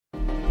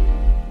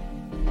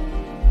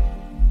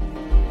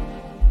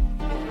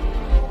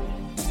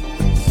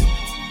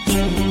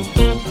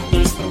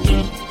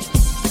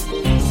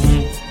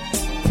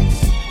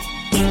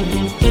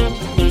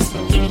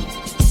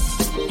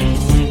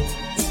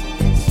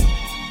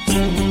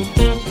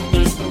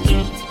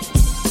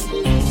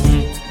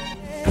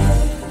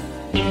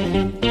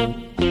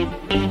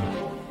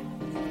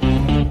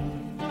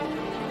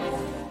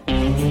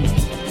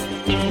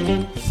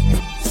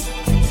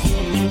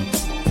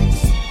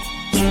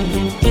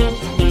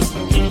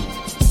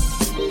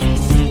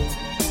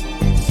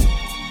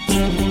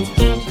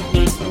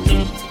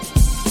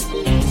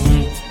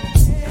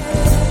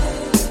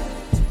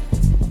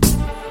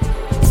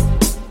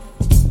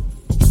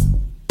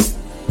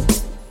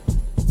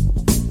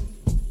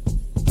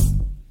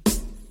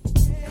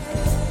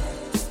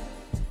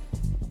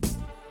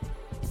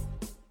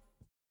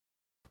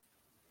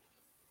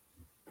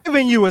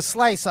giving you a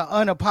slice of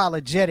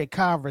unapologetic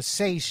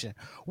conversation.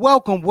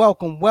 Welcome,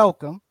 welcome,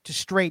 welcome to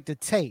Straight to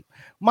Tape.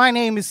 My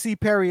name is C.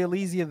 Perry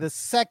Elysia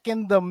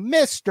II, the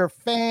Mr.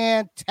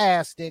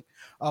 Fantastic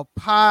of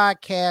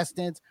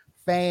podcasting's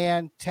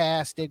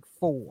Fantastic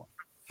Four.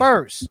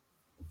 First,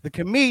 the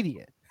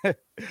comedian,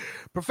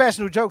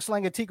 professional joke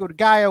slinger Tico de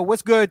Gallo.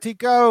 What's good,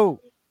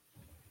 Tico?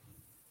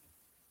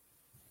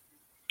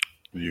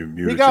 You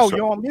muted Tico, yourself.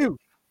 you're on mute.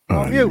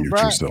 On mute,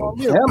 bro. On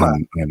mute.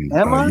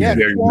 Am I? Yeah,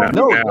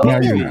 No,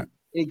 you're not.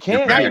 It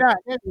can't. Now you're not.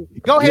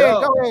 Go ahead.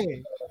 Go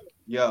ahead.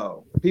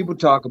 Yo, people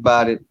talk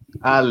about it.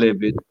 I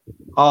live it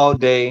all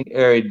day,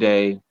 every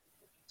day.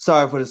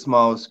 Sorry for the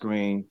small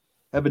screen.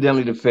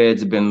 Evidently, the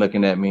feds have been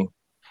looking at me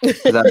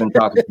because I've been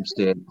talking some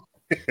shit.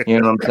 You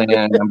know what I'm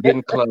saying? I'm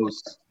getting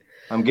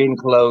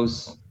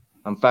close.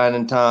 I'm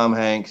finding Tom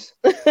Hanks.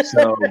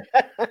 So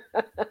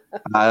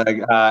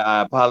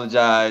I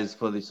apologize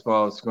for the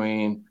small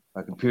screen.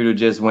 My computer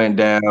just went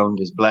down.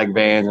 There's black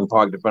vans and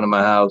parked in front of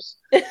my house.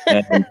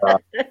 And,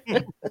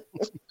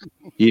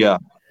 yeah.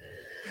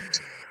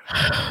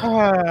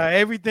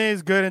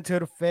 Everything's good until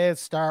the feds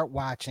start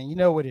watching. You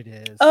know what it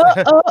is.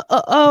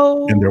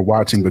 And they're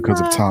watching because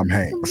of Tom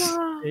Hanks.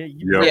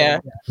 Yeah.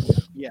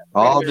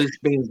 All this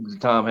things to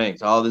Tom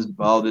Hanks. All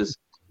this.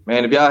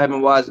 Man, if y'all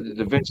haven't watched the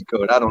Da Vinci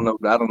Code, I don't know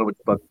what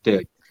the fuck to tell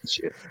you.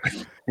 Shit.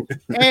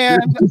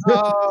 And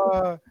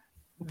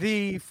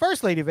the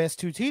first lady of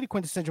S2T, the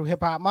quintessential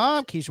hip hop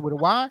mom, Keisha with a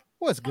Y.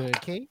 What's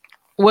good, Kate?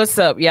 What's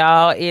up,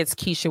 y'all? It's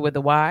Keisha with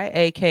the Y,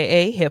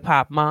 aka hip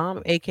hop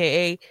mom,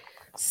 aka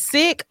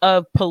sick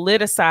of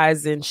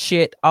politicizing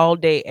shit all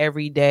day,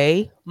 every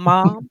day,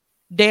 mom,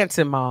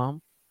 dancing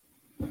mom,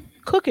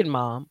 cooking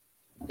mom,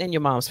 and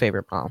your mom's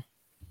favorite mom.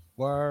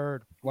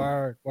 Word.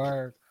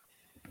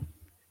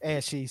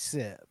 And she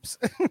sips.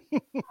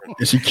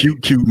 And she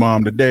cute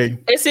mom today.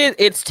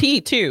 It's tea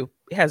too.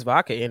 It has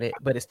vodka in it,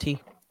 but it's tea.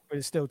 But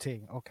it's still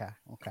tea. Okay.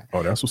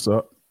 Oh, that's what's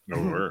up. No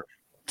word.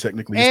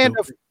 Technically, and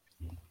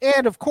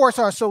of course,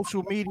 our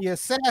social media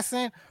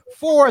assassin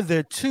for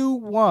the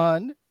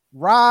 2-1,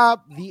 Rob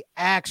the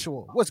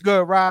Actual. What's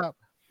good, Rob?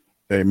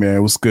 Hey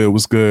man, what's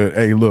good?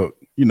 Hey, look,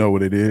 you know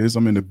what it is.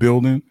 I'm in the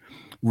building,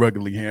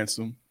 ruggedly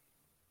handsome.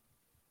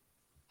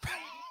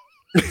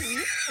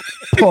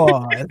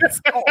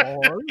 Pause.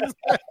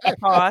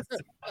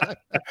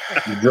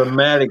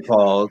 Dramatic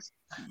pause.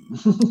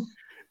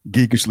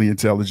 Geekishly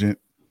intelligent.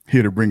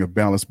 Here to bring a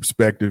balanced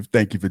perspective.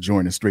 Thank you for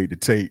joining Straight to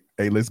Tape.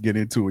 Hey, let's get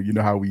into it. You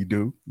know how we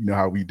do.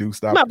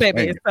 Stop. My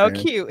baby is so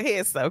cute. He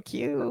is so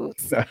cute.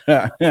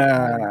 Ready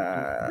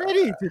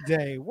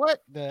today.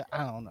 What the?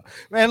 I don't know.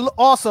 And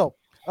also,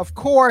 of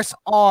course,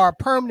 our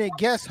permanent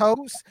guest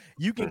host.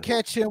 You can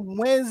catch him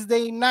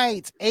Wednesday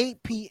nights, 8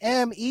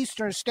 p.m.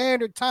 Eastern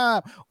Standard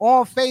Time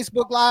on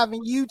Facebook Live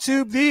and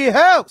YouTube. The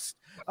host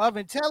of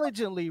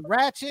Intelligently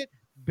Ratchet,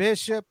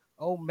 Bishop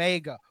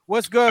Omega.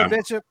 What's good,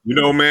 Bishop? You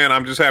know, man,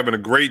 I'm just having a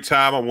great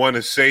time. I want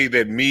to say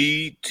that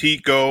me,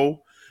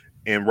 Tico,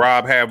 and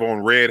Rob have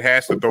on red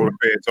hats to throw the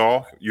feds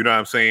off. You know what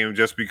I'm saying?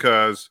 Just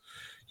because,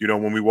 you know,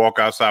 when we walk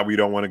outside, we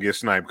don't want to get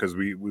sniped because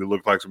we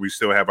look like we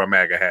still have our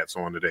MAGA hats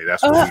on today.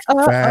 That's what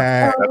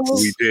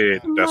we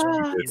did. That's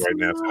what we did right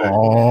now today.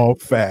 All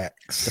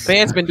facts. The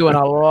fans been doing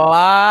a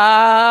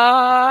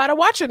lot of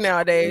watching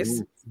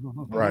nowadays.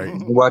 Right.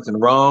 You're watching the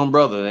wrong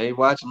brother. They ain't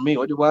watching me.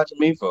 What you watching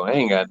me for? I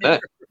ain't got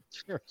nothing.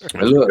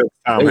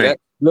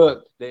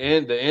 Look, the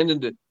end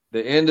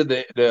of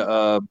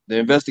the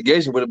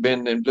investigation would have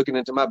been them looking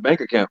into my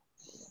bank account.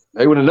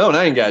 They would have known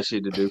I ain't got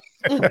shit to do.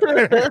 You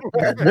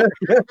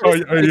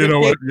know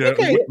what? Yeah,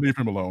 leave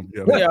him alone.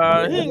 He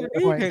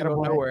can't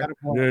go nowhere.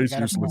 Yeah, he's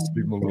useless.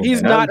 Leave him alone.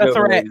 He's not a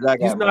threat.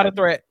 He's not a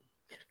threat.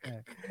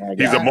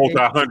 He's a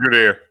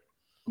multi-hundredaire.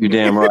 You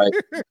damn right.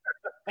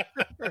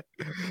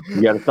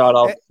 You got to start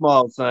off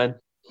small, son.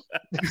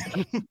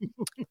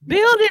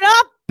 Build it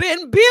up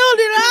and build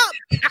it up.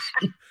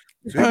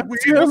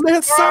 Until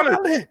it's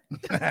solid.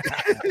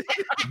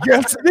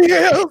 Yes, it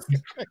is.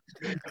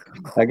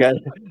 I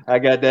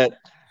got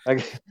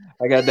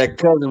that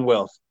cousin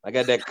wealth.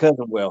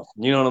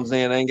 You know what I'm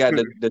saying? I ain't got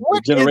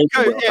the generation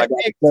wealth. I got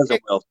the cousin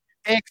wealth.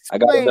 I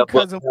got enough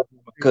cousin wealth for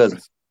my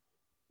cousins.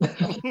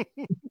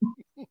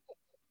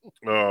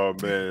 Oh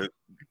man.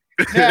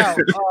 Now,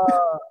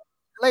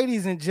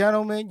 ladies and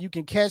gentlemen, you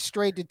can catch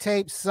Straight to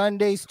Tape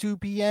Sundays 2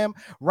 p.m.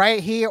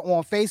 right here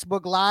on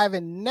Facebook Live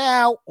and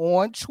now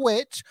on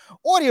Twitch.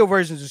 Audio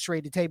versions of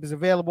Straight to Tape is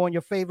available on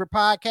your favorite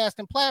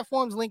podcasting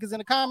platforms. Link is in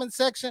the comments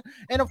section.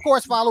 And of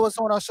course, follow us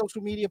on our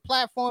social media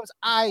platforms,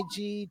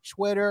 IG,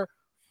 Twitter,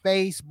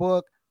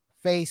 Facebook,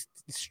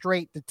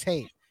 Straight to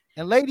Tape.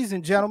 And ladies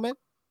and gentlemen,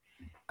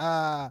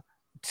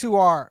 to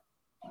our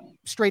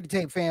Straight to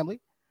Tape family,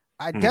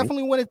 I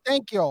definitely want to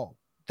thank y'all.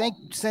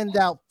 Send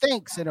out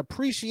thanks and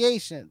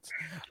appreciations.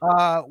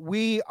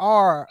 We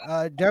are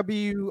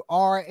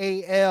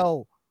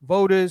WRAL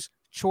Voters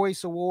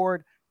Choice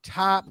Award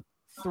top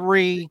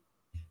 3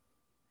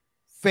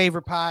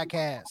 favorite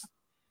podcast.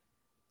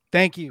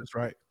 Thank you. That's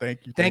right.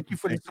 Thank you. Thank you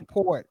for the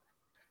support.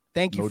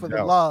 Thank you No for doubt.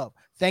 the love.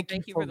 Thank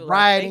you for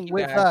riding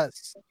with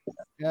us.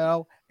 You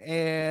know,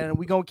 and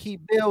we're gonna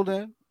keep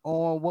building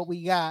on what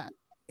we got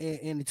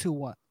in the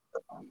 2-1.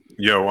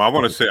 Yo, I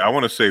want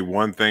to say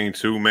one thing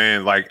too,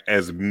 man. Like,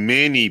 as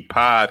many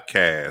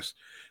podcasts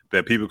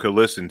that people could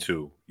listen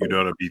to,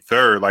 to be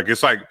third. Like,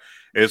 it's like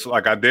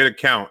I did a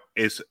count.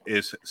 It's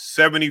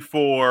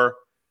 74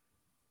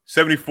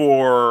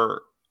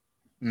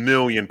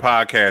 million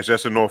podcasts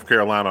just in North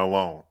Carolina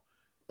alone.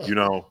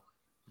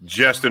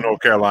 Just in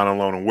North Carolina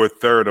alone, and we're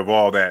third of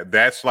all that.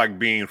 That's like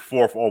being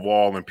fourth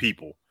overall in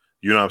people.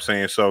 You know what I'm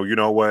saying? So you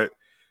know what?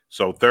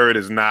 So third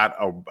is not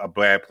a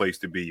bad place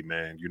to be,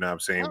 man. You know what I'm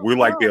saying? We're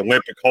like the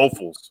Olympic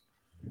hopefuls.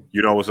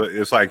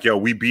 It's like, yo,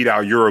 we beat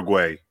out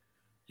Uruguay,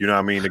 you know what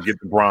I mean, to get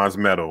the bronze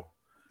medal.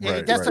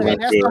 Yeah, that's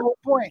the whole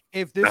point.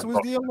 If this was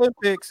the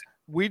Olympics,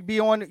 we'd be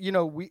on,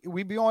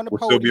 we'd be on the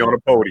podium. Still be on the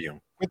podium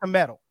with a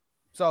medal.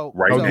 So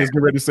I was just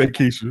getting ready to say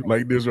Keisha,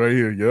 like this right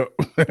here. Yep.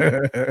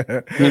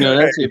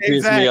 That shit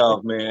pissed me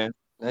off, man.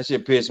 That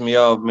shit pissed me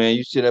off, man.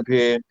 You sit up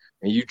here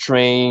and you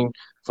train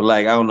for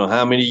like, I don't know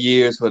how many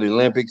years for the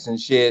Olympics and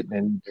shit,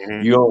 and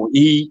you don't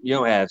eat, you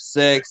don't have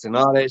sex and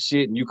all that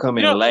shit, and you come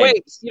in late.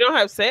 Wait, you don't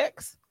have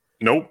sex?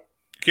 Nope.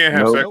 You can't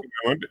have sex in the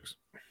Olympics.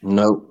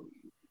 Nope.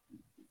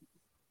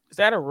 Is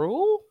that a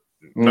rule?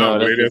 No,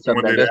 that's just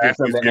something that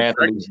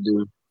athletes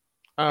do.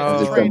 Oh,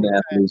 that's just something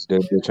that athletes do.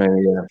 They're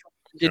training, yeah.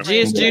 The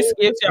juice gives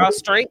y'all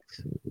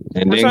strength.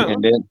 And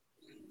then you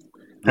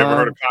ever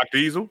heard of cock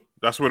diesel?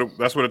 That's where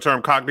the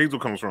term cock diesel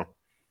comes from.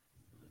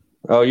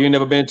 Oh, you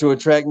never been to a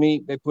track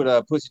meet? They put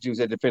pussy juice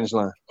at the finish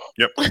line.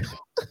 Yep.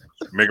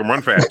 Make them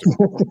run faster.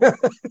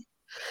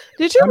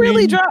 Did you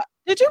really drop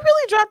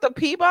the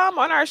P-bomb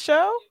on our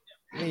show?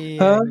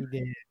 Yeah,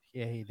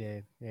 he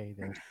did.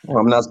 Well,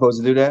 I'm not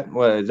supposed to do that.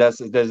 What is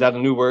that a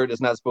new word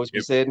that's not supposed to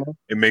be said now?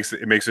 It makes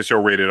the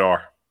show rated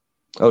R.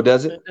 Oh,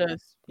 does it? It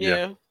does.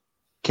 Yeah.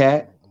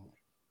 Cat.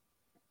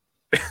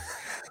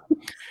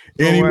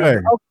 Anyway.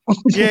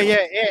 Yeah.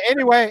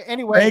 Anyway.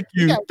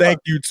 Thank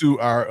you to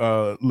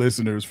our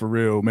listeners for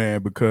real,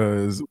 man,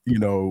 because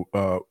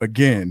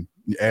again,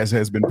 as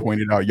has been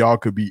pointed out, y'all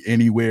could be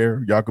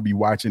anywhere, y'all could be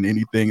watching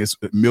anything. It's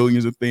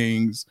millions of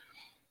things,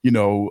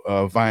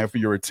 vying for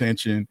your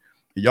attention.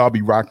 Y'all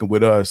be rocking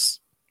with us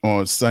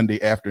on Sunday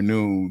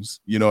afternoons,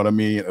 you know what I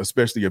mean?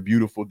 Especially a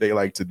beautiful day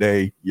like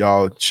today,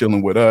 y'all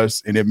chilling with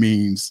us, and it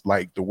means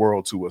like the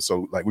world to us.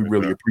 So like we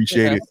really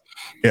appreciate it,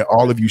 and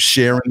all of you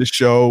sharing the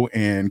show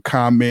and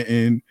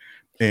commenting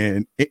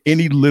and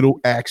any little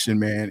action,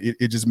 man.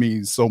 It just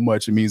means so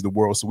much. It means the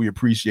world. So we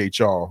appreciate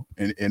y'all,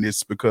 and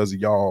it's because of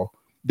y'all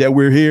that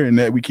we're here and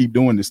that we keep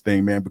doing this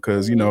thing, man.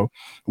 Because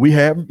we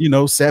have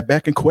sat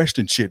back and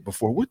questioned shit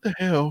before. What the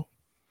hell?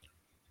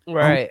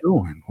 Right.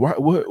 Doing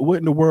what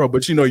in the world?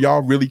 But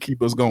y'all really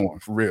keep us going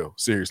for real.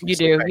 Seriously.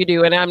 You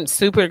do. And I'm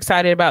super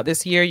excited about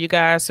this year, you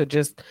guys. So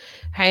just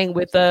hang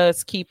with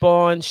us, keep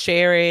on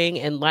sharing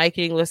and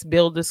liking. Let's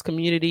build this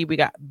community. We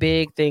got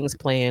big things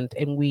planned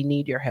and we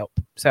need your help.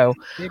 So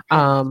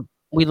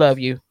we love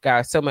you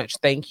guys so much.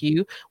 Thank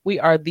you. We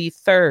are the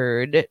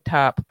third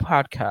top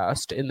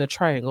podcast in the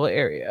Triangle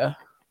area.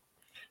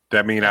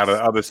 That means out of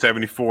the other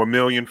 74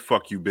 million,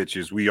 fuck you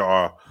bitches. We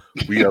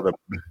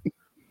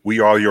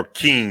are your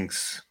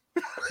kings.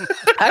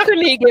 I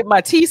couldn't even get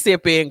my tea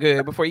sip in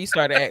good before you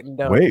started acting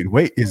dumb.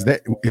 Wait, is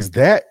that?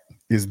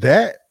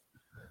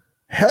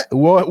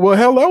 Well,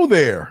 hello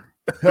there.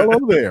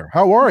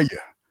 How are you?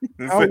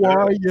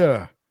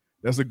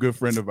 That's a good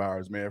friend of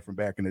ours, man, from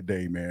back in the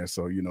day, man.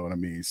 So you know what I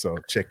mean. So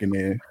checking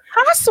in.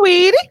 Hi,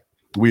 sweetie.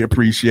 We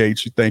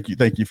appreciate you. Thank you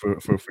for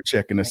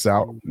checking us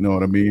out. You know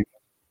what I mean.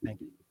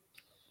 Thank you.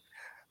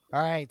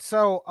 All right.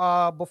 So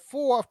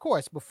before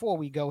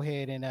we go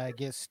ahead and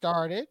get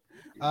started,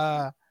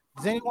 does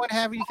anyone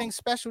have anything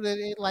special that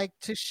they'd like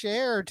to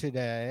share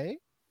today?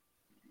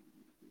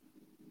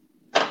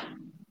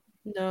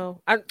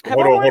 No. Hold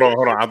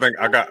on. I think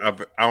I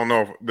don't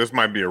know if this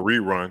might be a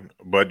rerun,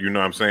 but you know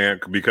what I'm saying?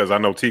 Because I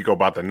know Tico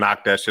about to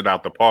knock that shit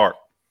out the park.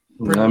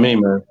 I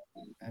mean, man.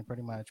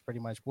 Pretty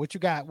much. What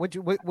you got? What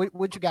you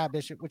got,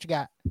 Bishop? What you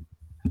got?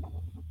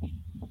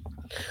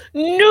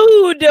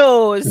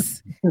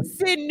 Noodles.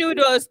 Send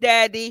noodles,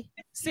 Daddy.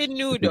 Send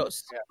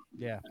noodles.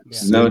 Yeah.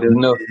 No,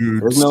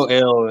 there's no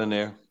L in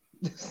there.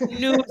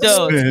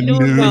 Noodles.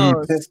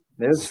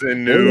 There's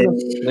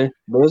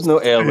no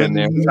L in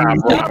there.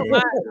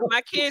 My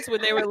kids, when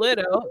they were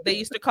little, they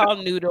used to call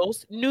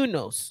noodles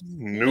Nunos.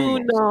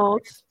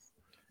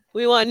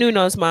 We want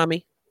Nunos,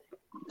 mommy.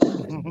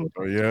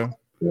 Oh yeah.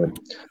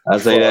 I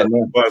say that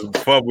now.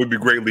 Fub would be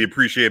greatly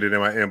appreciated in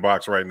my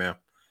inbox right now.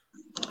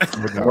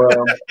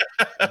 Well,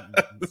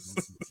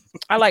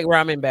 I like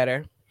ramen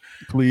better.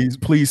 Please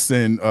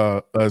send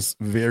us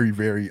very,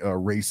 very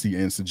racy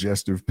and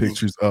suggestive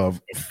pictures of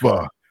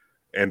pho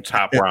and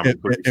top ramen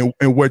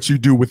and what you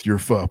do with your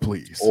pho,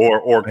 please.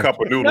 Or a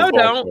cup of noodles.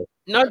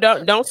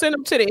 Don't send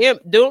them to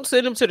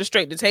the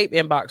straight to tape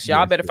inbox.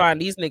 Y'all better find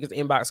these niggas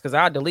inbox because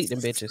I'll delete them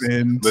bitches.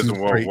 Listen,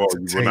 whoa, you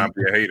will not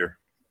be a hater.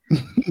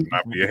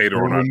 Not be a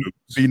hater on our news.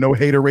 Be no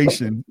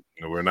hateration.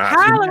 No, we're not.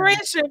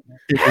 Holleration.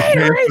 In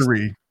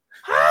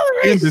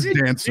this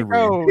dancery.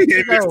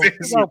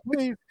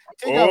 Please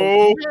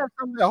Oh,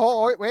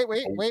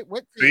 wait.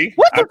 See,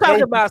 What you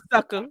talking about,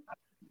 sucker?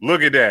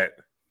 Look at that.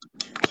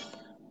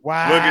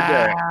 Wow. Look at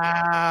that.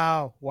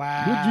 Wow.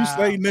 What'd you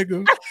say,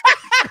 nigga?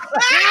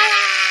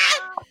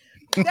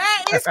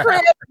 That is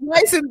creative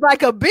license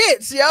like a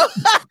bitch, yo.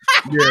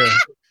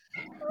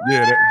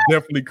 Yeah, that's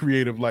definitely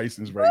creative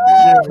license right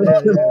there.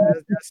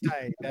 That's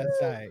tight. That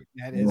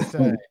is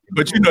tight.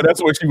 But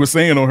that's what she was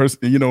saying on her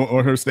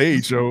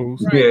stage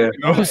shows. Yeah, You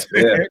know what I'm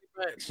saying?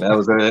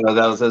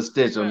 that was her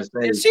stitch on the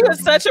stage. And she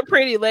was such a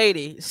pretty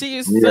lady. She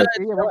is such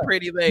a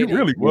pretty She lady.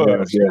 really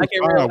was. Yeah. Like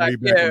in real life,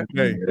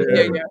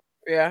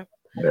 yeah.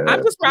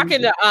 I'm just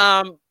rocking the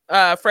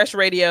Fresh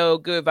Radio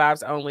Good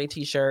Vibes Only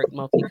t-shirt,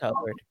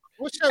 multicolored.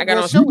 I got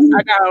on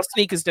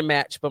sneakers to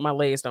match, but my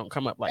legs don't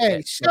come up like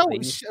that. Show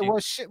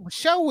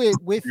it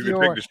with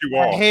your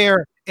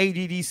hair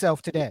ADD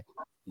self today.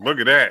 Look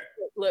at that.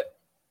 Look.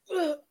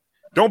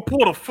 Don't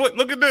pull the foot.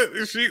 Look at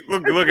this.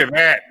 Look at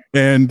that.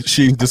 And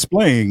she's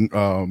displaying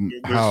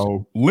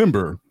how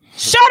limber.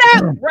 Shut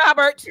up,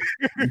 Robert.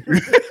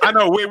 I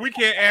know we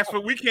can't ask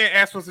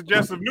for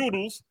suggestive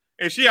noodles.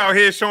 And she out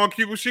here showing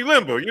people she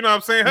limber. You know what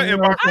I'm saying? Her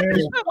inbox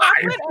is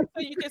fire. So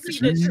you can see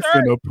She's the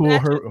shirt. gonna pull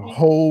her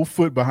whole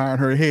foot behind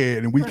her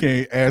head, and we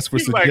can't ask for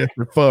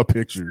suggestive pho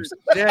pictures.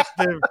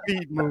 Suggestive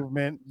feet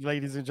movement,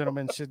 ladies and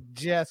gentlemen.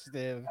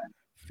 Suggestive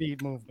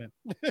feet movement.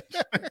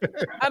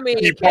 I mean,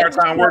 Keep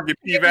part-time work at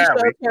P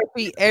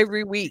Valley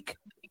every week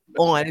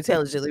on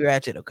Intelligently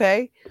Ratchet.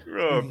 Okay,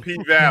 P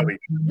Valley,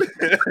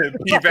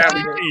 P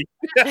Valley P.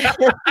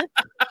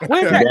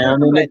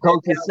 Down in the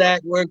coach's sack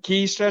where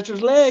Key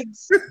stretches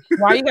legs.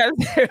 Why you gotta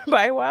say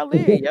everybody while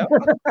there, yo?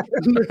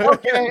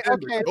 Okay. Ladies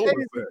and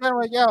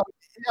gentlemen, yo,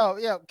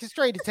 get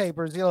straight to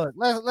tapers. Yo,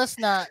 let's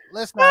not go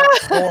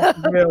off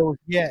the rails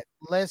yet.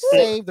 Let's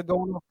save the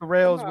going off the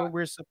rails when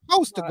we're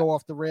supposed to go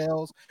off the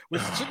rails,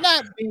 which should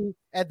not be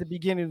at the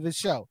beginning of the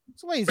show.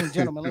 So, ladies and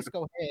gentlemen, let's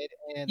go ahead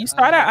and you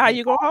start out how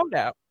you gonna hold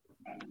out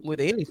with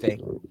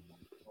anything.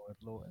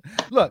 Lord.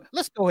 Look,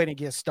 let's go ahead and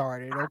get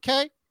started,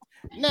 okay?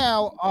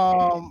 Now,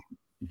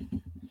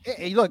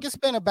 look, it's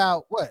been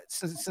about what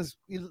since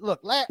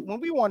when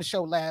we were on the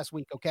show last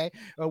week, okay?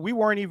 We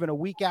weren't even a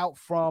week out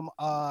from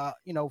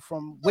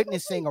from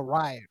witnessing a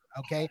riot,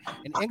 okay?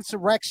 An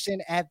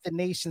insurrection at the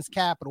nation's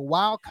capital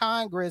while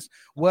Congress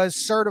was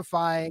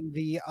certifying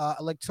the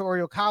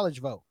electoral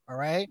college vote, all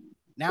right?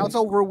 Now it's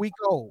over a week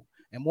old,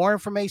 and more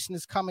information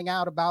is coming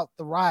out about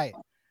the riot.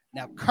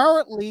 Now,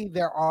 currently,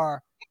 there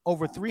are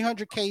over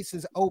 300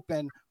 cases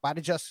open by the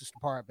Justice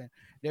Department.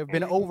 There have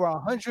been over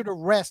 100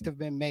 arrests have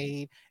been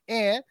made,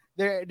 and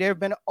there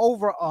have been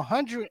over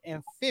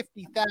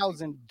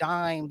 150,000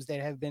 dimes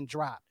that have been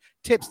dropped,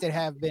 tips that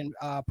have been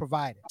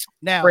provided.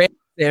 Now, friends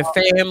and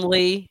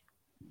family,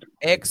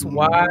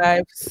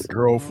 ex-wives,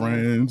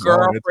 girlfriends,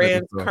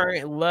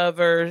 current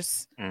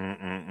lovers,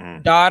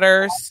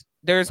 daughters.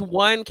 There's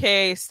one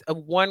case of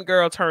one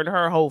girl turned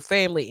her whole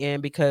family in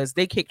because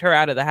they kicked her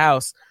out of the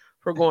house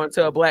for going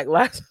to a Black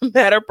Lives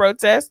Matter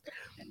protest,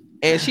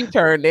 and she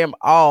turned them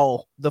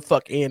all the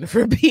fuck in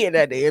for being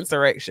at the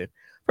insurrection.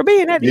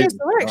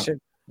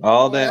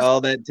 All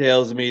that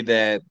tells me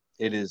that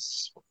it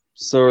is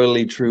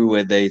sorely true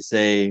what they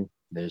say.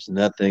 There's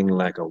nothing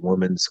like a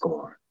woman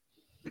scorn.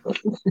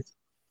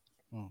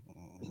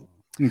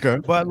 Okay,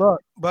 but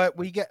this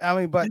week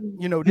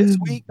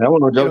that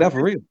one no joke. That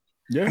for real.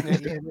 Yeah,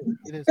 it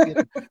is.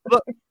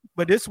 Look,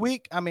 but this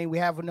week, we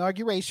have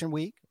inauguration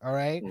week, all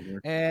right,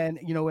 and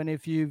and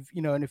if you've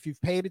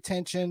paid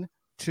attention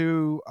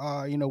to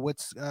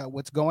what's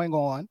going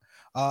on,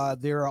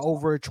 there are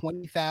over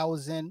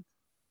 20,000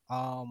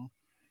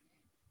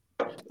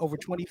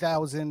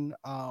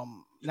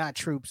 not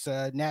troops,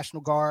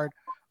 National Guard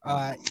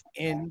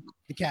in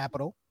the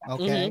Capitol.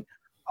 Okay,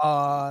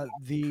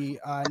 the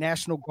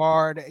National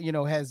Guard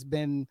has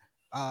been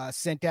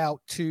sent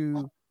out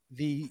to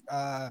the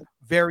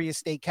various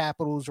state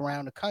capitals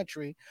around the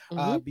country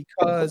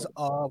because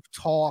of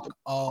talk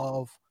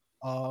of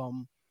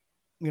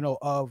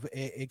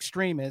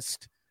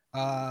extremist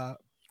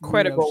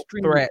credible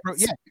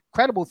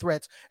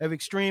threats of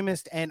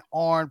extremist and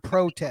armed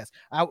protests.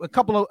 A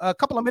couple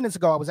of minutes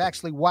ago, I was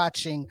actually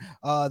watching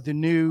the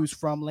news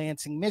from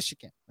Lansing,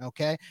 Michigan.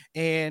 Okay,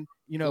 and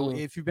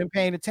if you've been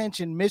paying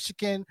attention,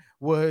 Michigan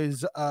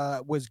was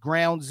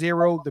ground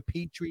zero, the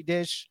petri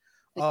dish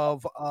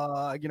of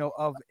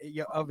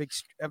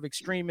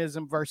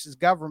extremism versus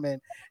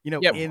government,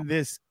 in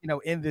this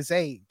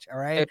age. All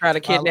right, they try to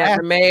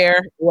kidnap the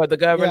mayor or the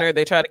governor. Yeah.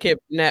 They try to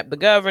kidnap the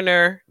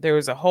governor. There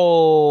was a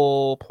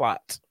whole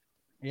plot.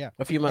 Yeah,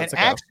 a few months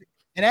ago.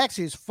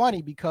 Actually, it's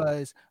funny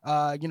because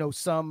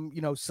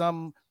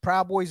some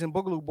Proud Boys and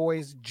Boogaloo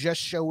Boys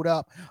just showed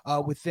up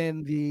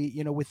within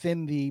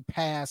the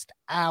past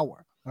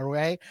hour. All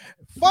right.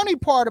 Funny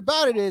part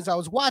about it is I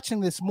was watching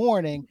this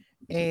morning,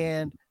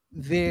 and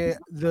the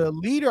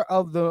leader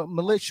of the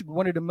militia,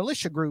 one of the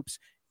militia groups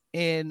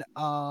in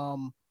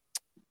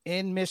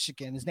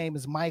Michigan, his name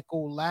is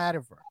Michael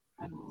Latimer,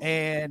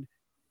 and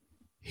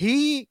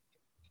he,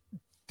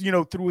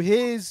 through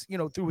his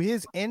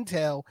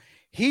intel,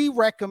 he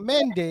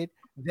recommended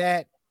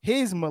that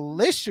his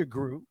militia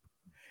group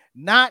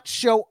not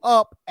show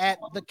up at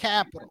the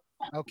Capitol.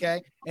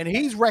 Okay. And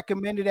he's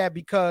recommended that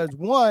because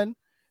one,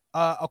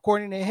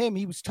 according to him,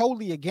 he was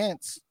totally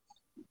against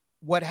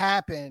what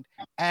happened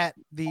at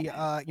the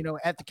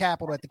at the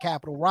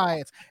Capitol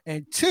riots,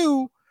 and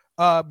two,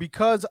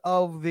 because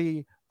of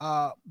the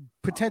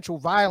potential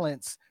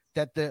violence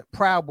that the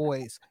Proud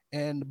Boys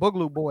and the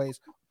Boogaloo Boys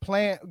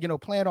plan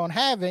on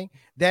having,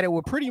 that it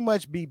would pretty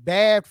much be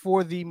bad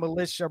for the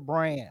militia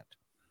brand.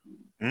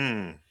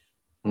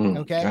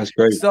 Okay, that's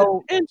great.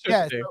 So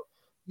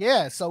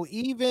so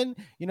even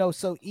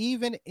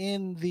even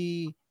in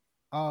the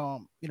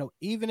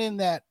even in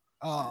that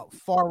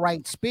far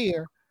right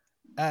sphere,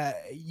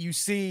 you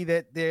see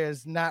that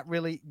there's not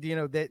really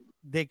there's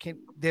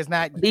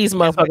not, these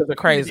motherfuckers are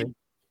crazy.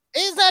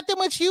 It's not that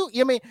much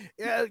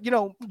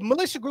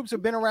militia groups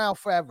have been around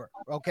forever.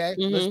 Okay,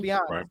 let's be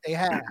honest, right. They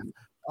have.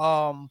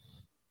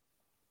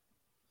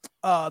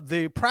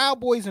 The Proud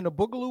Boys and the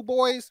Boogaloo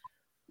Boys,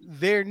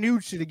 they're new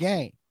to the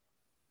game.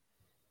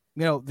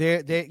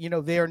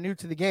 They're new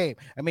to the game.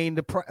 I mean,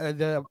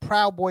 the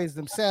Proud Boys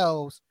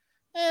themselves,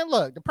 and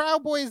look, the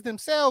Proud Boys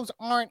themselves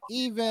aren't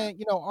even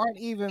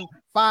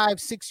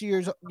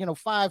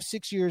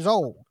 5-6 years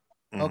old.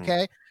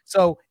 Okay,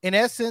 so in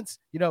essence,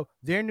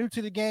 they're new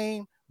to the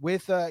game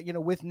with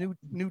new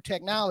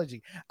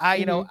technology.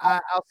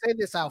 I'll say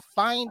this: I'll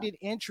find it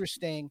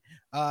interesting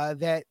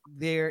that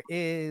there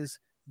is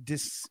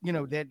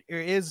that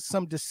there is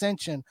some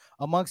dissension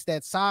amongst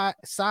that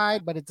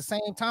side, but at the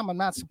same time, I'm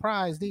not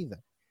surprised either.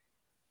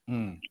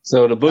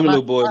 So the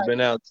Boogaloo Boys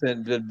been out.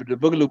 The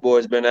Boogaloo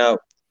Boys been out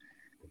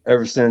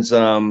ever since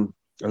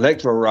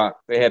Electro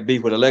Rock. They had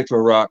beef with Electro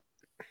Rock,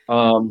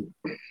 and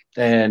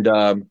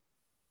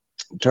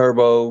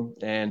Turbo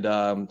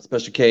and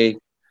Special K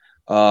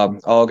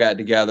all got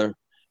together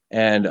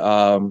and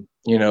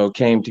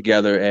came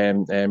together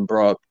and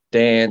brought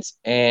dance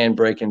and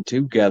breaking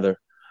together.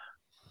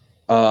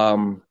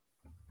 So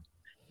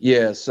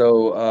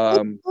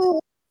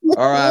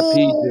R.I.P.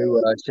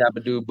 to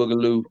Shabba-Doo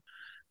Boogaloo.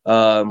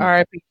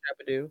 R.I.P.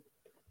 Shabba-Doo.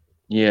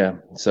 Yeah.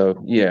 So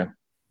yeah.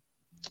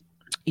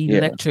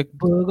 Electric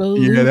Boogaloo.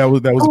 Yeah, that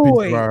was a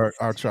piece of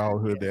our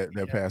childhood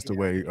that passed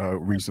away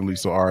recently.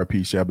 So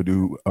R.I.P.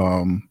 Shabba-Doo.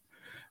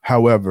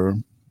 However,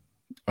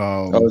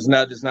 it's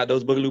not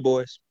those Boogaloo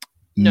Boys.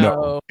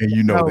 No,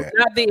 and that.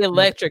 Not the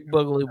Electric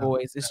Boogaloo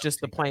Boys. It's just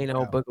the plain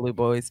old Boogaloo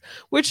Boys.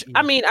 Which,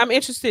 I mean, I'm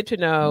interested to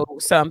know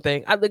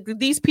something.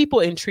 These people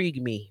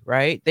intrigue me,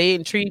 right? They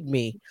intrigue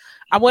me.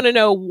 I want to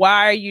know,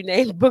 why you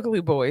named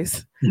Boogaloo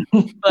Boys.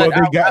 Well,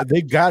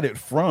 they got it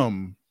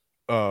from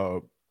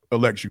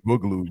Electric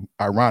Boogaloo.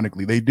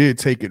 Ironically, they did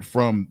take it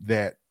from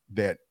that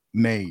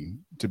name.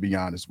 To be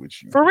honest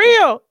with you, for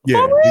real,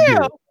 yeah, for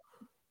real.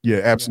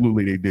 Yeah,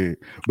 absolutely they did.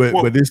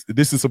 But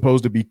this is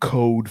supposed to be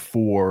code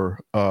for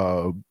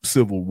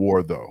Civil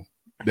War, though.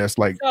 That's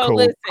like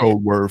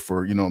code word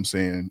for, what I'm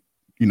saying,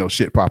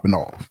 shit popping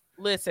off.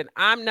 Listen,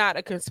 I'm not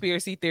a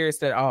conspiracy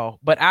theorist at all,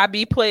 but I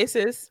be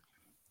places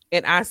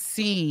and I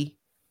see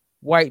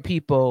white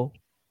people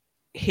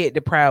hit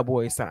the Proud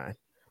Boy sign.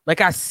 Like,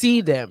 I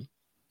see them.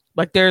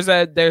 Like, there's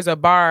a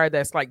bar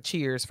that's like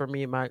Cheers for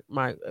me and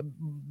my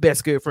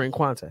best good friend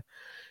Quanta.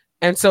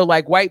 And so,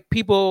 like, white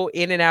people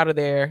in and out of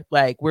there,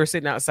 like, we're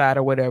sitting outside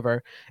or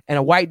whatever, and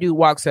a white dude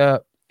walks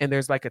up, and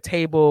there's like a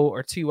table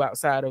or two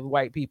outside of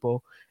white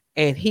people,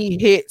 and he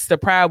hits the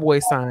Proud Boy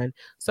sign.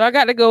 So I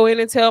got to go in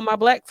and tell my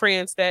black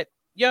friends that,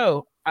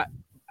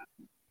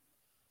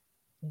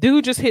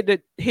 dude just hit the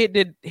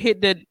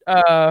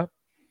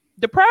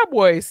Proud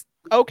Boys.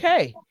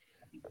 Okay.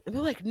 And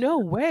they're like, no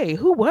way.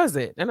 Who was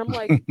it? And I'm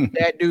like,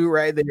 that dude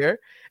right there.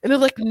 And they're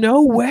like,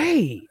 no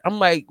way. I'm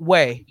like,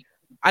 way.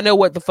 I know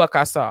what the fuck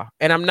I saw,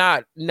 and I'm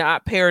not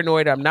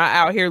paranoid. I'm not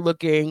out here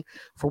looking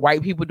for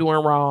white people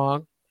doing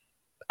wrong.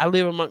 I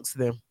live amongst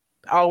them.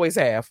 I always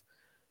have.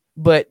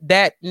 But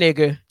that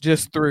nigga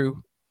just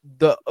threw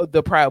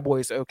the Proud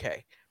Boys.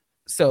 Okay,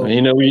 so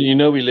we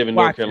live in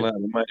North Carolina.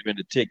 It might have been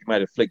the tick. It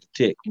might have flicked the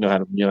tick. You know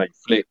how you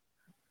flick.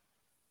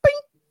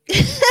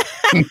 You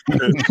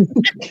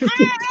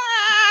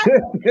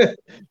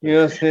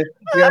know what I'm saying?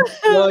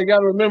 You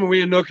got to remember,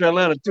 we in North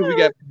Carolina too. We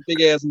got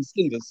big ass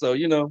mosquitoes, so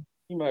you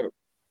might have.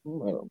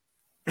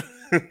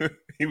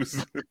 He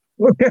was.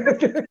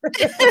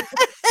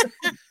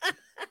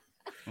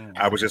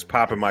 I was just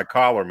popping my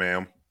collar,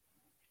 ma'am.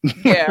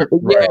 Yeah,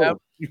 yeah.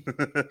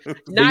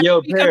 Not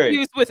to be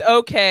confused with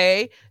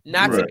okay.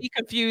 Not to be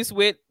confused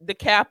with the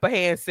Kappa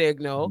hand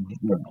signal.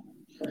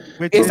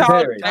 Which is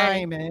a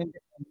diamond,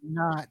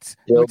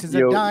 which is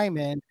a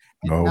diamond.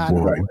 Oh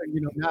boy!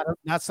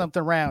 Not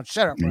something round.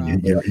 Shut up, bro.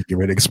 Get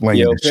ready to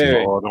explain this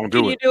shit. Oh, don't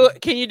do it.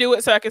 Can you do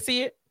it so I can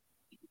see it?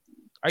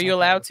 Are you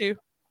allowed to?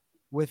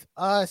 With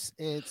us,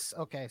 it's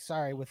okay.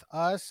 Sorry, with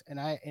us, and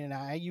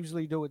I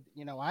usually do it.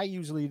 I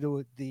usually do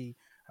it the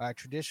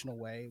traditional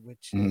way,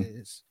 which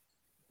is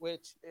we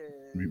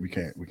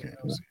can't. Okay,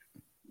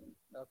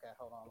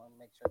 hold on. Let me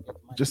make sure I get the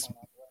microphone.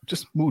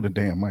 Just move the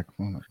damn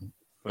microphone.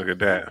 Look at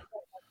that.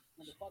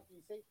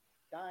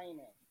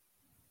 Diamond.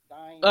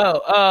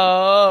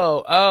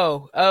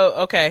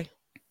 Okay.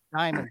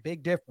 Diamond,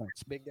 big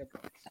difference.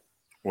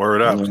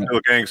 Word up. Still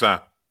a gang sign.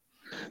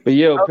 But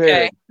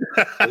Okay.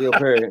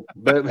 Perry.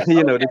 But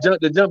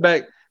to jump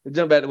back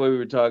to what we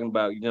were talking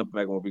about, jump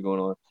back to what we're going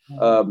on.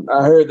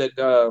 I heard that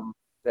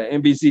that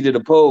NBC did a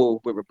poll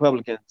with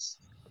Republicans,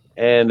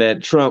 and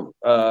that Trump,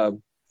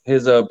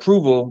 his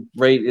approval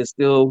rate is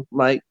still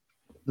like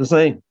the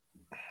same.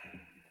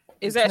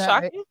 Is that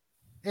shocking?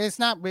 It's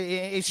not.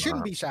 It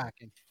shouldn't be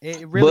shocking.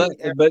 It really.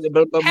 But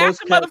half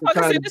most the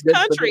motherfuckers in this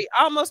country,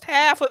 almost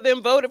half of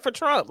them voted for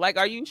Trump. Like,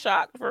 are you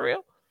shocked for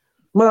real?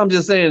 Well, I'm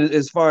just saying,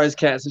 as far as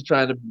cats are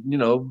trying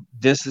to,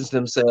 distance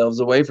themselves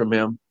away from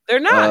him, they're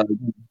not.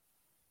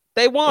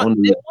 They want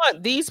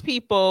these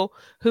people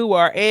who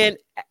are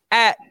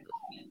at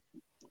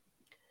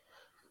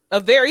a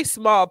very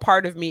small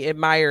part of me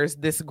admires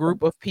this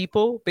group of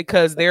people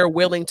because they're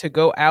willing to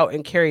go out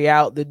and carry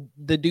out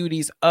the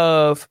duties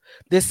of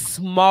this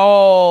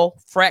small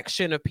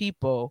fraction of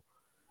people.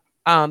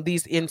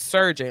 These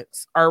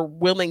insurgents are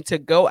willing to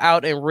go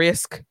out and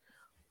risk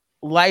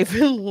life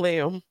and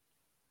limb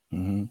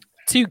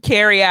to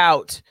carry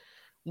out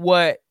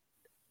what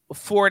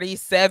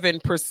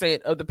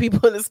 47% of the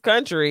people in this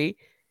country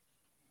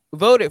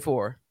voted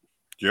for.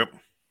 Yep.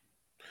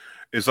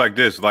 It's like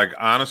this. Like,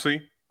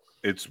 honestly,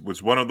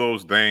 it's one of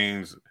those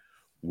things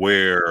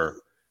where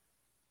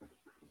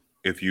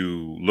if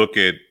you look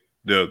at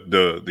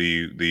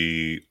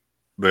the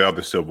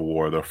other Civil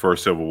War, the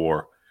first Civil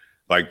War,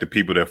 like the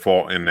people that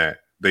fought in that,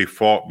 they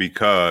fought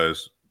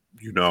because,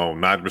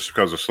 not just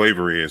because of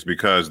slavery, is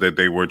because that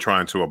they were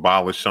trying to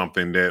abolish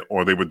something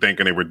or they were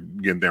thinking they were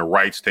getting their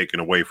rights taken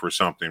away for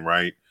something,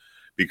 right?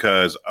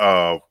 Because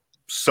of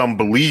some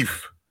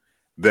belief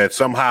that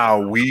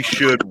somehow we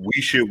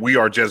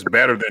are just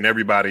better than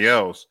everybody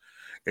else.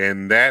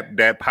 And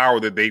that power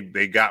that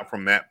they got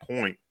from that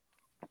point,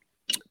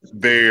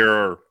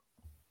 they're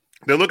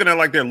looking at it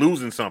like they're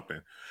losing something,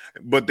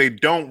 but they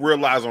don't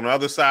realize on the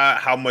other side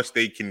how much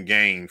they can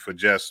gain for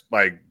just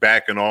like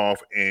backing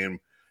off and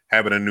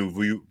having a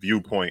new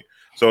viewpoint.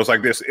 So it's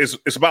like this.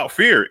 It's about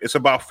fear. It's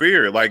about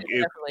fear. Like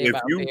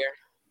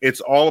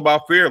it's all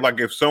about fear. Like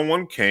if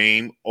someone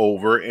came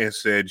over and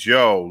said,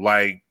 "Yo,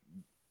 like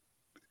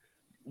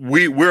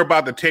we're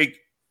about to take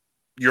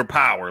your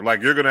power.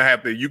 Like you're gonna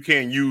have to. You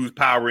can't use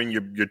power in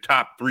your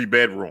top 3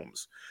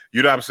 bedrooms."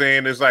 You know what I'm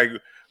saying? It's like,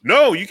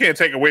 no, you can't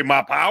take away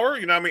my power.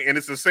 You know what I mean? And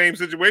it's the same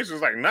situation.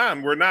 It's like, nah,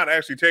 we're not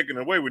actually taking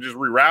it away. We're just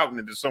rerouting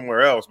it to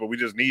somewhere else, but we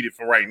just need it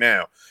for right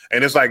now.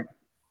 And it's like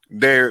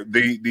they're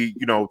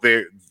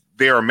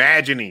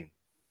imagining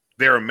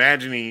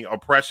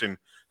oppression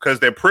because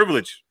they're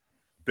privileged.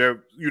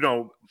 They're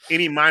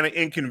any minor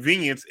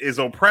inconvenience is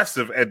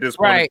oppressive at this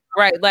point.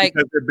 Right. Like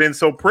because they've been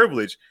so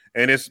privileged,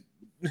 and it's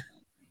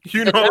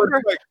the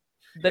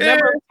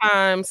number of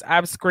times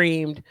I've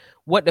screamed,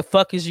 "What the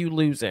fuck is you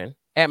losing?"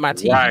 at my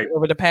TV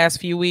over the past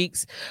few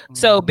weeks.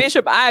 So,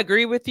 Bishop, I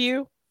agree with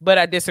you, but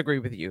I disagree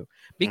with you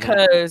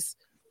because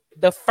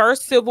the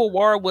first Civil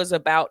War was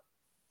about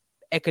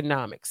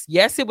economics.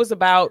 Yes, it was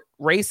about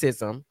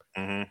racism,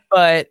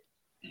 but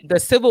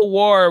the Civil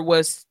War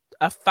was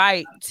a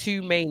fight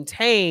to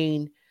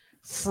maintain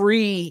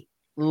free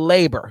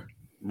labor.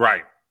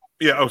 Right.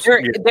 Yeah.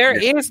 There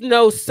is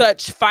no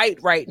such fight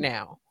right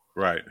now.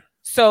 Right.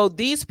 So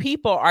these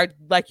people are,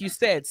 like you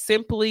said,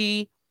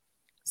 simply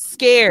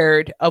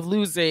scared of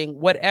losing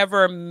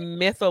whatever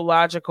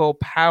mythological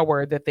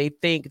power that they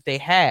think they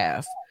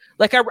have.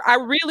 Like I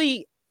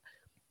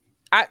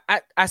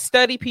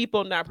study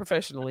people, not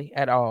professionally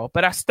at all,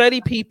 but I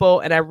study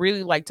people and I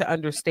really like to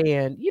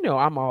understand,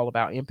 I'm all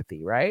about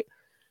empathy, right?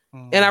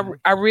 And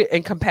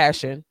and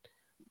compassion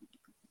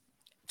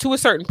to a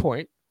certain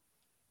point,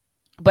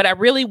 but I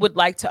really would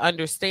like to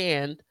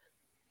understand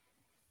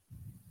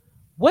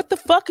what the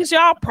fuck is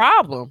y'all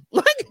problem?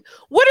 Like,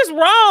 what is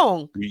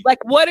wrong?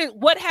 Like,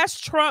 what has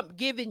Trump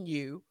given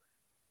you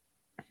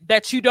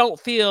that you don't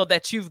feel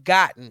that you've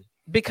gotten?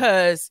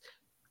 Because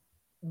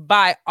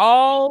by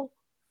all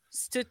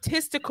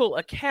statistical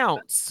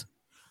accounts,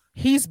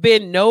 he's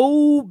been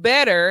no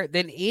better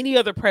than any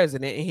other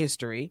president in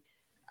history.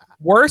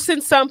 Worse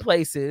in some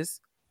places,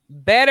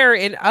 better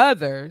in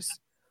others.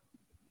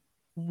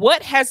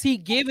 What has he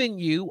given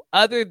you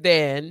other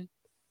than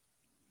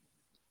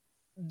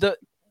the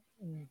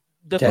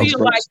feel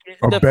like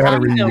the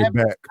battery in your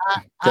back?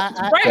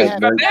 A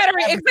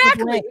battery.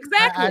 Exactly.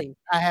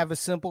 I have a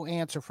simple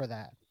answer for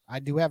that. I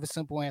do have a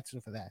simple answer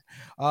for that.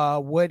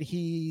 What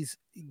he's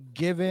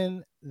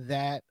given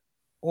that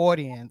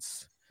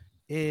audience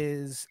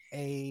is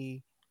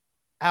a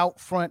out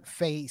front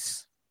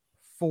face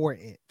for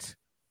it,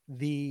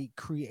 the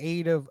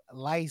creative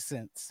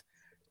license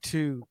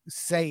to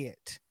say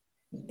it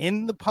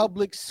in the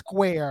public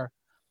square,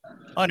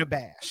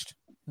 unabashed.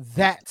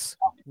 That's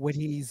what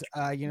he's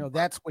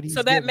that's what he's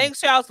so that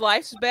makes y'all's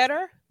lives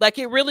better. Like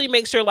it really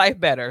makes your life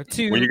better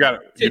to when you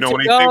got what he say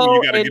when you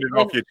got to get it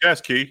off your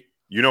chest, Key.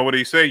 You know what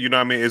he say? You know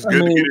what I mean? It's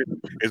good to get it.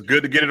 It's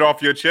good to get it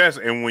off your chest.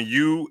 And when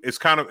it's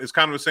kind of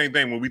the same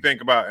thing when we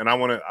think about. And I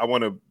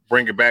want to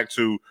bring it back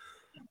to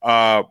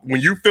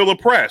when you feel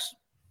oppressed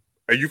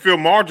and you feel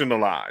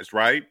marginalized,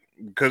 right?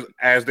 Because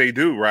as they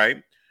do,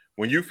 right?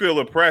 When you feel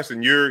oppressed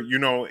and you're,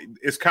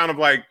 it's kind of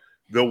like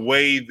the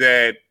way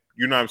that,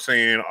 what I'm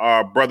saying,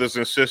 our brothers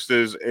and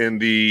sisters in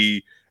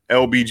the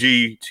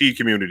LBGT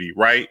community,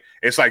 right?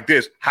 It's like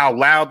this, how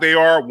loud they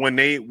are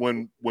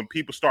when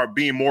people start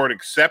being more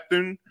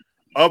accepting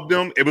of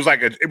them. It was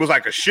like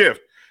a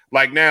shift.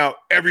 Like now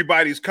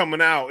everybody's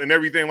coming out and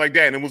everything like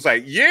that. And it was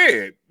like,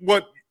 yeah,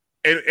 what?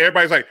 And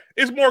everybody's like,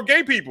 it's more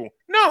gay people.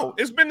 No,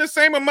 it's been the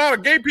same amount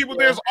of gay people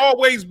there's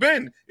always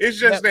been. It's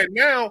just that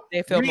now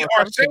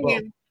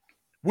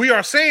we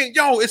are saying,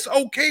 yo, it's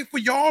okay for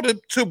y'all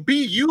to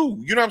be you.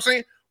 You know what I'm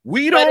saying?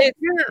 We don't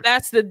care.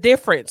 That's the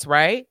difference,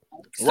 right?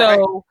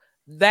 So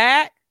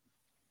that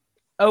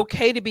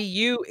okay to be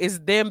you is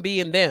them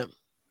being them.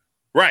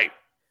 Right.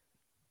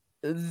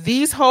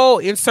 These whole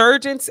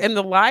insurgents and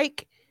the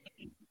like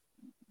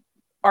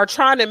are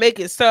trying to make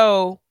it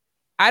so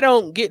I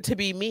don't get to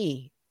be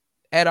me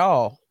at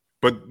all.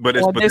 But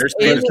it's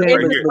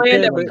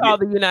land that we call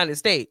the United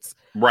States.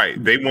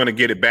 Right. They want to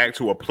get it back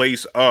to a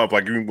place of,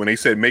 like when they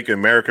said make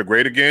America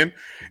great again,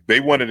 they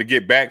wanted to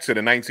get back to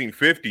the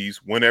 1950s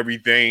when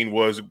everything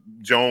was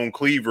Joan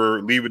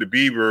Cleaver, Leave It to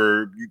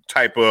Beaver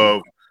type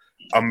of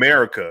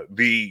America,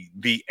 the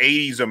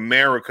 80s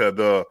America,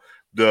 the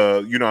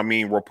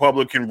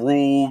Republican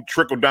rule,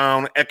 trickle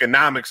down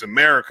economics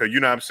America,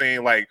 you know what I'm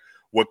saying? Like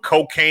what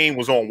cocaine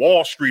was on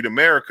Wall Street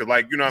America,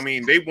 like, you know what I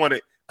mean? They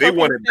wanted back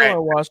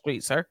on Wall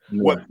Street, sir.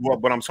 What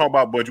I'm talking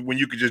about, but when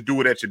you could just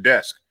do it at your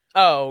desk.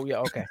 Oh, yeah,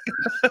 okay.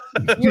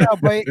 But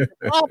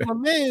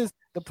the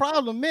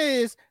problem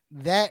is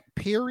that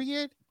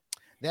period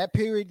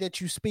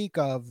that you speak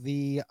of,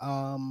 the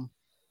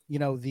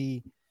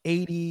the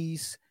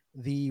 80s,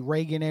 the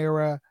Reagan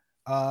era,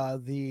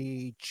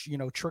 the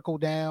trickle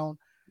down.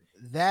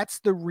 That's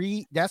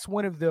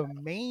one of the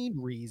main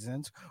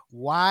reasons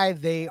why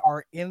they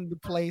are in the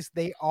place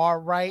they are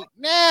right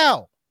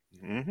now.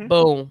 Mm-hmm.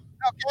 Boom.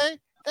 Okay,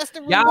 that's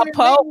the y'all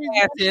po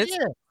asses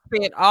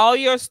spent all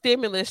your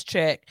stimulus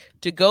check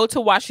to go to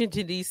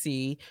Washington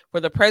D.C. for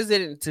the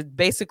president to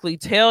basically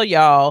tell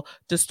y'all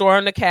to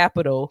storm the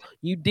Capitol.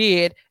 You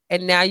did,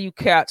 and now you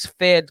catch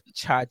Fed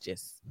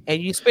charges,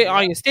 and you spent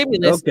all your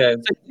stimulus. Okay.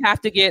 So you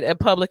have to get a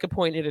public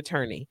appointed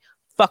attorney.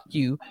 Fuck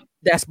you.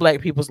 That's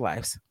black people's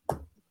lives.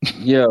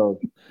 Yo,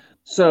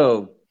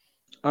 so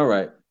all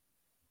right.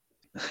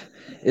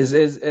 As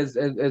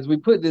we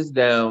put this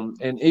down,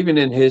 and even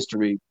in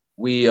history,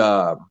 we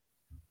idolize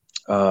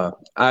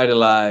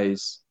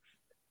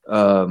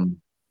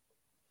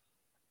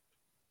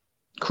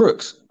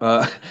crooks.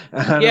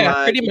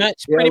 Pretty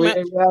much. We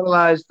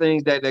idolize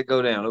things that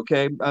go down.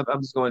 Okay,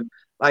 I'm just going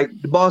like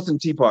the Boston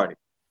Tea Party.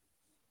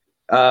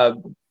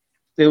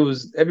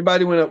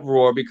 Everybody went up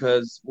roar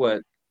because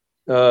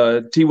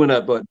tea went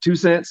up 2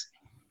 cents,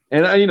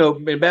 and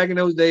back in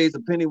those days,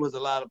 a penny was a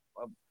lot of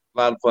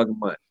fucking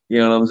money. You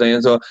know what I'm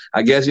saying? So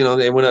I guess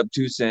they went up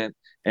 2 cents,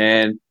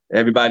 and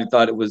everybody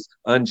thought it was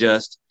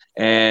unjust,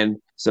 and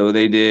so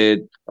they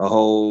did a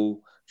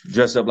whole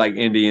dress up like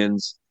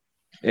Indians,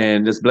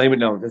 and just blame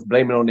it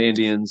on the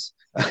Indians.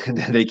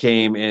 They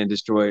came and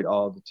destroyed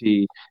all the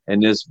tea,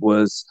 and this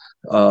was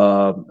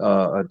a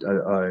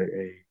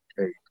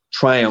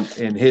triumph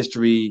in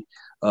history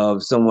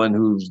of someone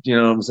who's,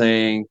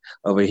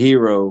 of a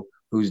hero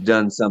who's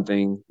done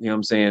something,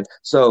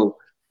 So,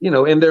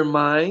 in their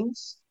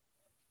minds,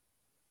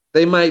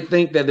 they might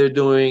think that they're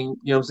doing,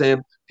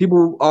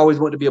 people always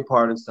want to be a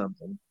part of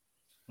something.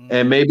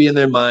 And maybe in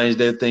their minds,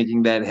 they're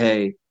thinking that,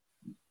 hey,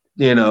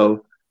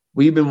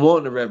 we've been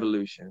wanting a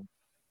revolution.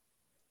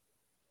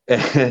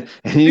 And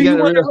you got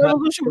to realize,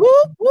 revolution.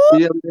 Whoop, whoop.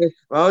 Yeah,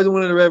 I always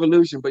wanted a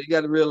revolution, but you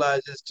got to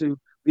realize this too.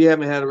 We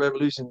haven't had a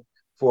revolution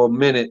for a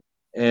minute,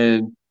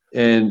 and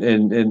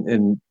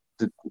the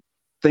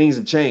things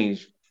have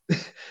changed,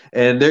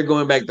 and they're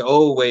going back the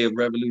old way of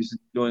revolution,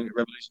 doing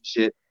revolution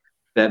shit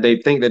that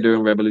they think they're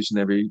doing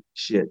revolutionary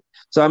shit.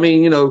 So I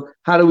mean,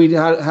 how do we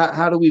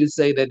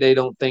say that they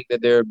don't think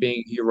that they're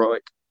being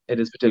heroic at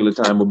this particular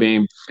time or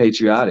being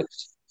patriotic?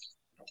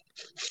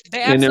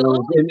 They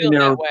absolutely feel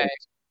that way.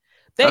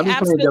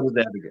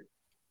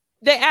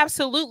 They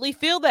absolutely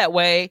feel that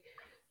way,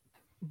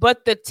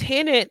 but the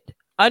tenet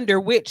under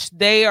which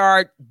they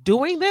are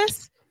doing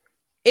this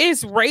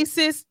is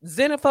racist,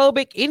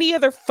 xenophobic, any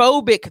other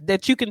phobic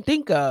that you can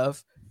think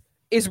of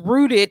is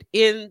rooted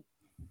in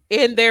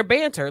their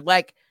banter.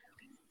 Like,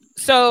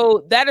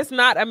 so that is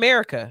not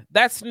America.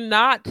 That's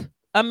not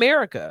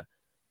America.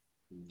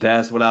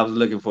 That's what I was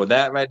looking for.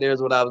 That right there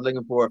is what I was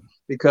looking for,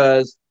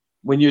 because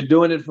when you're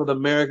doing it for the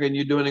America and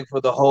you're doing it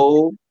for the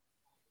whole,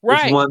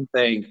 right, it's one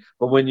thing.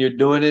 But when you're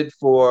doing it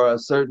for a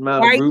certain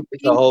amount of group,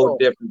 it's a whole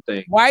different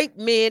thing. White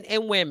men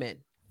and women.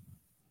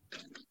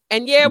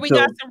 And yeah, we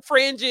got some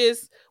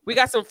fringes. We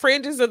got some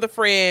fringes of the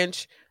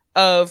fringe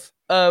of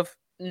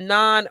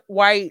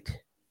non-white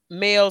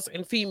males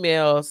and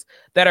females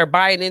that are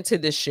buying into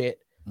this shit.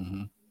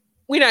 Mm-hmm.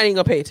 We're not even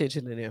gonna pay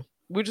attention to them.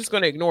 We're just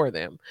gonna ignore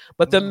them.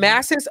 But the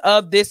masses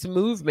of this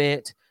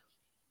movement,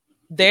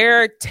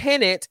 their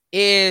tenet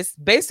is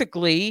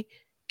basically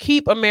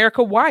keep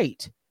America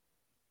white.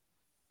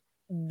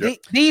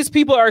 These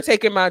people are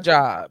taking my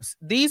jobs.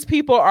 These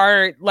people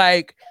are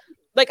like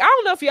I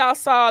don't know if y'all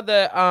saw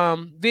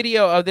the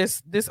video of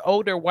this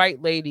older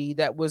white lady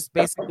that was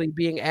basically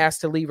being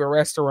asked to leave a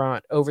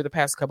restaurant over the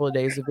past couple of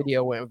days. The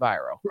video went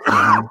viral.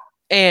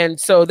 And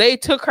so they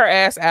took her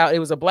ass out. It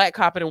was a black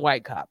cop and a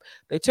white cop.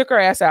 They took her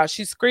ass out.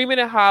 She's screaming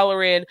and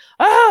hollering,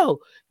 "Oh,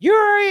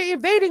 you're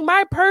invading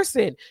my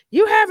person.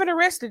 You haven't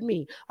arrested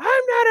me.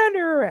 I'm not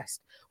under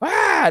arrest."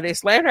 Wow, they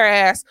slammed her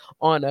ass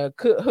on a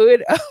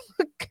hood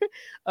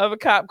of a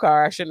cop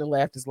car. I shouldn't have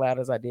laughed as loud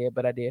as I did,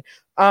 but I did.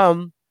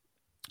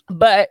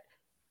 But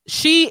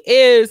she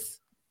is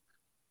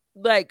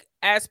like,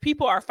 as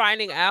people are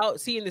finding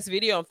out, seeing this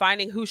video and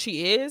finding who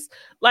she is,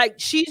 like,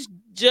 she's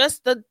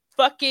just the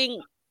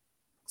fucking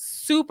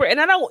super,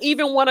 and I don't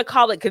even want to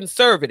call it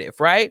conservative,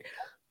 right?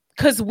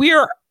 Because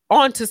we're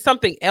on to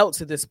something else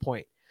at this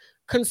point.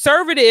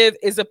 Conservative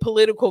is a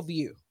political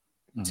view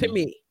to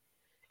me.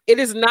 It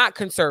is not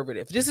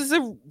conservative. This is a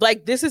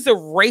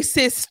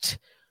racist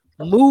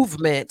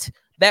movement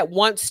that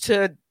wants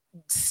to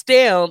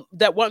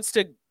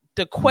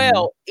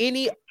quell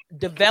any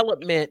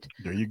development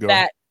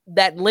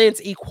that lends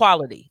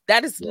equality.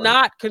 That is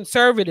not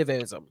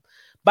conservatism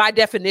by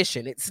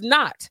definition. It's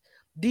not.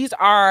 These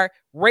are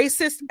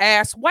racist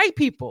ass white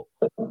people.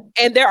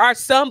 And there are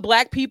some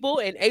black people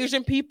and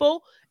Asian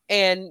people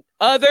and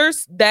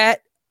others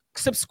that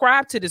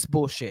subscribe to this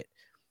bullshit.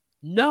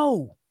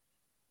 No.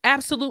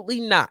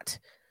 Absolutely not.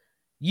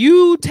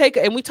 You take,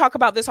 and we talk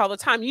about this all the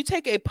time, you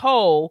take a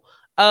poll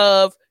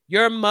of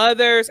your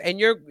mothers and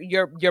your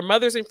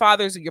mothers and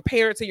fathers, your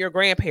parents and your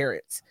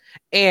grandparents,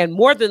 and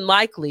more than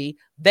likely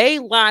they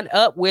line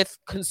up with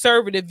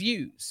conservative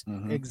views.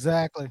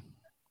 Exactly.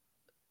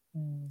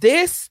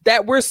 This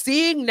that we're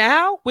seeing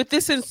now with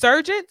this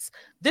insurgents,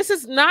 this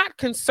is not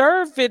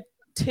conservatism.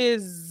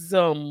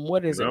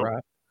 What is it,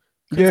 Rob?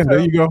 Yeah, there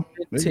you go.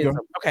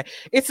 Okay,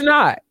 it's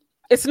not.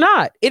 It's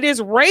not. It is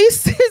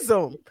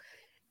racism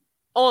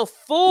on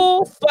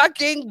full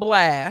fucking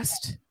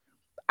blast.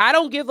 I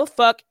don't give a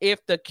fuck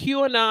if the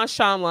QAnon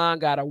Shyamalan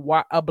got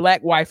a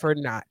black wife or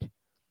not.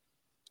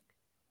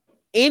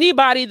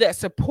 Anybody that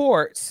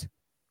supports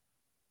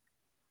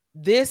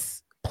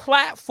this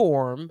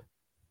platform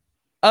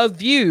of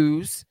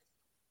views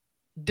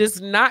does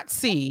not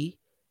see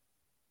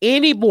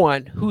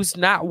anyone who's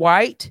not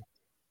white,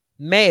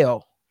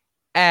 male,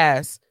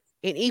 as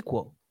an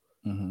equal.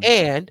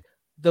 And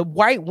the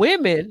white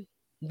women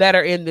that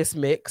are in this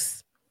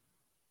mix,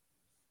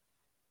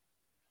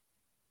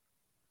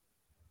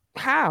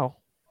 how?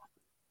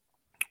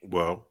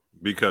 Well,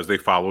 because they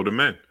follow the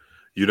men.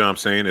 You know what I'm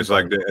saying? It's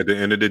like at the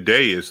end of the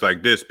day, it's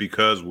like this,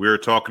 because we're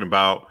talking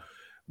about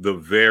the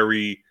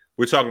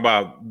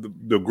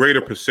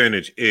greater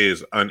percentage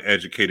is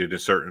uneducated in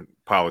certain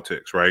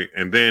politics, right?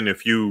 And then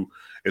it's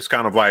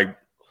kind of like,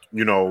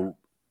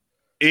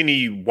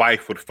 any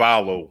wife would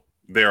follow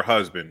their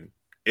husband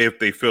if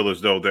they feel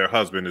as though their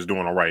husband is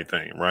doing the right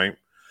thing, right?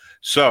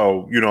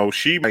 So,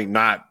 she might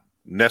not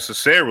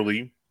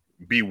necessarily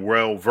be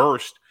well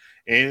versed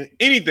in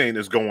anything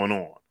that's going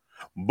on.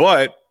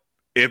 But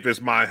if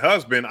it's my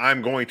husband,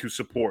 I'm going to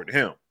support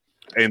him.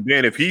 And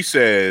then if he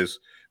says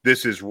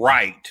this is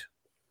right,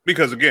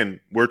 because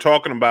again, we're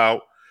talking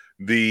about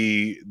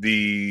the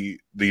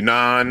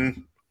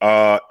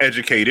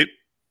non-educated,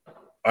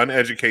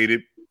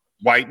 uneducated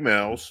white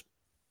males,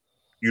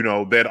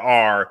 that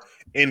are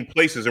in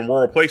places, in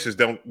rural places,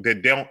 that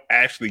don't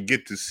actually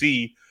get to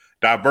see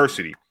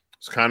diversity.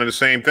 It's kind of the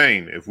same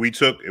thing. If we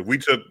took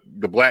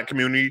the black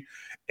community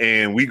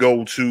and we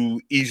go to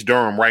East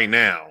Durham right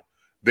now,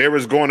 there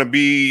is going to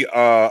be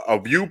a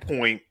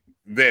viewpoint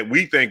that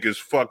we think is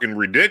fucking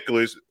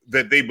ridiculous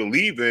that they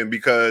believe in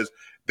because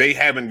they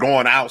haven't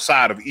gone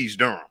outside of East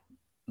Durham.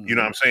 You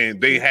know what I'm saying?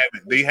 They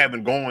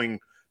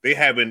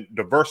haven't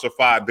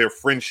diversified their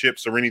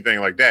friendships or anything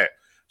like that.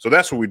 So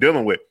that's what we're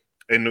dealing with.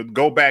 And to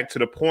go back to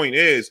the point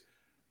is,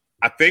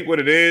 I think what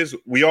it is,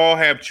 we all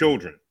have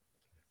children.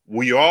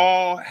 We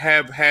all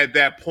have had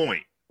that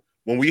point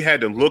when we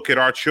had to look at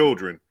our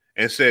children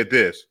and said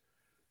this,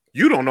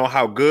 you don't know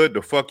how good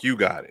the fuck you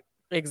got it.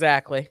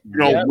 Exactly.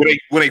 When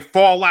they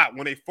fall out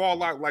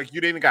like you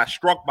didn't got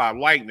struck by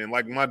lightning,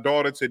 like my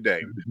daughter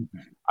today.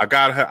 I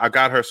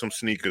got her some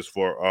sneakers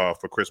for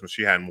Christmas.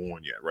 She hadn't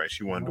worn yet, right?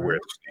 She wanted to wear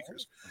the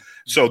sneakers.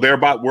 So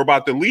we're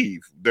about to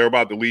leave. They're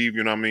about to leave,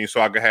 you know what I mean?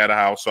 So I could have the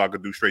house, so I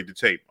could do straight to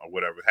tape or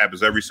whatever. It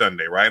happens every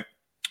Sunday, right?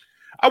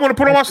 I want to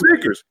put on my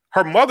sneakers.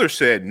 Her mother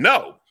said,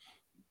 no,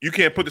 you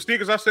can't put the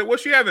sneakers. I said, well,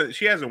 she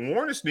hasn't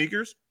worn the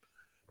sneakers.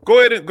 Go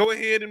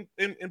ahead and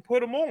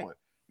put them on.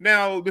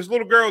 Now, this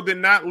little girl did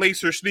not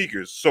lace her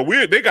sneakers. So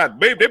they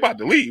about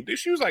to leave.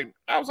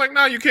 I was like,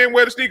 no, you can't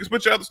wear the sneakers.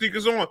 Put your other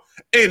sneakers on.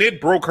 And it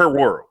broke her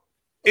world.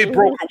 It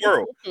broke her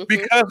world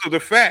because of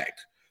the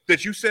fact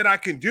that you said I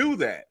can do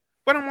that.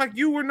 But I'm like,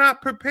 you were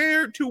not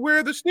prepared to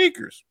wear the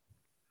sneakers.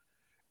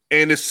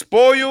 And it's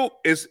spoiled.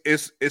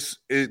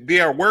 They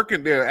are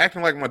working. They're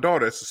acting like my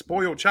daughter. It's a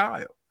spoiled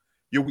child.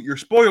 You're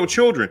spoiled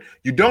children.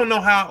 You don't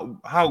know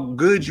how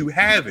good you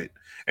have it.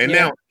 And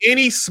now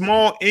any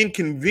small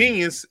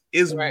inconvenience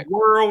is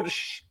world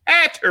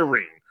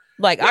shattering.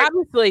 Like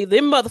obviously,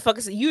 them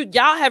motherfuckers,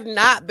 y'all have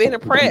not been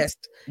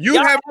oppressed. You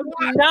have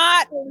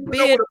not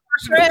been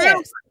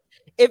oppressed.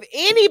 If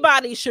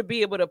anybody should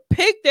be able to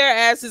pick their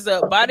asses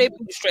up by their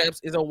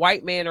bootstraps, is a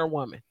white man or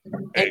woman,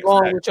 and go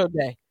on with your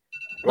day.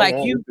 Like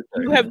you've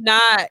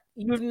not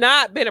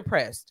been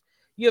oppressed.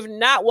 You have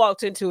not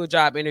walked into a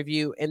job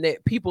interview and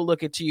that people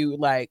look at you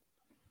like,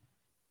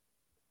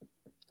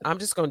 I'm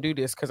just gonna do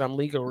this because I'm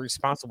legally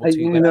responsible to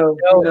you. In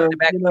the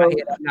back of my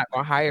head, I'm not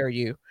gonna hire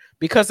you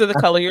because of the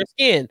color of your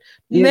skin.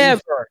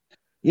 Never.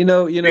 Key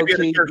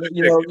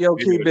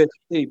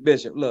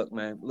Bishop. Look,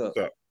 man. Look.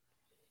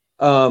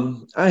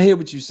 I hear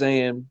what you're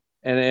saying,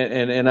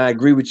 and I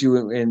agree with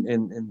you in a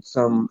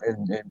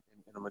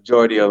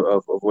majority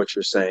of what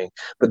you're saying.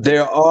 But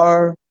there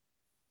are.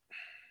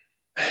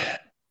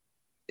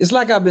 It's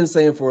like I've been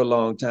saying for a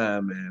long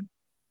time, man.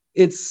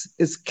 It's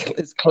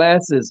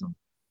classism.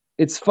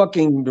 It's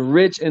fucking the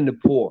rich and the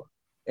poor.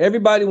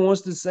 Everybody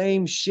wants the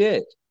same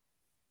shit.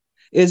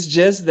 It's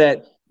just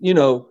that,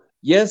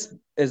 yes,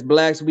 as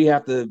blacks, we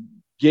have to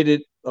get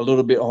it a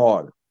little bit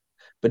harder.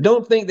 But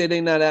don't think that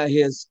they're not out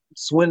here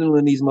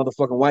swindling these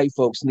motherfucking white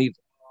folks neither.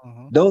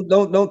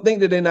 Don't think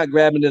that they're not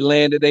grabbing the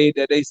land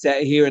that they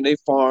sat here and they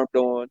farmed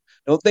on.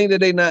 Don't think that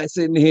they're not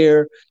sitting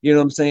here, you know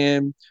what I'm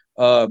saying,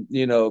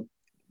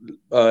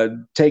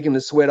 taking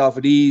the sweat off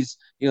of these,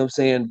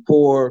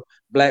 poor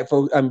black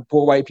folks,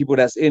 poor white people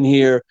that's in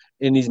here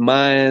in these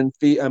mines,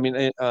 digging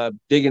in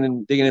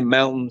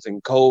mountains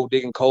and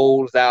digging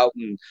coals out,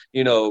 and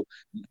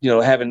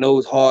having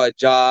those hard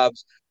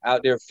jobs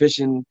out there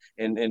fishing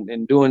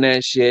and doing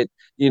that shit,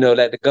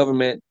 that the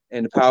government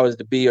and the powers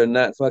to be are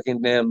not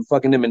fucking them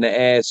in the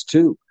ass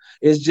too.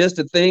 It's just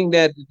a thing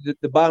that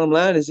the bottom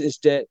line is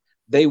that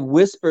they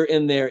whisper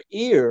in their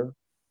ear,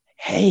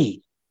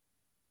 hey,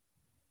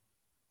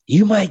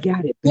 you might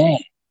got it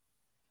bad,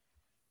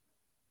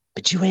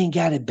 but you ain't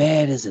got it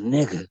bad as a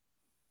nigga.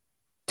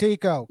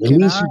 Tico, at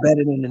least you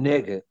better than the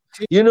nigga.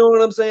 You know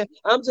what I'm saying?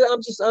 I'm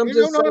just saying.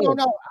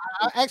 No.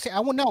 Actually, I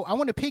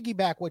want to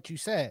piggyback what you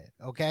said,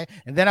 okay?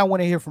 And then I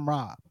want to hear from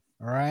Rob.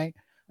 All right.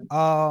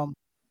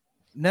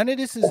 None of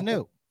this is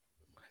new.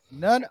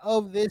 None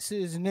of this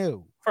is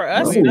new. For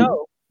us,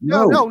 no.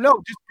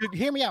 Just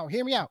hear me out.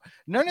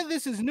 None of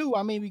this is new.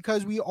 I mean,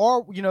 because we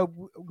are,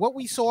 what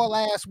we saw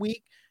last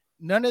week,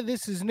 none of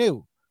this is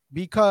new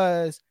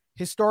because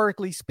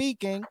historically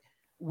speaking,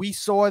 we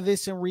saw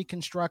this in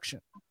Reconstruction.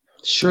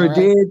 Sure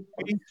did.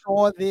 We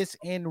saw this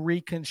in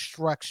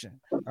Reconstruction.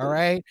 All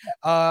right.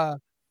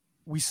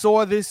 We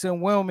saw this in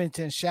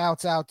Wilmington.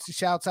 Shouts out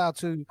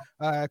to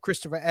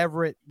Christopher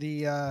Everett,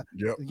 the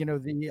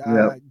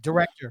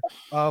director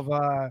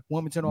of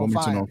Wilmington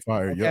on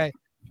Fire. Okay.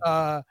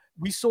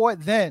 We saw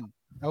it then.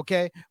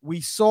 Okay.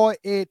 We saw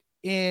it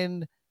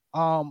in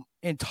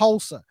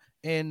Tulsa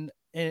in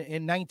the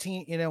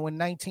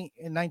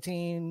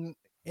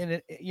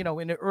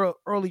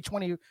early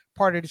 20th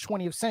part of the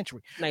 20th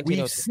century.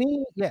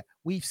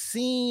 We've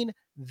seen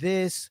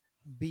this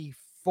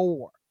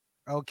before.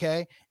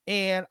 Okay.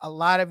 And a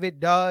lot of it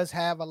does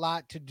have a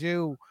lot to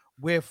do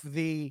with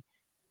the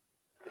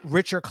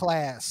richer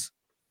class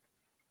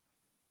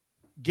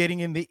getting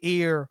in the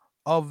ear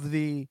of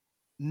the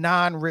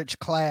non-rich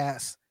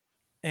class.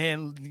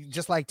 And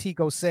just like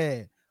Tico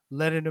said,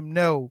 letting them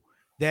know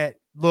that,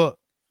 look,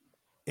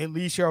 at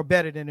least you're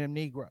better than them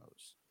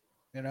Negroes.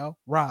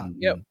 Rob.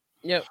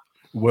 Yep.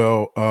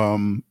 Well,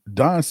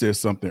 Don said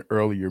something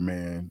earlier,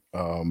 man.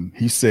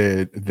 He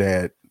said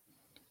that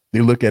they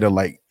look at it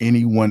like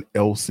anyone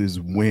else's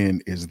win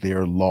is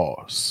their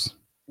loss.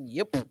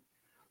 Yep.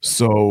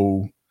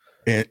 So,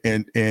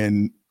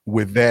 and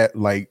with that,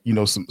 like,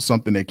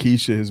 something that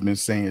Keisha has been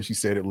saying, she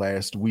said it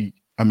last week.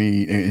 I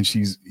mean, and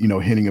she's,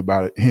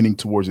 hinting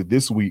towards it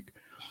this week.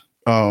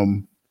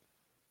 We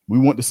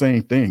want the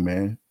same thing,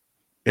 man.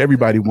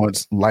 Everybody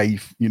wants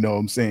life,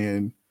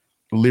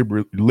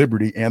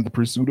 liberty and the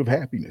pursuit of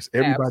happiness.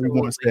 Everybody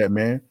wants that,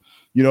 man.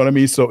 You know what I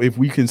mean? So if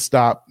we can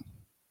stop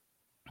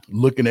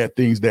looking at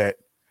things that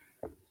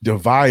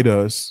divide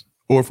us,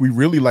 or if we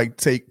really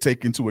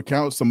take into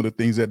account some of the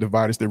things that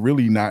divide us, they're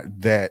really not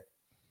that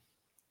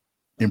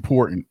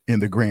important in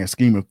the grand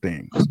scheme of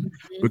things,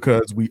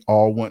 because we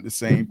all want the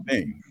same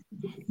thing.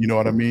 You know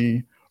what I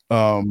mean?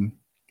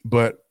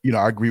 But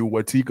I agree with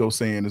what Tico's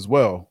saying as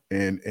well,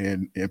 and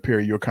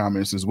Perry, your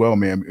comments as well,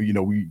 man.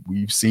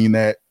 We've seen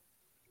that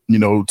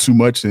too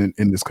much in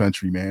this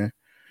country, man.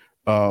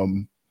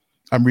 I'm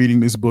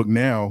reading this book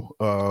now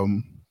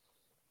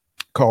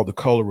called The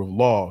Color of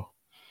Law,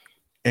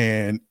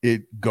 and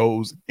it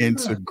goes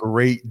into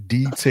great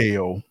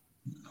detail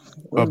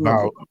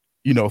about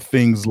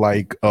things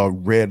like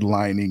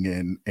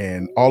redlining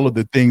and all of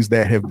the things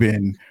that have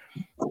been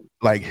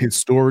like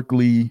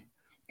historically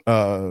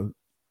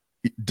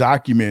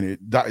documented,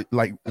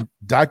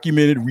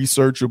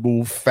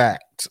 researchable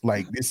fact.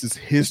 Like, this is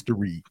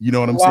history. You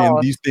know what I'm saying?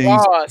 These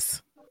things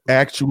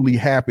actually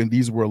happened.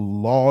 These were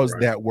laws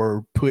that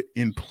were put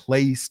in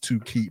place to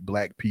keep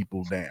black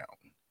people down.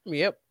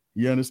 Yep.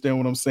 You understand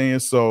what I'm saying?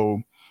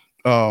 So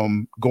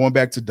going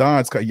back to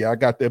Don's, I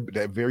got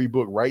that very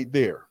book right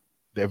there.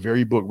 That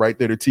very book right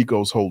there that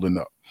Tico's holding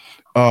up.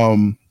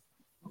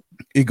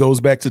 It goes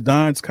back to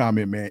Don's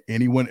comment, man.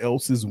 Anyone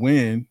else's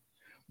win,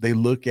 they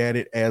look at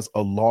it as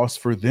a loss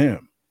for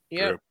them.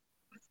 Yep.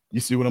 You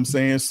see what I'm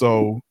saying?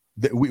 So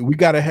we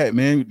gotta have,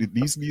 man,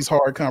 these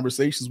hard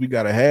conversations we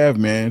gotta have,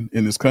 man,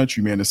 in this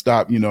country, man, to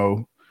stop,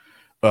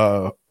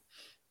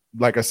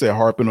 like I said,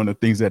 harping on the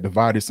things that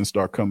divide us and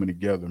start coming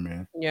together,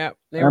 man. Yeah.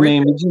 I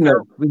mean,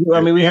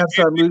 we have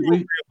some.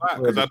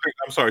 Because I think,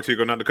 I'm sorry,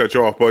 Tico, not to cut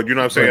you off, but you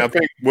know what I'm saying? Right. I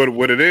think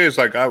what it is,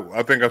 like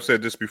I think I've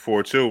said this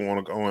before too,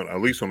 on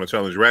at least on the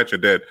Challenge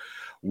Ratchet, that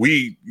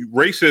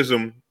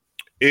racism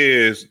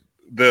is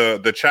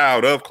the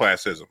child of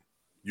classism,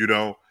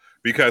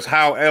 because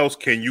how else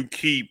can you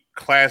keep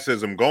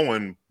classism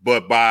going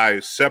but by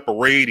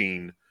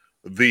separating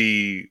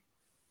the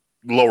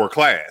lower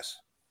class?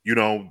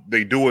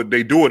 They do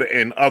it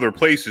in other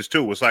places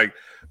too. It's like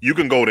you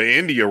can go to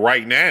India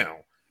right now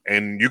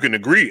and you can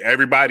agree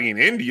everybody in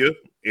India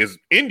is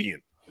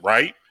Indian,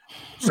 right?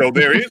 So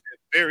there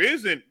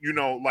isn't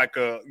like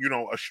a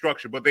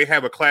structure, but they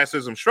have a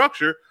classism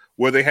structure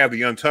where they have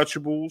the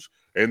untouchables,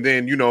 and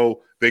then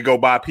they go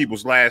by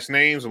people's last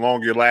names. The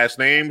longer your last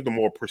name, the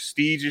more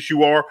prestigious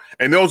you are,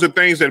 and those are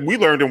things that we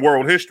learned in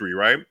world history,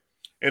 right?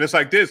 And it's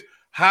like this,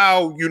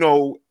 how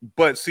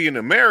but see, in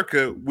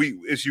America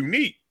it's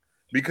unique.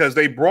 Because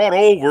they brought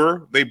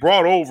over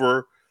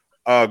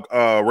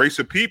a race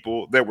of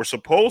people that were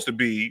supposed to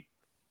be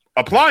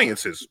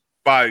appliances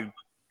by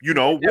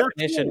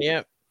definition,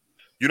 yeah.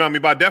 You know what I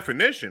mean? By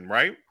definition,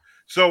 right?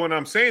 So what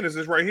I'm saying is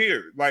this right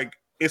here. Like,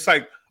 it's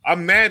like,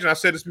 imagine, I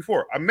said this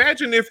before,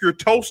 imagine if your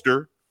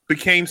toaster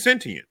became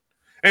sentient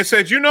and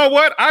said, you know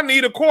what? I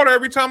need a quarter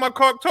every time I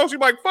cook toast.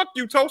 You're like, fuck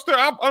you, toaster.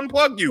 I'll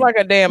unplug you. Like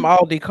a damn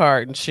Aldi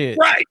cart and shit.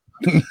 Right.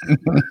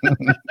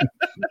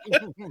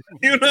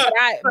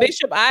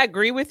 Bishop, I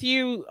agree with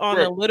you on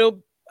a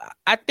little.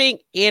 I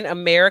think in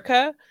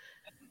America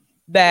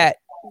that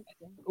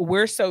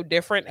we're so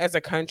different as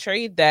a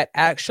country that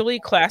actually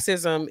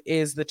classism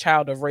is the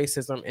child of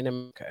racism in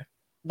America.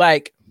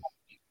 Like,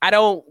 I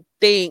don't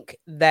think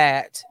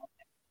that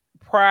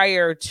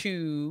prior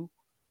to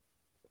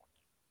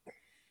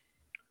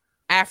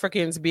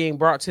Africans being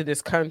brought to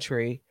this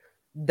country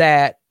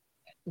that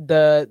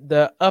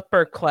the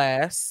upper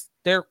class,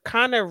 there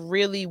kind of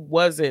really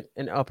wasn't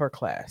an upper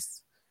class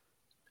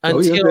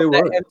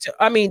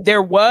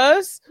there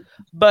was,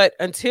 but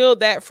until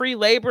that free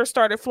labor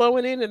started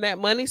flowing in and that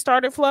money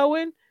started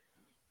flowing,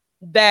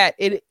 that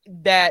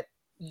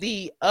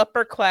the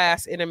upper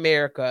class in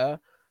America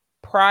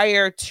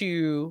prior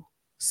to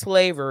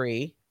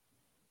slavery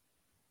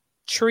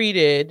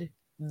treated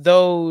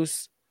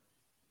those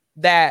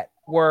that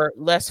were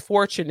less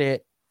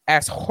fortunate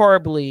as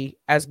horribly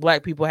as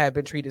Black people have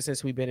been treated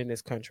since we've been in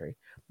this country.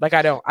 Like,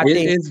 I think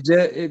it's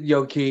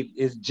just Keith,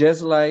 it's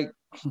just like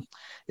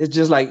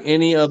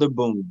any other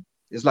boom.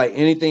 It's like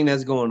anything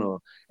that's going on.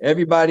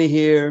 Everybody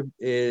here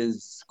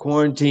is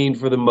quarantined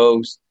for the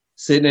most,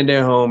 sitting in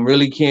their home,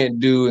 really can't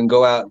do and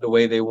go out the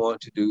way they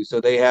want to do. So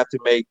they have to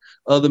make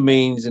other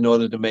means in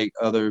order to make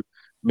other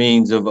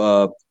means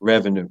of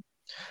revenue.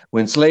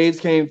 When slaves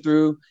came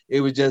through,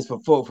 it was just for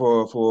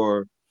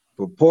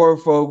poor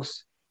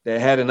folks that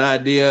had an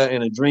idea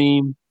and a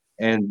dream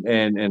and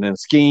a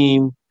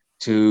scheme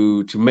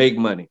to make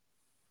money.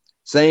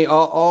 Saying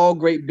all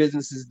great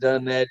businesses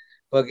done that.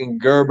 Fucking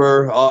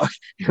Gerber,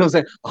 you know what I'm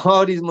saying?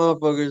 All these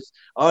motherfuckers,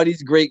 all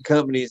these great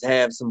companies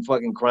have some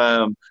fucking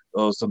crime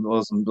or some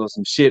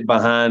shit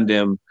behind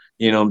them.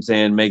 You know what I'm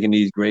saying? Making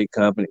these great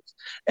companies,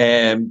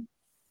 and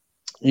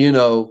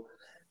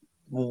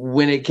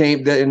when it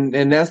came to,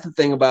 and that's the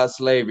thing about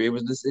slavery. It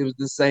was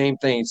the same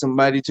thing.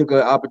 Somebody took an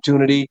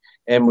opportunity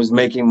and was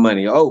making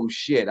money. Oh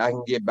shit, I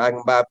can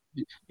buy.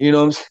 You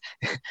know what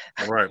I'm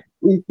saying? Right.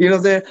 You know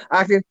what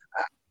I'm saying?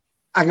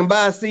 I can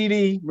buy a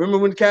CD. Remember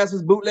when the cats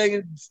was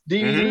bootlegging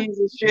DVDs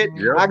and shit?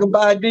 Yep. I can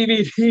buy a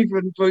DVD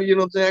for you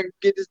know what I'm saying? I can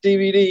get this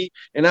DVD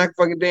and I can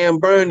fucking damn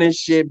burn this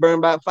shit. Burn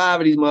about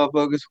 5 of these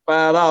motherfuckers for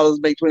 $5,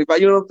 make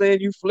 25. You know what I'm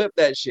saying? You flip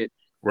that shit.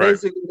 Right.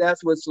 Basically,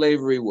 that's what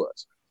slavery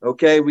was.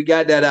 Okay, we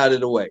got that out of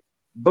the way.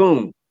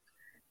 Boom.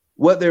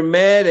 What they're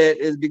mad at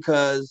is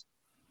because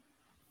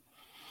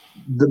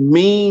the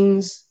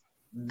means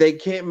they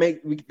can't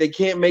make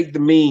the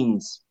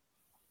means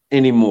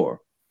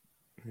anymore.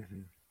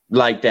 Mm-hmm.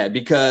 Like that,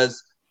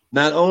 because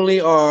not only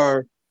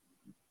I'm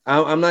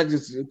not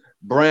just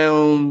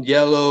brown,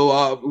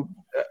 yellow,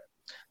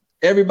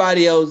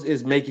 everybody else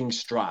is making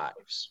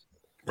strides.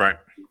 Right.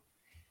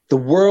 The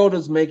world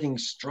is making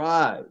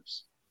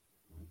strides.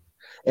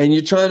 And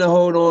you're trying to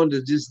hold on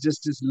to just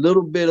this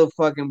little bit of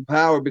fucking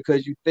power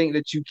because you think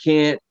that you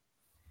can't.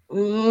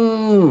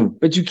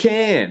 But you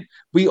can.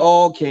 We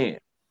all can.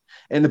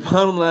 And the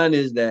bottom line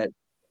is that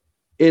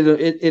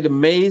it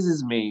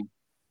amazes me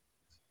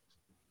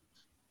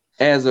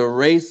as a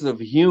race of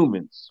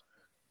humans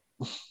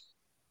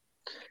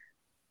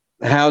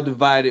how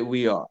divided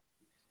we are.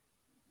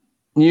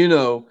 You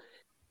know,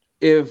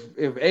 if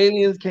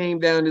aliens came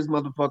down this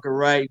motherfucker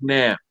right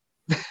now,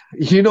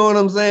 you know what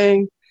I'm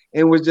saying?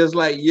 And was just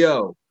like,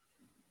 yo,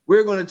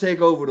 we're going to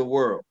take over the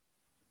world.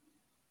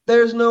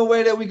 There's no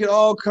way that we could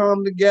all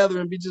come together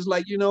and be just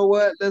like, you know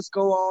what? Let's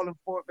go all and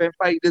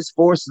fight this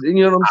force. You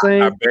know what I'm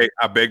saying?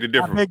 I beg to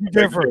differ.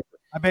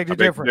 I beg to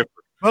differ.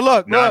 But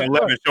look,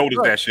 9/11 showed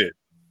us that shit.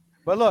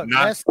 But look,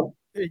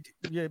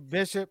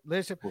 Bishop,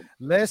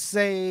 let's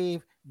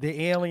save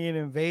the alien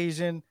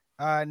invasion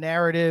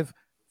narrative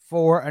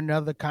for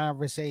another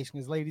conversation.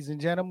 Because, ladies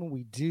and gentlemen,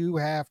 we do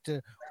have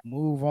to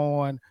move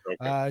on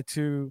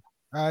to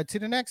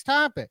the next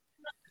topic.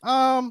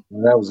 That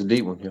was a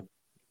deep one, yeah.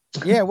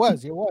 Yeah, it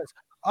was.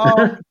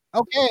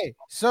 Okay,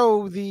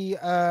 so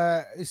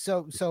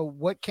so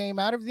what came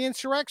out of the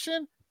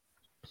insurrection?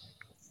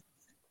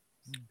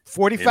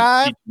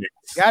 45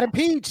 got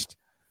impeached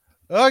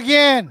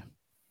again.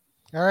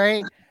 All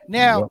right.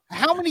 Now,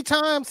 how many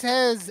times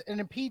has an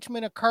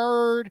impeachment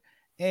occurred,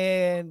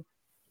 and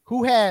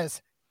who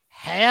has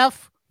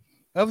half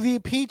of the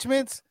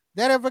impeachments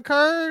that have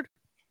occurred?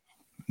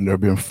 There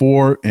have been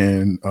 4,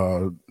 and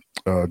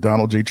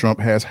Donald J. Trump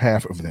has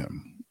half of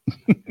them.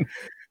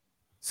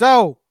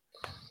 So,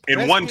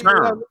 in one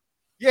term.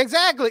 Yeah,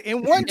 exactly.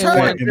 In one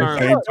term. In the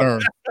same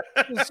term.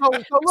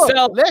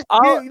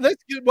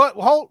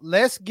 So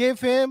let's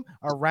give him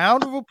a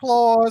round of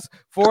applause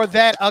for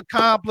that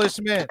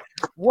accomplishment.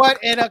 What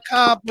an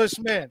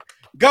accomplishment.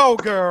 Go,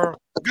 girl.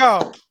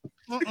 Go.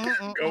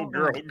 Go,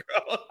 girl.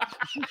 Go.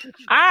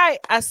 I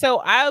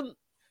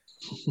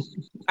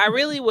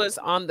really was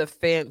on the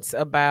fence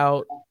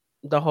about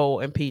the whole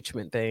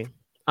impeachment thing.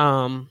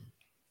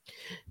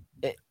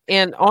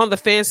 And on the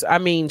fence, I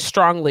mean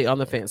strongly on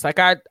the fence. Like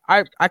I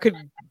could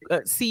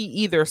see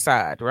either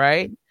side,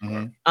 right?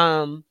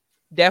 Mm-hmm.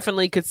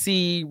 Definitely could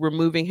see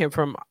removing him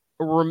from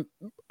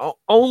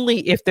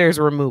only if there's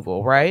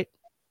removal, right?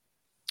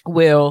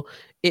 Will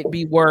it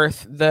be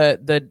worth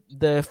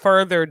the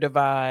further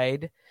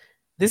divide?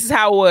 This is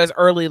how it was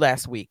early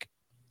last week.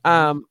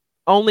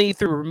 Only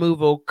through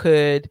removal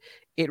could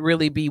it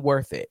really be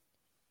worth it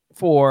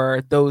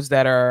for those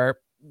that are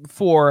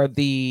for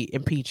the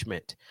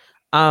impeachment.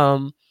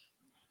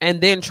 And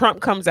then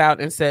Trump comes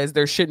out and says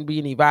there shouldn't be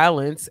any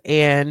violence,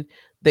 and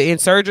the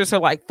insurgents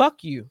are like,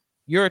 "Fuck you,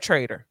 you're a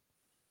traitor."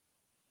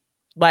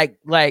 Like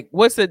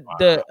what's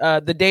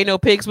the day no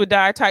pigs would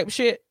die type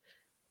shit?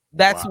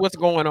 That's what's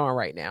going on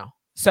right now.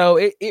 So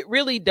it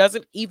really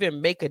doesn't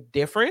even make a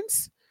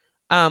difference,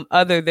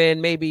 other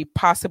than maybe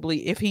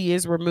possibly if he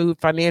is removed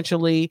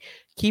financially,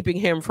 keeping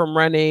him from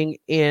running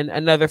in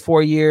another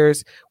 4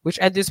 years, which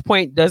at this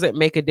point doesn't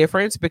make a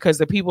difference because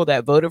the people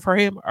that voted for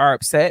him are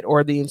upset,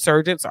 or the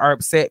insurgents are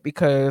upset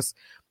because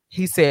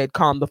he said,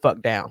 calm the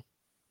fuck down.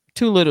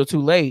 Too little,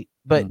 too late,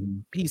 but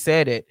he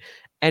said it.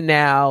 And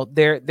now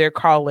they're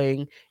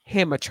calling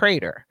him a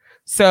traitor.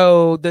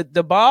 So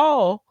the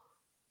ball,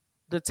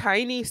 the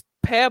tiny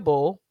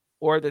pebble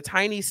or the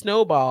tiny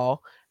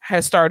snowball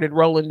has started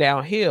rolling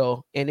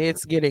downhill, and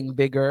it's getting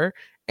bigger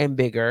and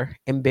bigger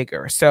and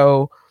bigger.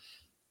 So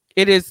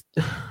it is,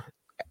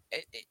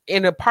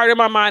 in a part of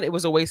my mind, it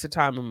was a waste of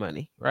time and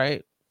money,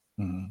 right?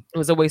 Mm-hmm. It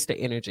was a waste of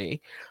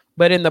energy.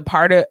 But in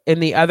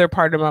the other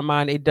part of my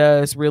mind, it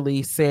does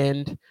really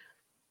send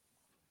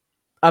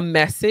a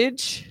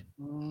message.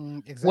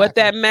 Exactly. What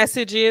that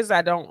message is,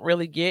 I don't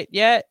really get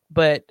yet.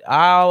 But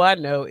all I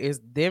know is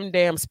them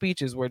damn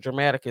speeches were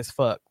dramatic as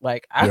fuck.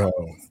 Like,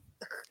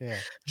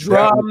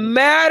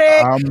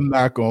 dramatic. I'm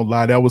not gonna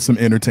lie, that was some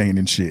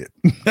entertaining shit.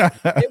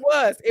 It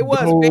was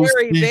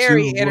very,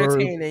 very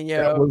entertaining,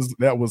 yo.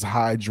 That was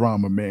high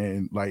drama,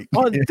 man. Like,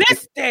 on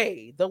this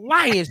day, the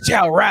lions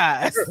shall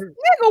rise. Nigga,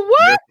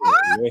 what?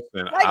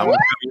 Listen, like, I'm gonna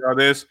tell y'all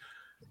this.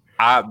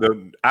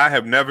 I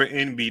have never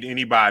envied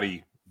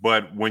anybody,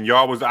 but when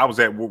y'all was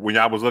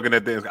looking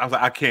at this, I was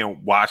like, I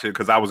can't watch it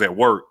because I was at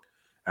work,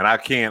 and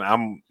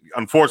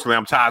unfortunately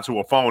I'm tied to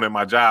a phone at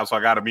my job, so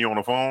I got to be on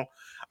the phone.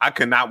 I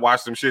could not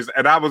watch them shits.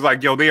 And I was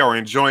like, yo, they are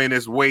enjoying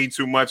this way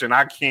too much. And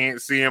I can't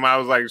see him. I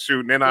was like, shoot.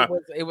 And then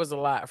it was a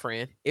lot,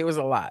 friend. It was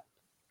a lot.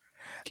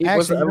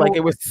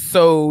 It was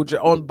so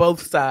on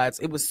both sides.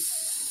 It was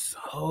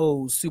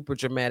so super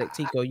dramatic.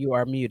 Tico, you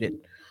are muted.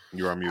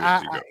 You are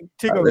muted,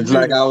 Tico. It's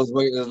like I was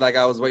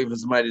waiting for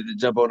somebody to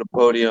jump on the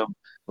podium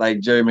like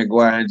Jerry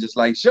Maguire and just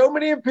like, show me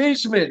the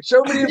impeachment.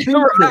 Show me the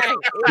impeachment.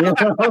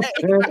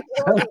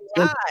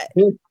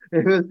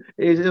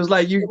 It was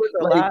like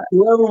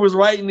whoever was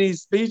writing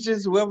these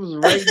speeches, whoever was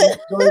writing these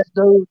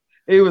stories,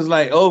 it was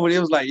like, but it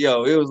was like,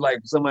 it was like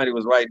somebody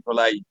was writing for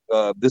like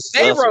this.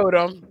 They wrote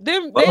them. They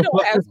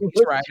don't have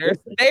speechwriters.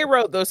 They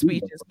wrote those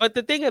speeches. But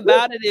the thing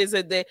about it is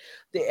that the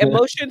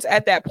emotions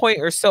at that point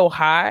are so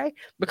high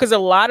because a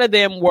lot of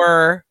them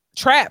were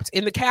trapped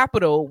in the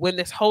Capitol when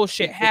this whole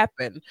shit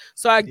happened.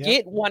 So I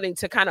get wanting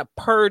to kind of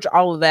purge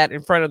all of that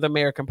in front of the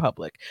American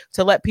public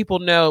to let people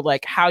know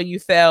like how you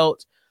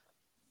felt.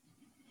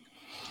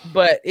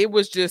 But it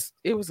was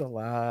a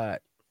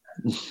lot.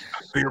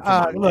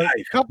 Look,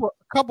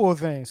 couple of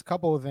things.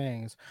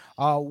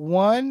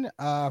 One,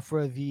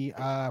 for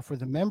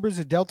the members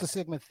of Delta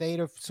Sigma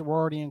Theta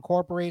Sorority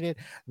Incorporated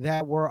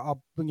that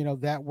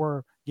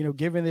were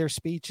giving their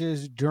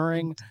speeches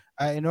during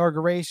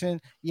inauguration.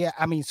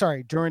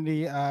 During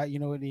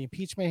the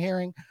impeachment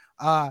hearing.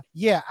 I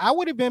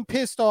would have been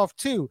pissed off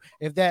too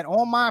if that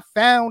on my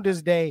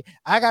Founders Day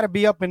I got to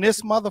be up in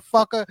this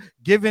motherfucker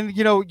giving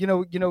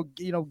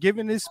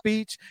giving this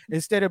speech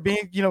instead of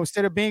being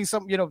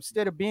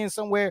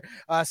somewhere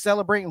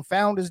celebrating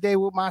Founders Day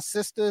with my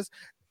sisters.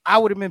 I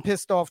would have been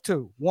pissed off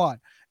too. One,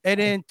 and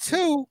then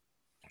two,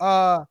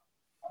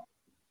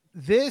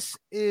 this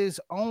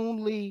is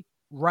only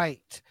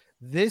right.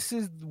 This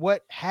is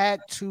what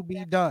had to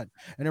be done,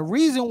 and the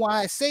reason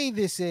why I say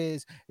this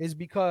is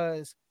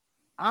because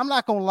I'm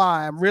not gonna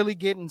lie, I'm really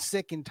getting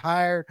sick and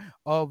tired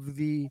of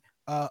the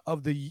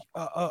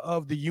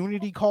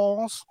unity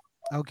calls.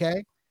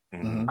 Okay,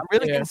 I'm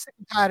really getting sick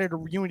and tired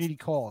of the unity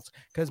calls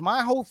because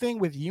my whole thing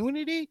with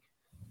unity,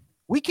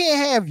 we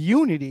can't have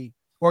unity,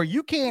 or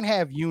you can't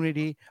have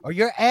unity, or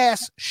your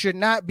ass should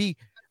not be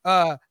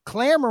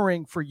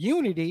clamoring for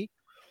unity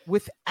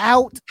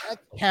without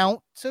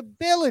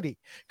accountability.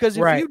 Because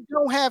if you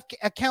don't have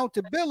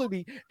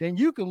accountability, then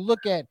you can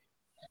look at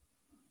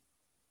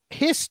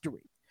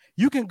history.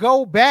 You can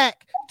go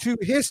back to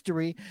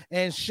history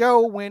and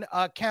show when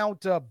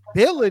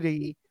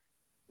accountability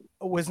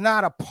was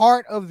not a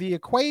part of the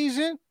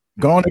equation.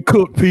 Gonna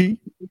cook, P.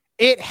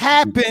 It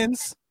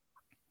happens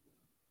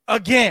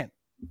again.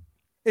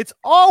 It's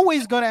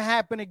always going to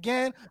happen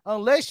again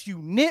unless you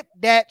nip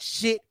that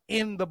shit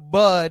in the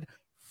bud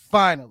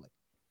finally.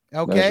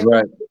 Okay? That's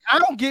right. I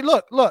don't get,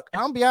 look, I'm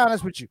going to be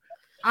honest with you.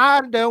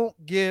 I don't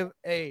give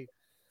a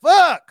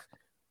fuck.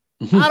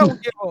 I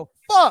don't give a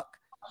fuck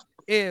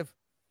if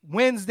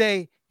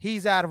Wednesday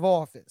he's out of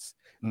office.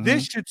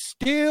 This should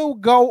still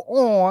go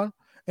on,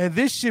 and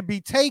this should be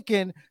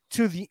taken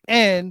to the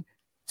end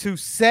to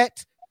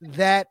set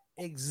that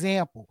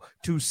example,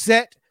 to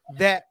set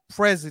that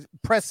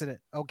precedent.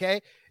 Okay,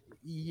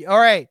 all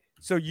right.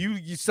 So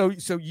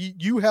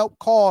you help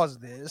cause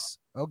this.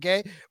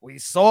 Okay, we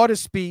saw the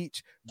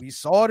speech, we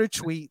saw the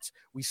tweets,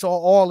 we saw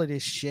all of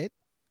this shit.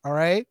 All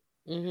right.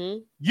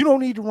 You don't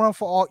need to run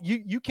for all.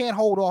 You can't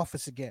hold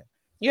office again.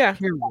 Yeah.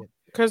 Period.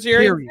 Because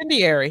you're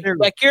incendiary.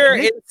 Like you're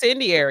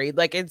incendiary.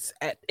 Like it's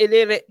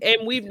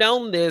and we've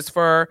known this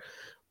for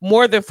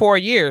more than 4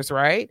 years,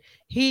 right?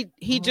 He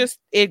just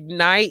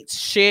ignites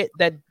shit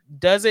that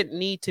doesn't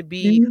need to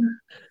be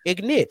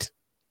ignit.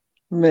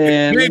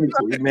 Man,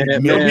 don't be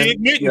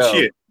igniting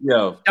shit.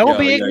 Don't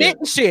be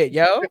igniting shit,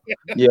 yo.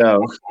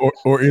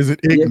 Or is it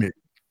ignite?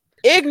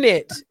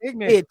 Ignite.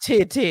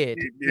 Tid.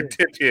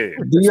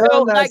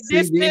 So like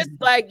this,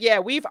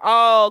 we've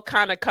all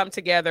kind of come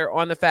together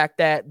on the fact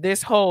that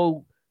this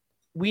whole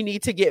we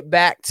need to get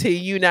back to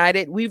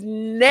united. We've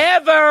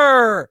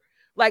never,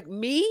 like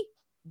me,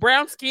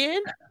 brown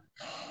skin,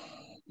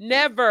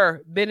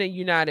 never been a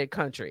united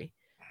country.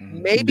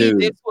 Maybe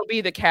this will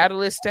be the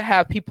catalyst to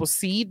have people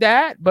see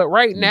that, but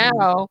right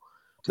now,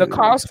 the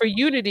cause for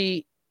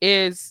unity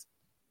is.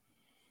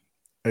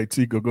 Hey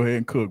Tico, go ahead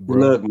and cook, bro.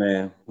 Look,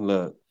 man,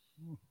 look.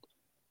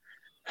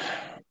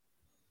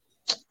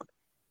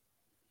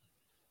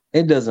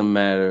 It doesn't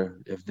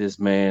matter if this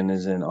man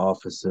is in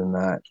office or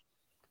not.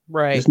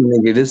 Right.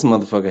 This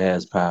motherfucker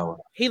has power.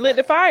 He lit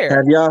the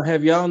fire.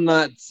 Have y'all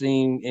not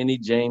seen any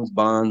James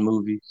Bond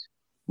movies?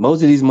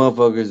 Most of these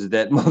motherfuckers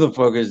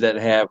that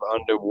have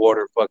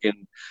underwater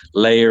fucking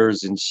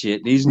layers and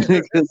shit. These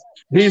niggas,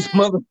 these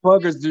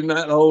motherfuckers do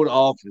not hold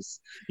office.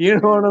 You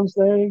know what I'm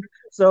saying?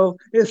 So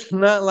it's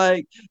not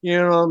like, you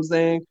know what I'm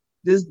saying?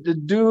 The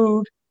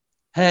dude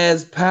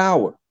has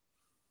power.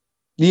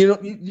 You know,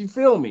 you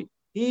feel me?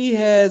 He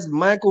has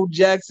Michael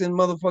Jackson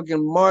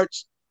motherfucking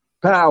March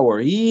power.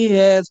 He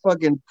has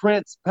fucking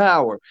Prince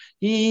power.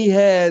 He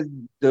has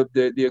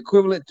the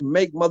equivalent to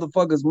make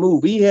motherfuckers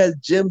move. He has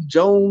Jim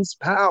Jones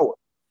power.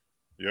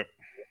 Yep.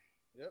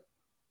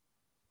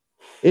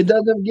 It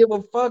doesn't give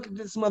a fuck if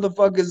this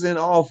motherfucker's in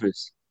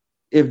office.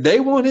 If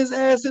they want his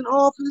ass in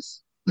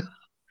office,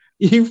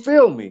 you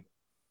feel me?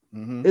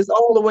 It's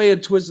all the way a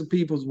twist of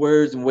people's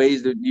words and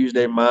ways to use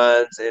their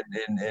minds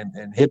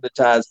and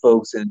hypnotize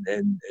folks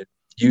and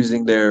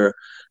using their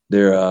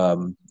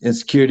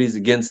insecurities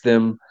against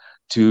them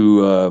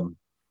to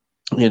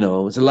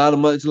it's a lot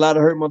of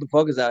hurt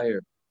motherfuckers out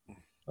here.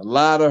 A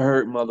lot of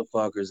hurt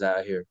motherfuckers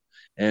out here.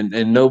 And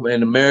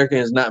America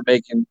is not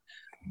making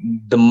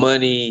the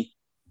money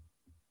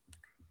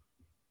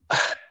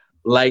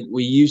like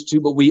we used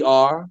to, but we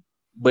are.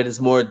 But it's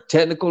more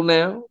technical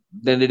now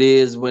than it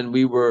is when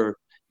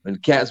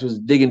cats was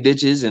digging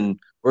ditches and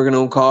working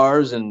on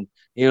cars and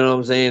you know what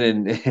I'm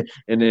saying,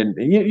 and then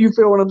you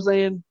feel what I'm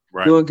saying?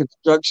 Right. Doing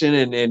construction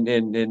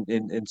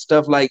and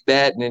stuff like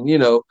that. And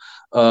then,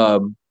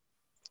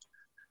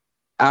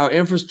 our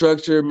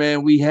infrastructure,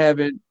 man, we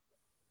haven't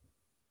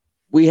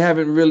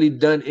really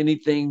done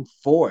anything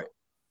for it.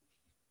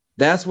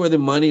 That's where the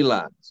money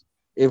lies.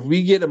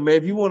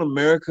 if you want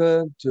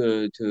America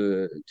to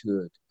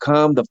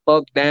calm the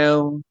fuck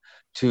down,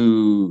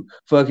 to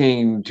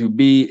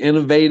be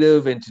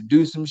innovative and to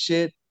do some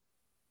shit,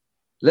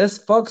 let's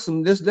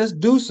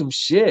do some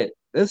shit.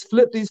 Let's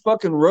flip these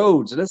fucking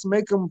roads. Let's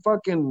make them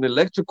fucking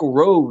electrical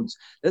roads.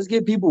 Let's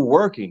get people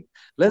working.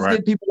 Let's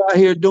get people out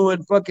here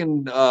doing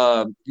fucking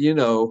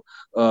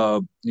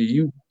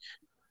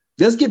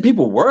just get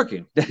people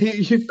working.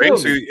 You feel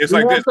Basically, me? it's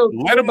like this.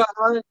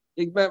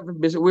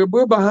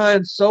 We're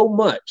behind so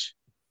much.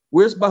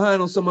 We're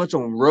behind on so much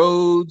on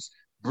roads,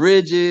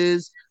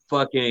 bridges,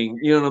 fucking,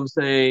 you know what I'm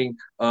saying?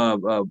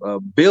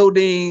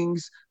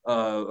 Buildings,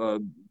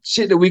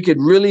 shit that we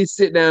could really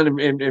sit down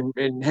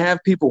and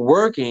have people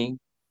working.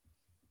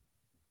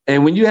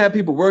 And when you have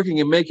people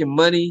working and making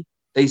money,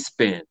 they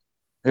spend.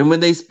 And when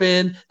they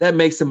spend, that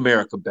makes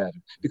America better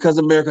because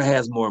America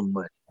has more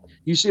money.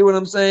 You see what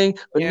I'm saying?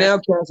 But now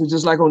cats are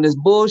just like on this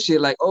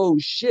bullshit, like, oh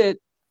shit.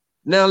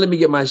 Now let me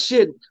get my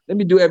shit. Let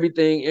me do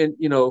everything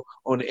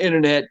on the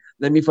internet.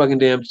 Let me fucking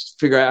damn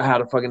figure out how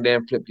to fucking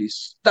damn flip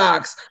these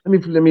stocks. Let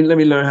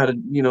me learn how to,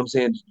 you know what I'm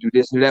saying, do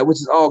this and do that, which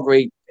is all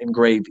great and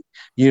gravy,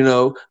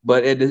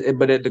 But at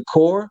the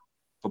core,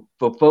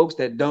 for folks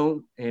that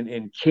don't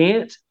and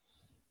can't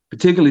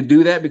particularly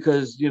do that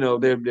because they're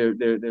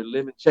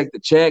living check to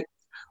check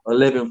or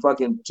living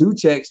fucking 2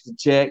 checks to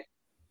check.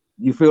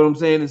 You feel what I'm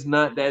saying? It's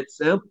not that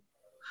simple.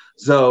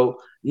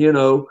 So, dude,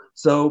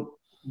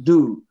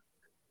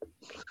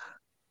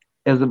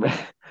 if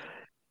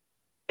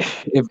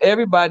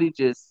everybody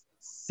just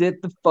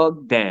sit the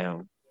fuck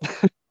down,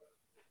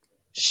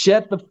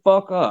 shut the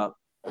fuck up,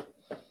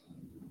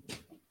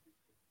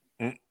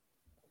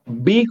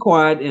 be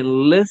quiet and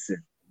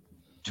listen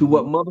to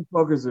what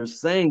motherfuckers are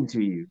saying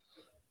to you,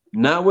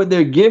 not what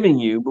they're giving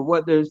you, but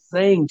what they're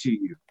saying to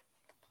you,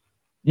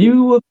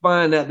 you will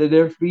find out that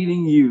they're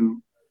feeding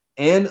you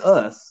and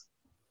us.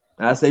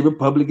 I say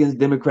Republicans,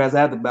 Democrats.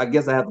 I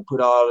guess I have to put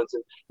all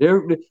into.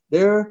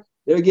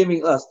 They're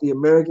giving us, the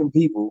American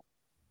people,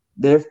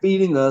 they're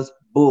feeding us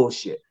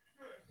bullshit.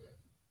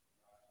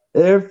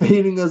 They're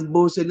feeding us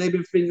bullshit. They've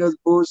been feeding us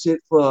bullshit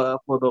for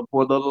the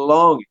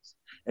longest,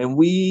 and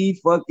we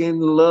fucking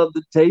love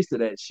the taste of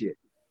that shit.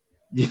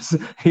 You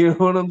know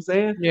what I'm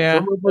saying? Yeah.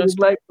 Some motherfuckers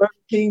like Burger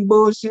King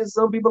bullshit.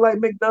 Some people like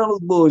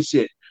McDonald's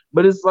bullshit.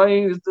 But it's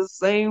the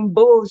same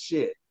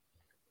bullshit,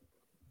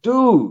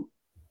 dude.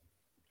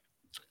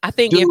 I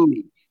think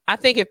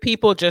if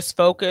people just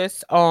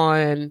focus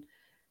on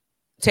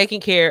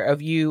taking care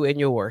of you and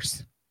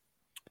yours,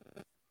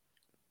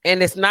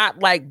 and it's not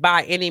like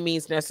by any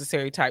means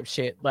necessary type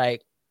shit.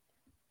 Like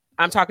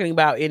I'm talking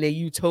about in a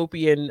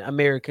utopian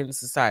American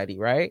society,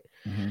 right?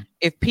 Mm-hmm.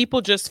 If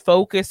people just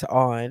focus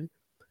on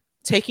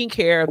taking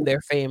care of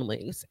their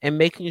families and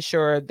making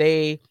sure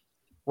they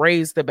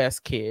raise the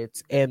best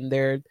kids and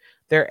their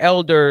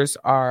elders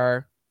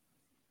are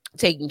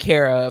taken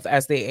care of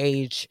as they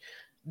age,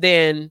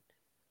 then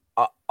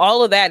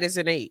all of that is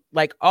innate.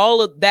 Like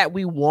all of that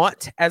we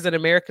want as an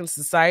American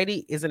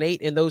society is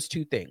innate in those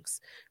 2 things: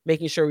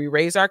 making sure we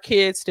raise our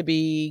kids to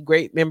be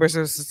great members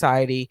of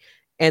society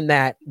and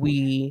that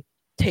we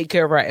take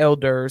care of our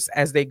elders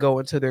as they go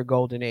into their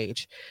golden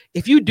age.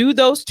 If you do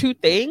those 2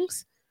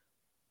 things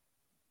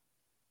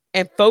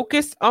and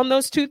focus on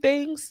those 2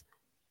 things,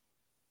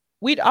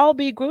 we'd all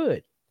be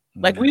good.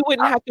 Like we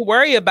wouldn't have to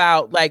worry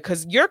about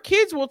because your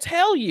kids will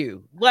tell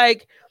you,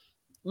 like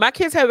my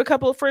kids have a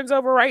couple of friends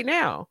over right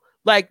now.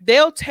 Like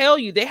they'll tell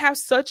you they have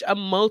such a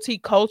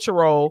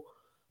multicultural,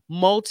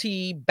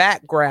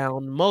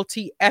 multi-background,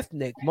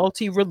 multi-ethnic,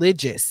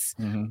 multi-religious,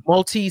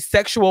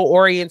 multi-sexual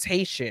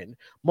orientation,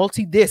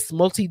 multi-this,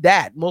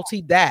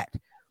 multi-that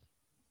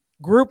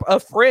group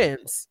of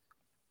friends.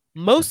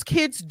 Most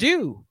kids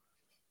do.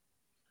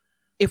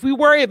 If we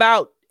worry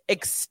about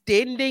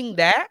extending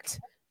that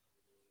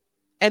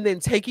and then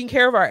taking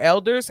care of our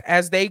elders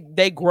as they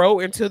grow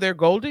into their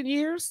golden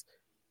years,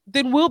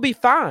 then we'll be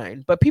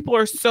fine. But people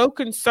are so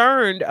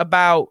concerned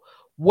about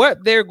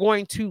what they're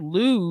going to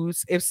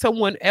lose if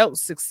someone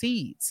else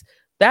succeeds.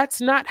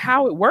 That's not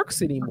how it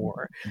works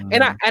anymore.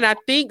 And I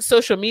think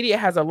social media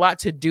has a lot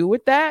to do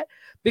with that,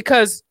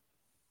 because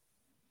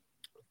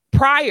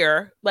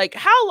prior, like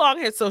how long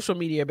has social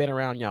media been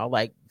around, y'all?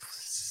 Like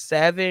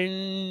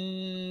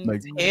 7,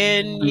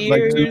 10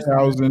 years. Like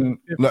 2000.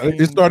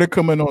 It started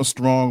coming on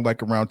strong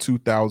like around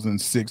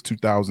 2006,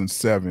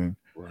 2007.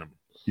 Right.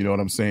 You know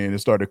what I'm saying? It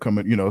started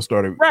coming,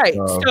 right.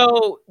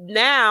 So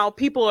now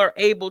people are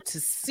able to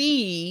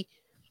see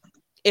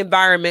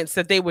environments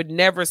that they would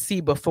never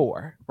see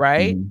before,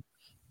 right? Mm-hmm.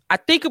 I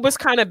think it was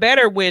kind of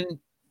better when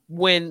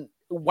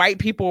white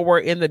people were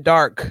in the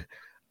dark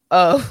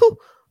of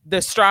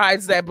the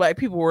strides that Black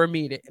people were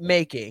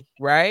making,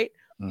 right?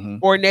 Mm-hmm.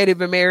 Or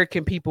Native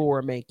American people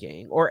were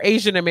making, or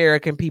Asian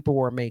American people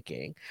were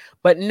making.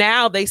 But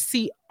now they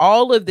see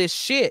all of this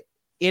shit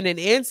in an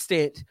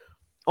instant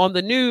on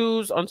the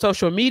news, on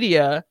social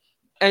media,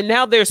 and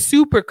now they're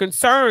super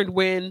concerned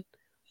when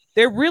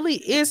there really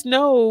is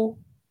no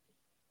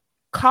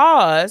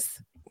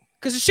cause,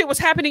 because the shit was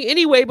happening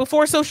anyway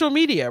before social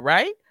media,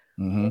 right?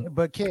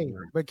 But K,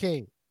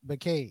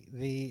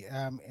 the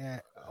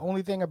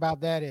only thing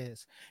about that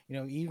is,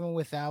 even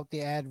without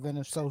the advent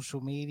of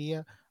social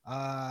media,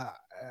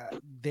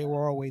 they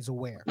were always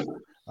aware.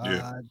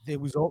 It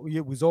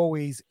was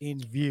always in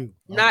view.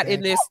 Not okay?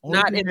 in this,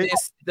 not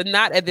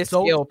at this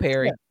So- scale,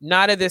 Perry. yeah.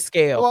 Not at this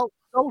scale. Well,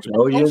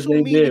 Oh yes, social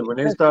they media- did. When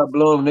they start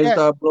blowing,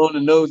 the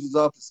noses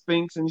off the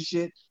Sphinx and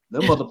shit.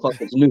 Them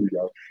motherfuckers knew,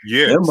 yo.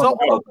 Yeah. Them So,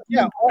 motherfuckers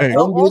yeah, knew. Hey.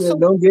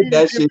 Don't get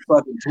that shit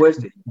fucking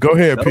twisted. Go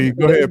ahead, No, P.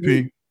 Go ahead,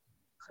 P.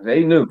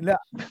 They knew.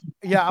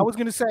 Yeah, I was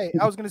gonna say,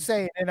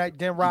 and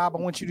then Rob,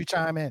 I want you to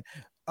chime in.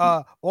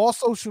 All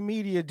social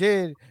media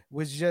did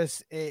was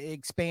just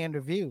expand the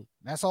view.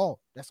 That's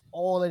all. That's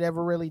all it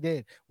ever really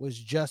did was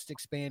just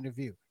expand the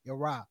view. You're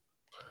Rob.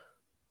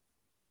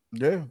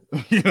 Yeah,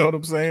 you know what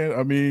I'm saying.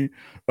 I mean,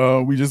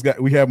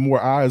 we have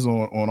more eyes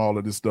on all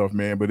of this stuff,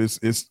 man. But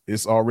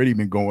it's already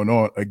been going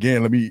on.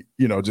 Again, let me,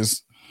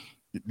 just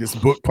this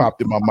book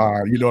popped in my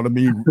mind. You know what I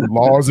mean?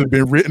 Laws have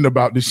been written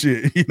about this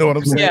shit. You know what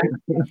I'm saying?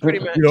 Yeah, pretty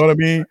much. You know what I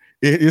mean?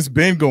 It's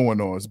been going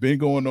on. It's been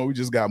going on. We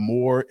just got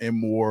more and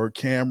more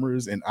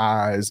cameras and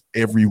eyes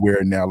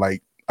everywhere now.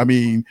 Like, I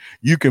mean,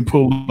 you can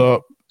pull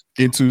up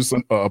into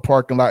some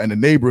parking lot in the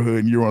neighborhood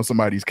and you're on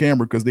somebody's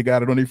camera because they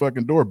got it on their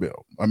fucking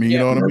doorbell. I mean, you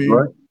know what I mean?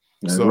 Right.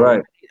 That's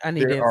right. I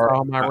need to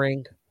install my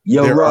ring.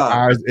 Yo, there Rob.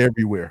 are eyes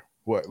everywhere.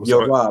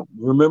 Rob.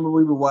 Remember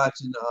we were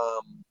watching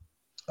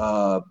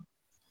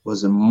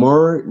was it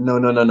Murray?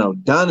 No.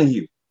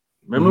 Donahue.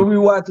 Remember we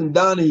were watching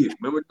Donahue.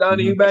 Remember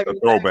Donahue back in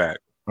the throwback.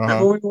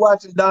 Remember we were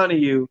watching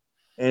Donahue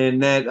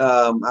and that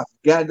I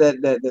forgot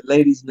that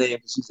lady's name.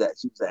 She was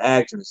an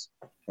actress,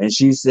 and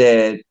she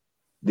said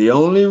the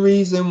only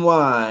reason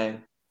why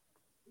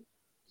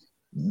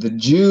the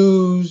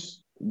Jews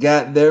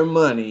got their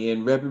money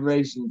and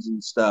reparations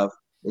and stuff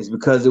is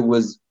because it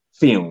was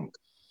filmed.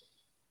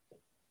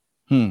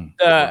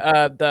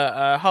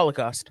 The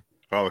Holocaust.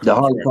 The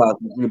Holocaust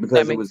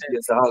because it was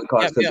the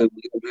Holocaust because it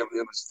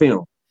was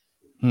filmed.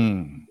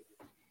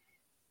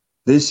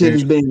 This shit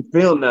is being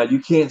filmed now. You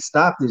can't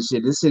stop this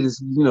shit. This shit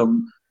is,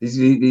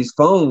 these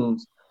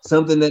phones,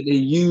 something that they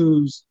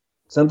use,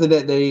 something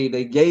that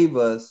they gave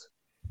us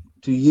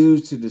to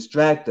use to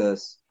distract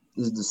us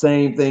is the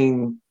same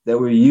thing that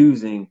we're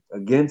using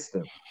against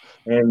them.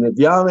 And if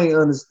y'all ain't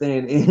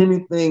understand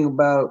anything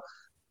about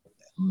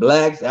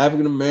blacks,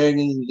 African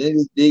Americans,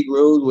 niggas,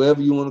 Negroes,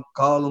 whatever you want to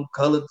call them,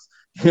 colors,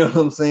 you know what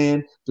I'm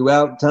saying?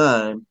 Throughout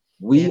time,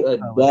 we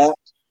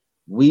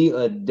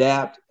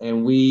adapt,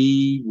 and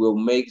we will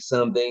make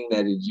something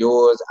that is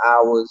yours,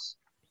 ours,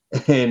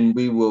 and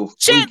we will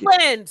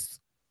Chitlins.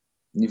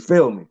 You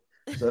feel me?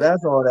 So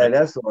that's all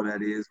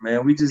that is,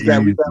 man. We just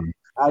got, you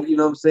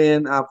know what I'm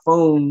saying? Our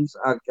phones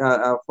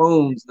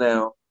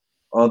now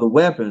are the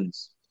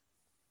weapons.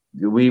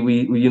 We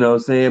you know what I'm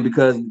saying?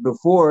 Because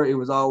before it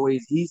was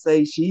always he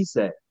say, she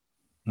say.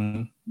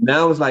 Mm-hmm.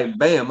 Now it's like,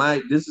 bam,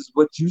 this is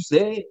what you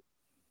said.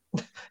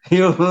 You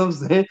know what I'm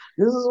saying?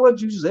 This is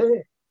what you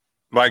said.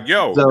 Like,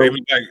 yo,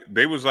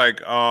 they was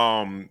like,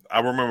 I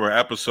remember an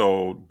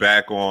episode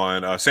back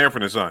on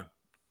Sanford and Son,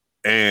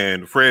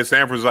 and Fred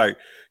Sanford's like,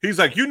 he's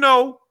like,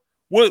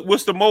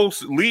 what's the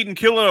most leading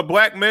killer of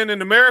black men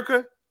in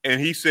America? And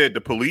he said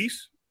the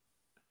police.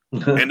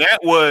 And that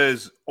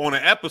was on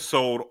an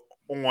episode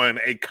on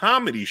a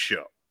comedy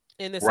show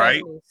in the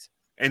 70s.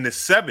 In the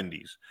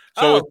 70s.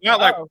 So it's not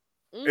like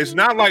it's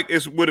not like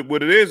it's what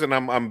it is, and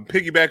I'm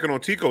piggybacking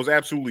on Tico's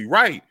absolutely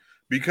right,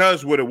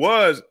 because what it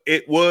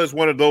was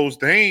one of those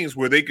things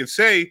where they could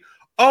say,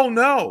 "Oh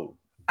no,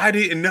 I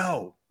didn't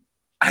know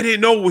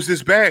it was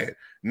this bad."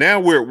 Now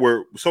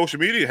where social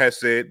media has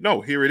said,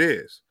 "No, here it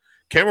is."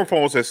 Camera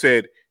phones have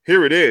said,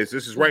 "Here it is.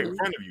 This is right in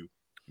front of you."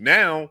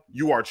 Now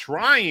you are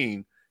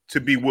trying to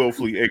be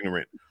willfully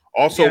ignorant.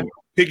 Also,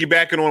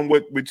 piggybacking on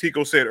what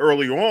Tico said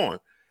earlier on,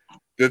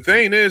 the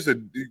thing is that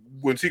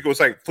when Tico was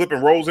like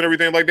flipping roles and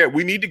everything like that,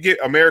 we need to get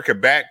America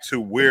back to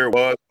where it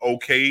was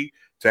okay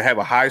to have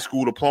a high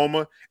school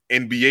diploma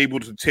and be able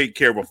to take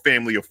care of a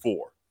family of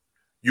 4.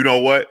 You know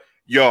what?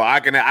 Yo, I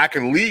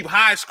can leave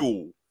high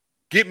school,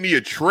 get me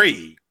a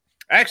trade,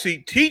 actually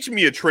teach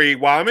me a trade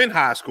while I'm in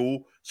high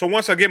school. So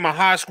once I get my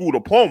high school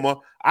diploma,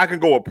 I can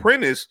go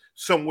apprentice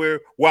somewhere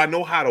where I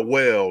know how to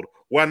weld,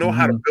 where I know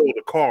how to build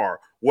a car,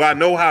 where I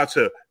know how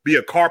to be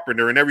a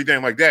carpenter and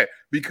everything like that.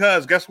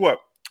 Because guess what?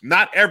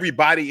 Not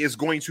everybody is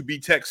going to be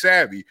tech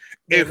savvy.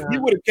 If we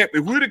would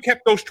have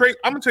kept those trades,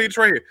 I'm gonna tell you this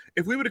right here.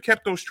 If we would have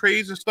kept those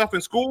trades and stuff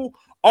in school,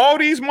 all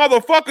these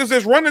motherfuckers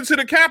that's running to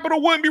the Capitol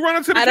wouldn't be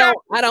running to the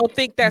Capitol. I don't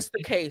think that's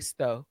the case,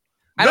 though.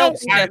 I don't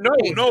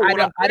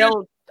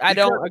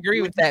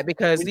agree with that,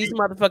 because these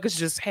motherfuckers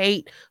just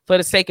hate for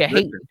the sake of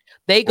hating.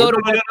 They go to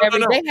work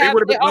every day.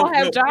 They all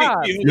have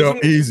jobs. Yo,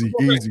 easy.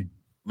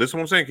 Listen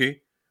what I'm saying,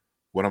 Key.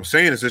 What I'm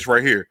saying is this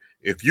right here.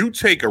 If you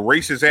take a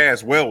racist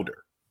ass welder,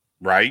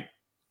 right,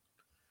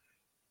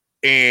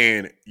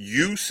 and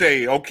you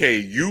say, okay,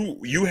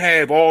 you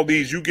have all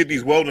these, you get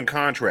these welding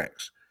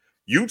contracts.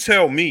 You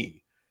tell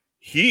me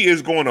he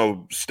is going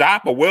to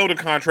stop a welding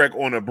contract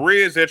on a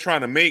bridge they're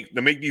trying to make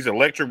these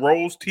electric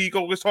rolls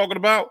Tico is talking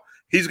about.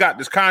 He's got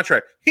this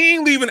contract. He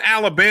ain't leaving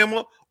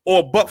Alabama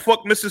or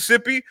buttfuck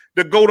Mississippi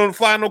to go to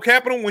fly no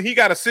capital when he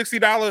got a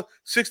 $60,000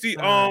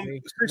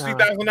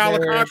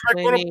 contract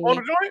on a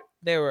joint.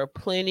 There were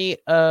plenty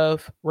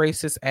of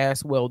racist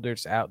ass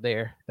welders out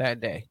there that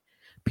day.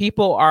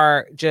 People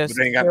are just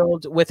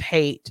filled with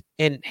hate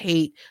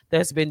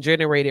that's been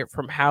generated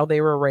from how they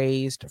were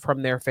raised,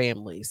 from their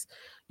families.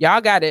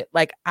 Y'all got it.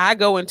 Like, I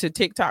go into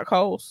TikTok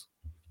holes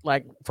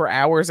like for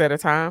hours at a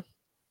time,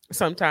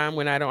 sometime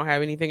when I don't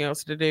have anything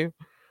else to do.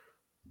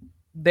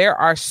 There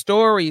are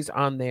stories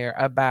on there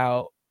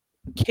about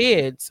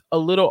kids a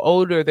little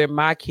older than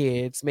my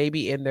kids,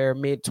 maybe in their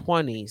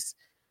mid-20s,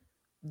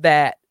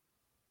 that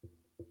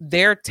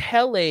they're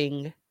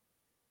telling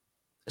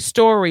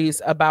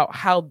stories about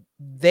how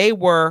they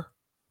were,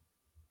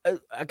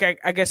 I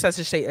guess I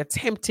should say,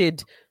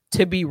 attempted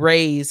to be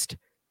raised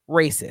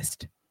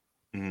racist.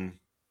 Mm.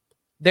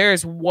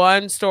 There's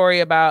one story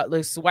about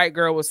this white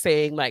girl was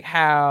saying like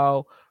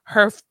how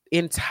her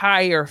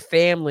entire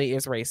family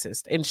is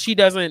racist, and she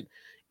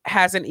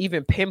hasn't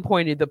even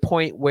pinpointed the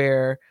point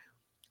where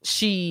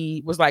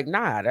she was like,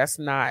 I'm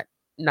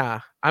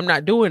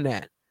not doing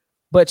that.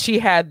 But she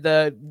had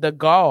the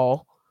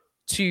gall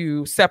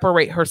to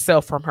separate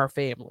herself from her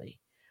family.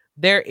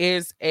 There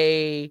is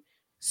a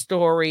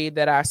story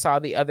that I saw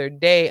the other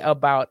day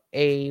about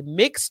a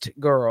mixed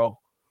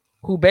girl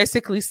who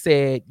basically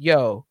said,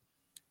 yo,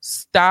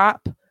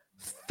 stop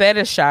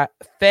fetishizing.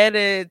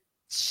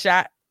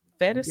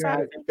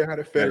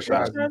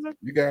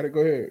 You got it.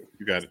 Go ahead.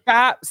 You got it.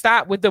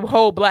 Stop with the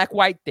whole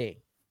black-white thing.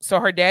 So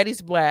her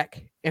daddy's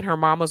black and her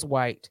mama's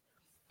white,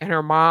 and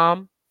her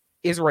mom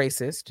is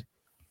racist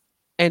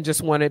and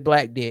just wanted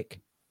black dick.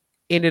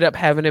 Ended up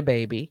having a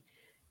baby,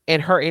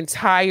 and her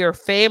entire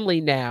family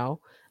now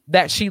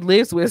that she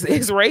lives with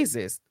is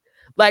racist.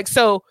 Like,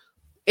 so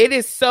it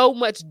is so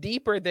much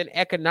deeper than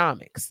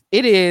economics.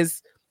 It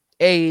is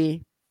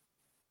a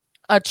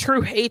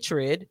true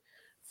hatred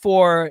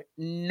for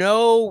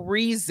no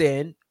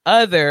reason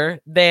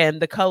other than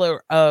the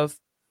color of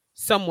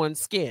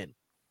someone's skin.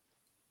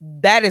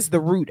 That is the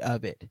root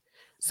of it.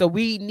 So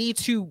we need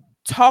to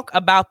talk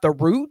about the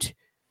root.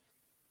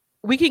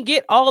 We can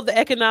get all the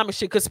economic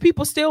shit because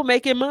people still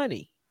making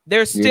money.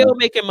 They're still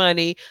making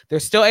money. They're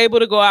still able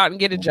to go out and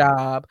get a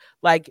job,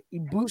 like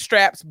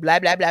bootstraps, blah,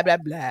 blah, blah, blah,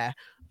 blah.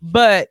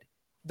 But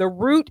the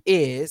root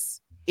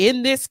is,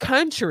 in this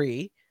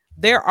country,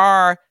 there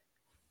are,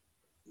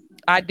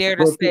 I dare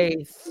to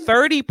say,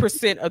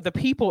 30% of the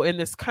people in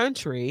this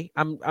country.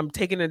 I'm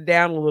taking it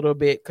down a little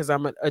bit because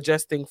I'm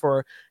adjusting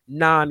for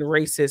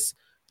non-racist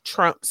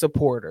Trump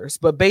supporters.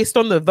 But based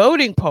on the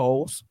voting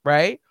polls,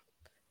 right,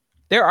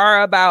 there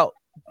are about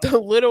a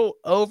little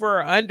over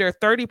or under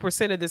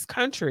 30% of this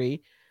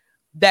country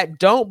that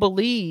don't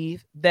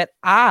believe that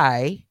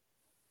I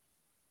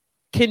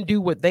can do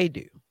what they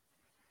do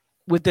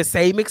with the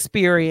same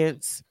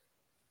experience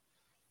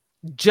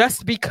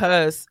just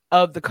because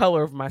of the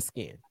color of my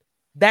skin.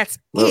 That's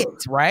it,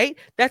 right?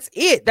 That's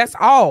it. That's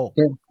all.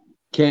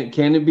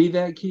 Can it be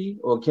that key,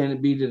 or can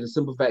it be to the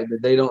simple fact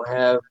that they don't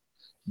have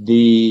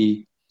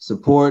the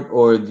support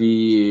or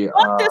the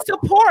the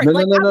support? No,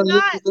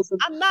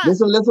 I'm not.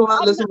 Listen what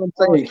I'm saying.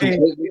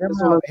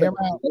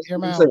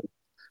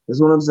 This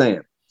is what I'm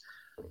saying.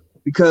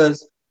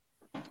 Because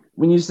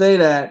when you say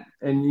that,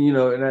 and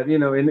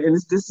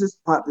this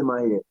just popped in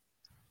my head.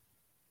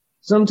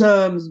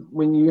 Sometimes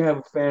when you have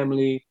a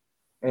family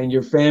and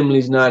your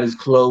family's not as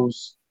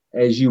close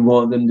as you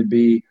want them to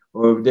be,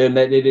 or they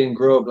didn't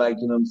grow up like,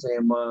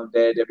 mom,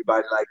 dad,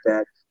 everybody like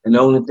that, and the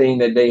only thing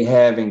that they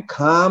have in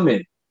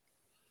common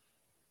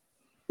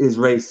is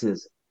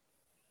racism.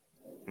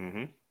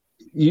 Mm-hmm.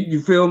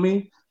 You feel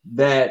me?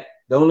 That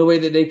the only way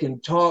that they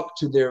can talk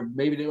to their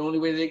dad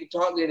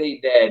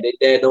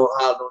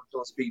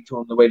don't speak to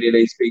them the way that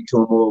they speak to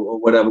them, or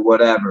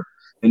whatever.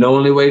 And the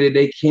only way that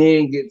they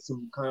can get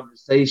some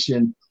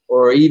conversation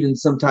or even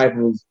some type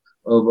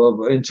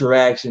of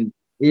interaction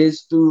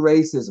is through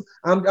racism.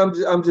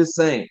 I'm just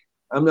saying.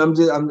 I know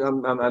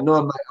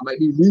I might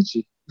be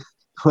reaching,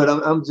 but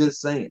I'm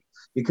just saying,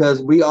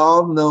 because we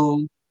all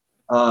know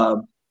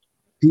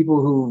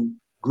people who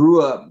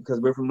grew up, because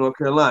we're from North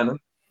Carolina,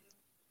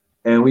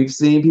 and we've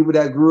seen people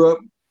that grew up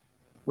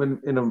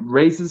in a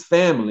racist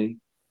family,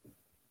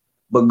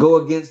 but go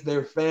against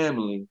their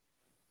family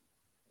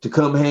to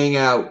come hang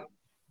out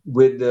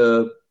with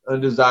the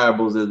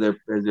undesirables, as their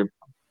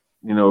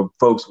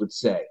folks would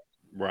say.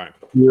 Right.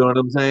 You know what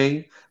I'm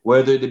saying?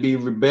 Whether it be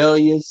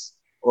rebellious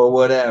or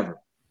whatever.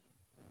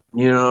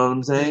 You know what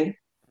I'm saying?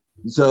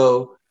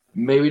 So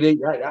maybe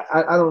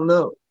I don't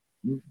know.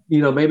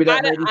 Maybe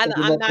that.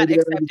 I'm not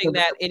accepting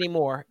that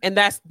anymore, and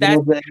that's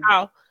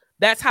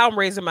how I'm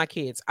raising my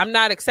kids. I'm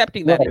not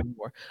accepting that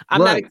anymore.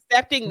 I'm not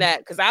accepting that,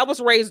 because I was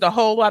raised a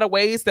whole lot of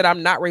ways that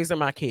I'm not raising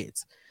my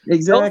kids.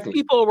 Exactly. Those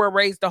people were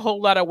raised a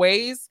whole lot of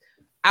ways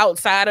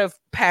outside of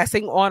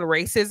passing on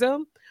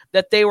racism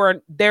that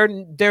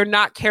they're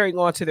not carrying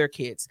on to their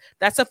kids.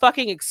 That's a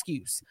fucking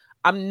excuse.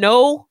 I'm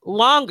no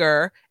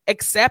longer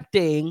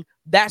accepting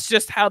That's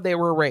just how they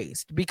were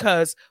raised,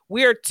 because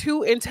we are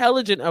too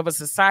intelligent of a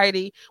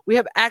society. We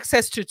have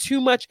access to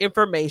too much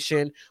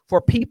information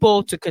for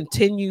people to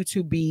continue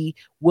to be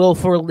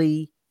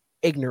willfully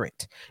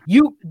ignorant.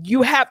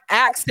 You have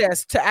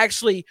access to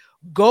actually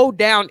go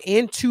down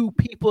into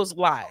people's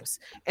lives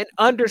and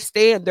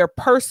understand their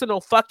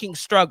personal fucking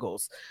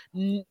struggles,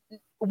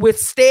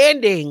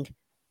 withstanding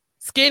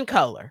skin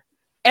color.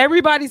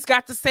 Everybody's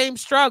got the same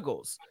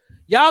struggles.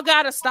 Y'all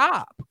gotta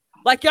stop.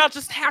 Like, y'all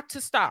just have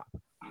to stop.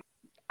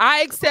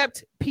 I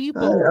accept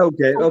people.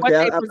 Okay.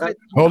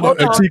 Hold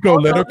on, Tico.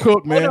 Let her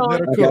cook, man.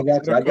 Let her cook.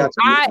 I got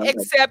you. I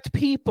accept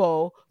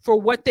people for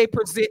what they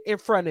present in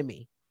front of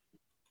me.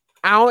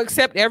 I don't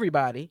accept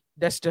everybody.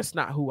 That's just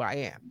not who I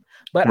am.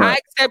 But I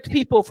accept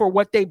people for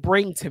what they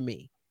bring to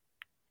me.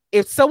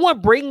 If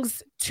someone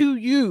brings to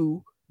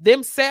you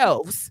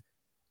themselves,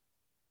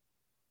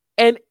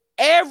 and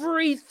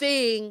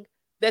everything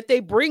that they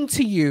bring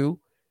to you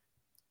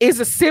is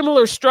a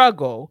similar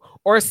struggle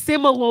or a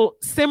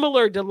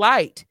similar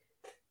delight,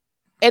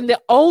 and the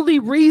only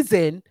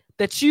reason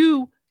that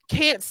you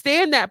can't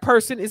stand that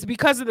person is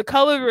because of the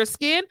color of their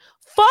skin,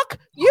 fuck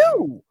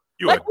you.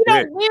 Like, we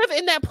don't live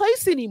in that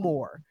place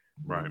anymore.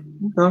 Right.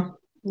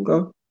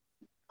 Okay.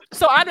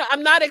 So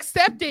I'm not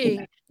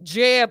accepting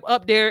Jeb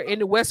up there in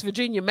the West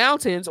Virginia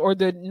mountains or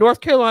the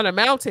North Carolina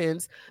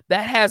mountains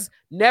that has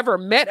never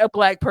met a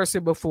black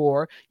person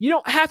before. You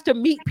don't have to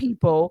meet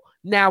people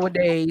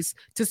nowadays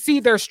to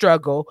see their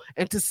struggle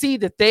and to see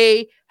that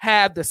they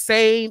have the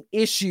same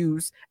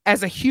issues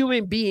as a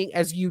human being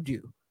as you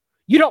do.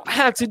 You don't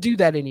have to do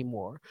that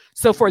anymore.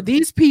 So for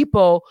these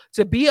people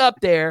to be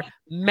up there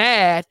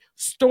mad,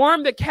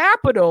 storm the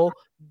Capitol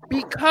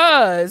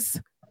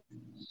because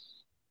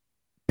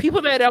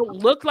people that don't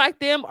look like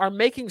them are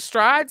making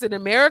strides in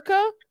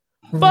America,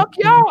 fuck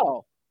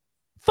y'all.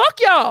 Fuck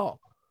y'all.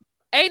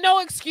 Ain't no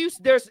excuse.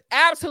 There's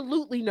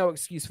absolutely no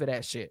excuse for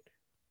that shit.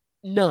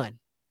 None.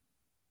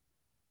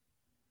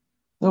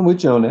 I'm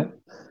with you on that.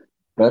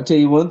 But I'll tell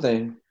you one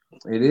thing.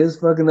 It is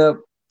fucking up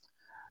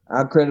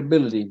our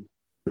credibility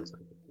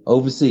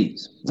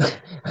overseas.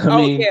 I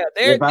mean,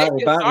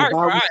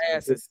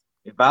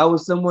 if I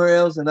was somewhere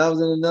else and I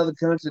was in another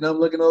country and I'm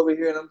looking over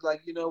here and I'm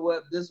like, you know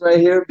what, this right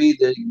here be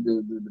the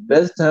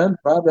best time.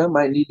 Probably I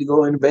might need to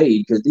go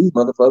invade because these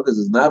motherfuckers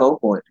is not on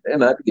point. They're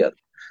not together.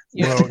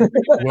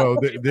 Well,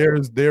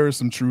 there is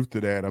some truth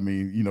to that. I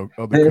mean, you know,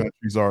 other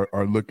countries are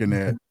looking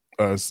at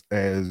us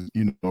as,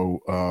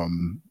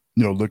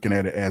 looking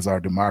at it as our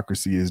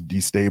democracy is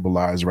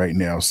destabilized right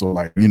now. So,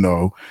 like, you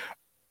know,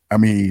 I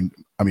mean,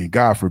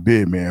 God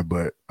forbid, man,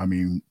 but I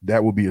mean,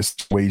 that would be a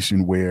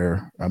situation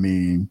where, I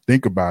mean,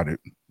 think about it.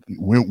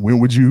 When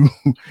would you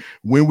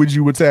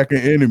attack an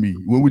enemy?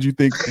 When would you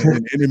think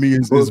an enemy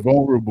is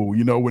vulnerable?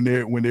 You know,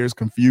 when there's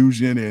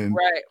confusion and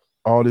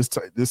all this,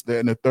 that,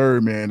 and the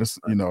third, man, it's,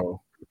 you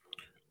know,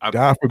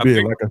 God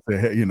forbid, like I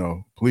said, hey, you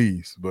know,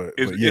 please, but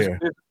yeah.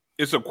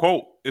 It's a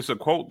quote. It's a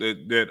quote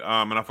that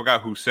and I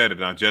forgot who said it.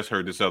 And I just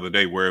heard this other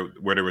day where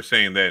they were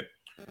saying that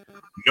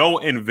no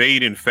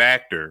invading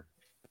factor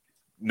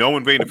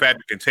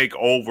can take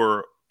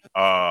over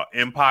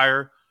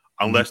empire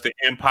unless the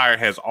empire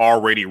has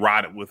already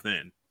rotted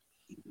within.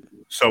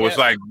 So it's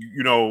like,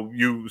 you know,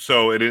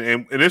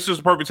 and this is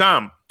the perfect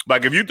time.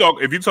 Like if you're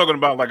talking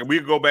about, like, if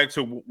we go back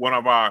to one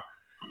of our,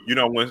 you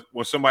know,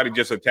 when somebody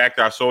just attacked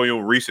our soil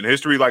in recent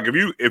history, like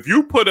if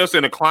you put us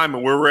in a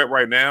climate where we're at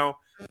right now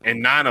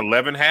and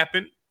 9/11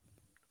 happened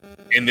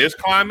in this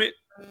climate,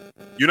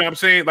 you know what I'm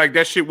saying? Like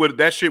that shit would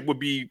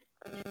be,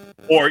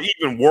 or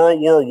even World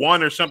War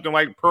I or something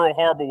like Pearl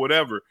Harbor,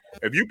 whatever.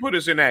 If you put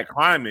us in that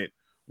climate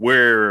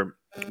where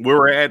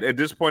we're at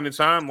this point in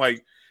time,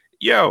 like,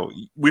 yo,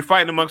 we're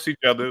fighting amongst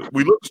each other.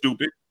 We look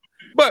stupid.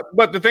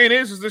 But the thing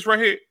is this right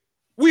here.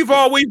 We've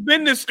always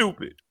been this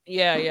stupid.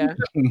 Yeah.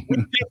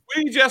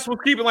 We just was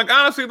keeping, like,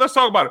 honestly, let's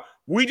talk about it.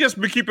 We just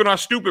been keeping our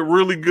stupid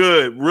really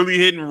good, really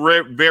hitting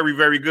very,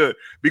 very good.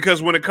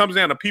 Because when it comes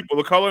down to people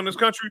of color in this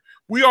country,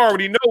 we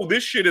already know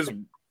this shit is, of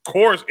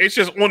course, it's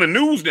just on the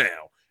news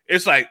now.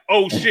 It's like,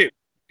 oh shit,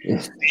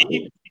 this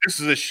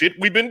is the shit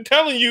we've been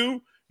telling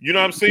you. You know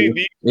what I'm saying?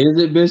 Is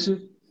it, Bishop?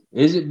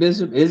 Is it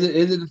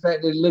the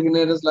fact that they're looking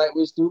at us like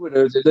we're stupid,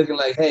 or is it looking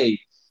like, hey,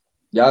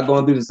 y'all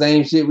going through the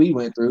same shit we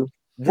went through?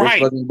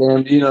 Right. Fucking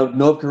damn, you know,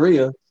 North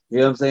Korea. You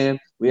know what I'm saying?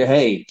 We're,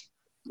 hey,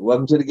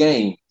 welcome to the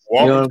game.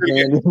 Welcome to the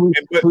game.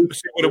 But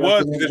see what it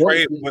was, this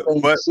right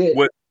here.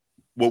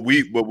 But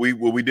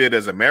what we did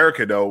as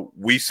America, though,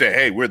 we said,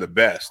 hey, we're the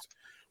best.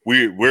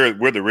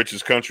 We're the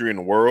richest country in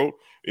the world.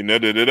 And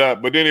But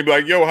then he'd be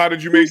like, yo, how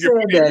did you make your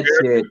money?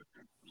 Shit?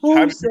 Who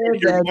said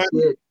that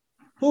shit?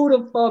 Who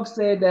the fuck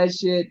said that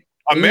shit?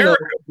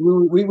 America.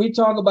 You know, we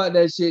talk about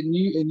that shit, and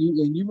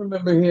you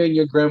remember hearing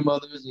your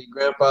grandmothers and your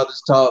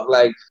grandfathers talk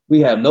like we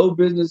have no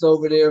business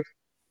over there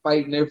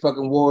fighting their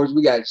fucking wars.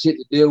 We got shit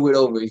to deal with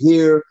over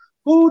here.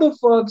 Who the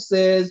fuck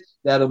says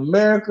that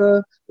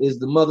America is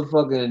the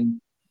motherfucking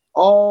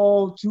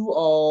all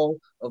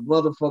of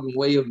motherfucking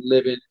way of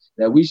living,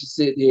 that we should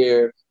sit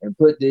here and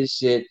put this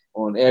shit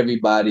on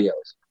everybody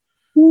else?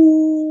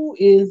 Who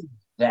is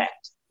that?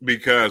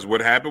 Because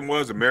what happened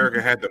was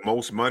America had the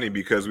most money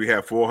because we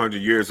had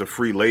 400 years of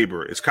free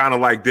labor. It's kind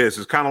of like this.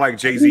 It's kind of like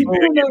Jay-Z.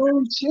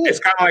 It's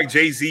kind of like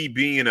Jay-Z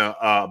being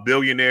a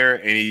billionaire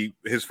and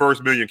his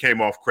first million came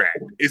off crack.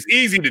 It's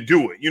easy to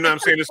do it. You know what I'm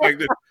saying? It's like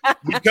this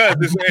because at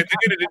the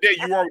end of the day,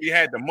 you already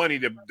had the money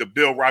to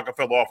build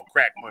Rockefeller off of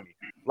crack money.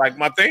 Like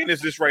my thing is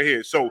this right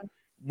here. So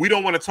we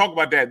don't want to talk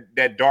about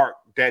that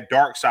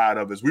dark side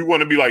of us. We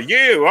want to be like,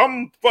 yeah,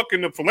 I'm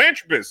fucking a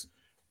philanthropist.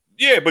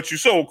 Yeah, but you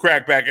sold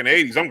crack back in the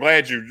 80s. I'm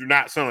glad you're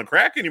not selling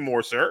crack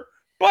anymore, sir.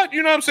 But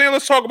you know what I'm saying?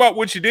 Let's talk about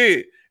what you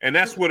did. And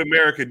that's what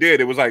America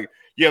did. It was like,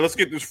 yeah, let's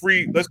get this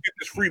free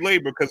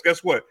labor. Because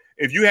guess what?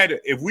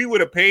 If we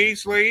would have paid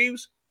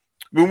slaves,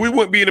 then we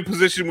wouldn't be in the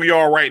position we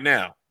are right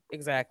now.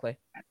 Exactly.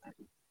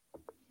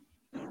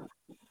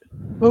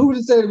 Well, who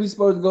would say that we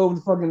supposed to go over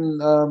to fucking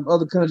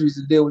other countries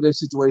to deal with their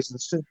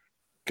situations too?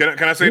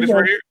 Can I say this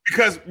right here?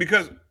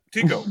 Because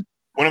Tico.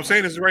 What I'm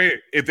saying is right here.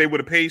 If they would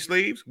have paid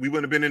slaves, we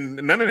wouldn't have been in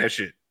none of that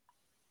shit.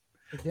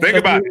 Think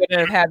about it. We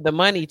wouldn't have had the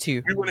money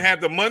to. We wouldn't have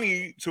the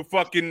money to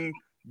fucking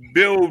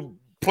build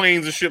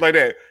planes and shit like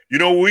that. You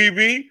know what we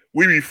be?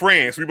 We be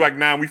France. We be like,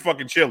 nah, we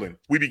fucking chilling.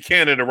 We be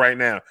Canada right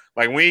now.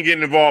 Like, we ain't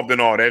getting involved in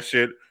all that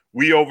shit.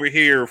 We over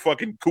here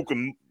fucking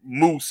cooking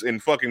moose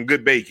and fucking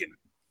good bacon.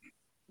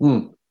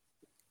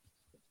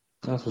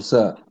 That's what's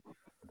up.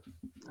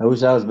 I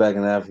wish I was back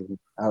in Africa.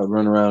 I would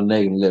run around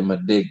naked and let my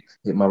dick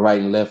hit my right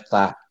and left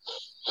thigh.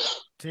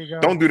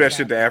 Don't do that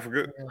shit to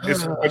Africa.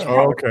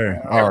 Okay,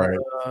 all right.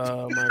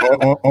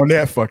 On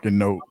that fucking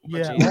note.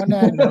 Yeah, on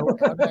that note.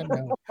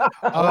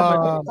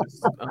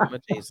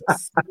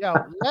 Jesus.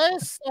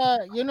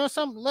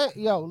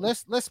 Yo,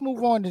 let's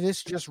move on to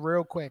this just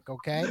real quick,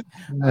 okay?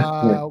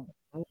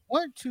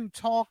 Want to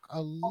talk a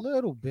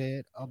little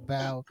bit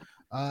about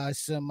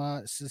some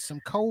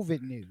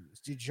COVID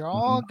news. Did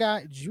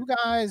you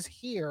guys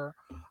hear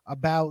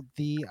about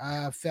the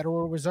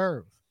Federal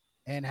Reserve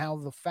and how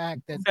the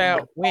fact that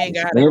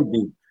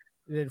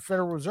the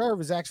Federal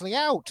Reserve is actually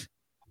out?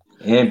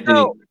 Empty.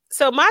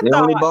 So my they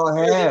thought only bought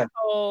half.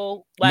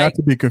 Not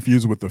to be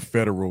confused with the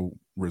Federal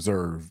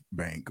Reserve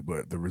Bank,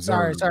 but the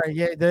Reserve. Sorry.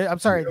 Yeah, I'm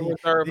sorry. The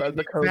Reserve of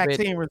the COVID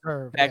vaccine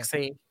reserve.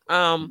 Vaccine.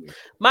 Yeah.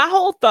 My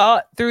whole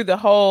thought through the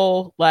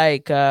whole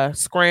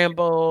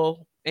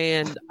scramble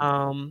and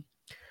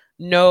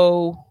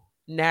no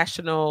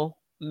national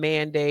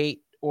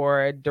mandate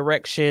or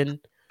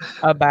direction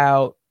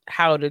about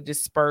how to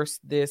disperse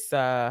this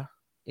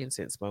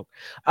incense smoke,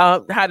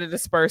 how to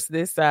disperse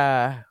this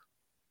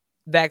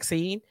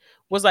vaccine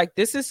was like,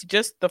 this is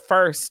just the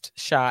first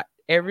shot.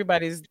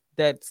 Everybody's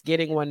that's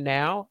getting one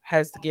now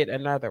has to get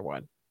another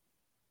one.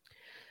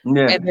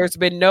 Yeah. And there's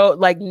been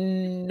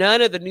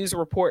none of the news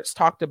reports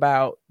talked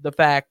about the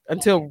fact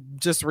until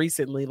just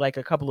recently, like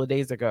a couple of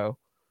days ago,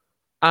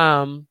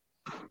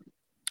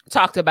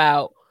 talked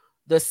about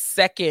the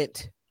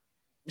second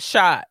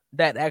shot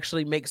that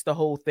actually makes the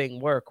whole thing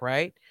work,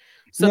 right?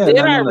 So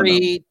then I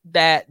read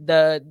that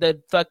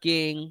the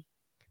fucking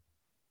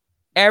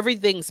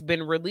everything's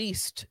been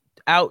released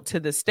out to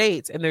the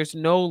states and there's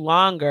no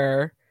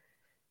longer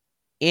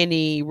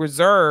any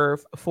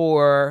reserve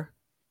for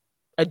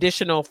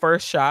additional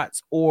first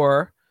shots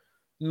or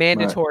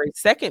mandatory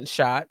second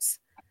shots.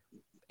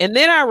 And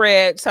then I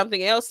read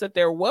something else that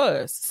there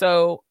was.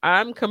 So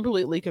I'm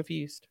completely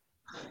confused.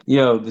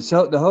 Yo,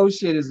 the whole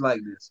shit is like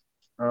this.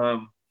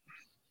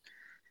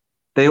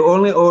 They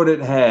only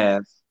ordered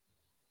half,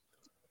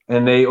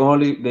 and they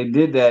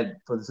did that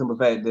for the simple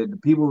fact that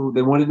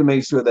they wanted to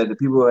make sure that the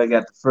people that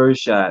got the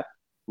first shot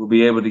will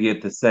be able to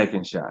get the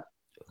second shot.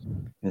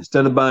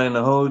 Instead of buying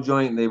the whole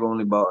joint, they've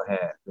only bought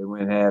half. They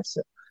went half.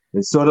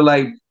 It's sort of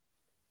like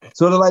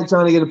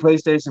trying to get a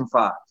PlayStation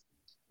 5.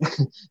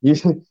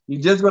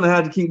 You're just gonna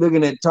have to keep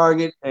looking at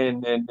Target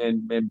and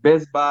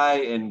Best Buy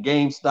and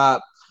GameStop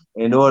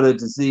in order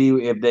to see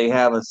if they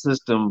have a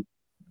system,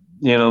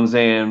 you know what I'm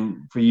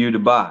saying, for you to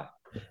buy.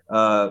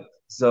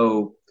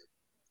 So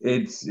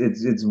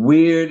it's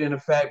weird in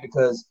effect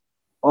because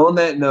on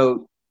that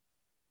note,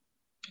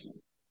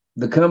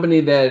 the company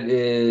that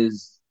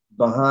is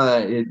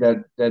behind it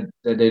that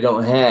they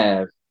don't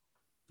have,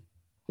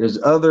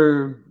 there's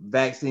other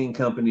vaccine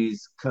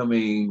companies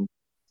coming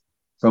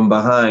from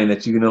behind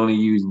that you can only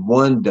use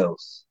one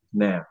dose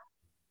now.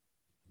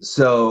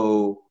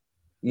 So,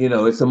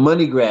 it's a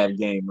money grab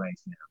game right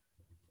now.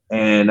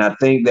 And I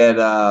think that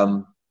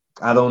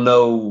I don't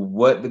know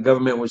what the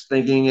government was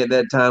thinking at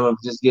that time of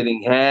just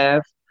getting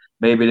half.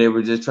 Maybe they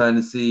were just trying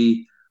to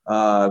see,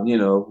 sometimes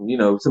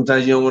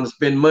you don't want to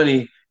spend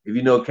money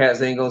if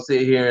cats ain't gonna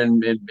sit here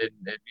and you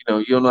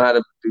don't know how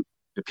the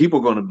people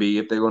are gonna be,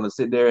 if they're gonna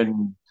sit there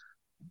and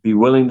be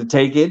willing to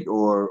take it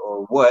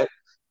or what.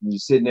 You're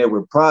sitting there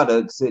with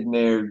products sitting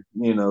there,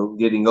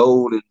 getting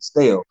old and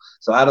stale.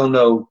 So I don't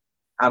know.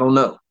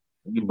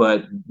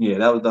 But yeah,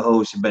 that was the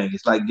whole shebang.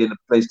 It's like getting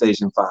a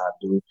PlayStation 5,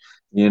 dude.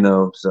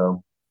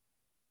 So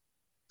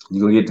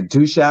you gonna get the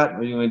 2 shot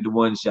or you gonna get the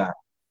 1 shot?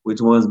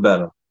 Which one's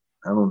better?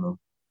 I don't know.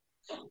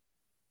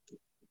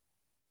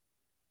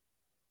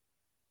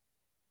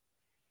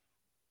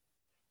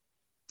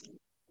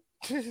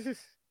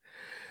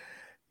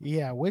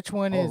 Yeah, which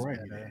one is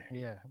Alrighty better? then.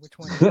 Yeah, which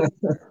one? Is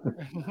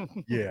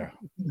Yeah.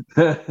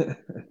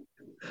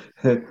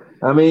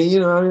 I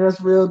mean,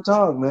 that's real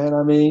talk, man.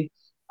 I mean,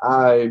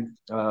 I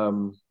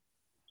um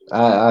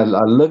I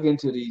look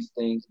into these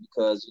things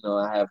because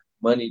I have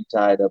money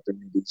tied up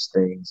into these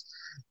things,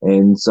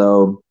 and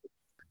so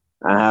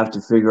I have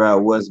to figure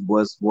out what's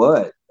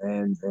what,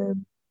 and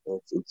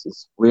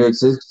it's weird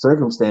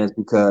circumstance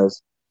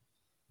because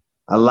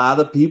a lot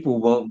of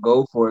people won't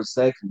go for a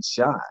second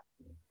shot,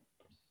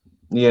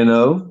 Then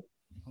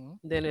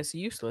it's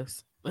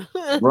useless.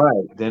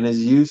 right? Then it's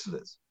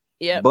useless.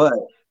 Yep. But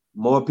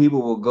more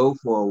people will go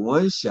for a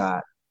one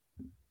shot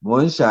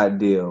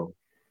deal,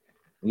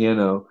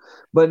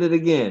 But then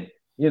again,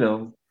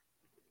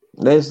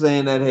 they're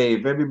saying that hey,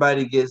 if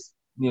everybody gets,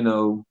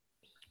 get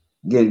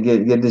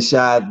the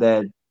shot,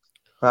 that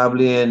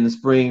probably in the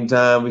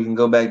springtime we can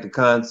go back to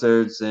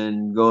concerts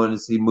and going to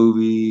see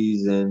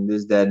movies and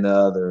this, that, and the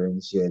other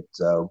and shit.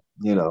 So,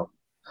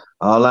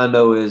 all I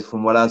know is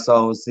from what I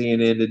saw on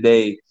CNN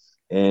today,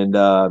 and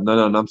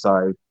no, I'm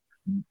sorry,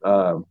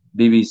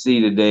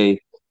 BBC today,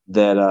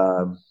 that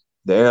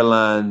the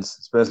airlines,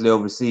 especially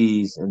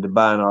overseas and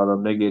Dubai and all of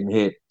them, they're getting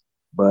hit.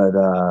 But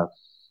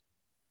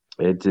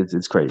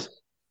it's crazy.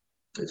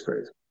 It's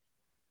crazy.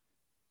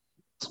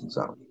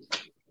 So.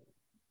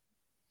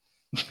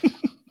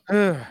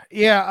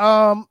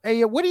 Yeah.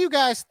 Hey, what do you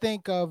guys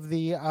think of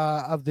the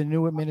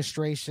new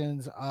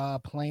administration's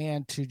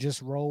plan to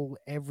just roll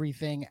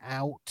everything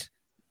out?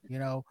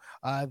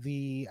 I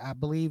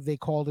believe they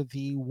called it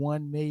the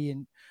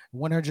 100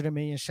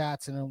 million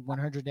shots in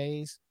 100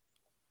 days.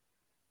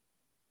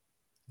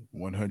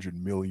 100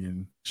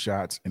 million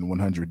shots in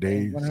 100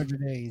 days.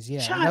 100 days, yeah.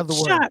 Shot, in other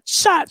words,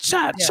 shots.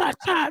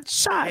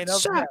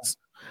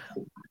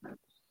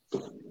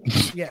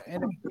 Yeah,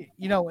 and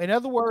in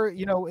other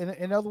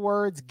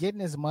words,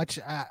 getting as much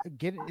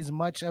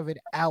of it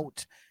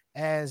out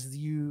as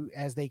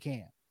they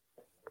can.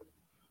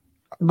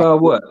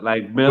 About what?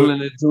 Like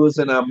mailing it to us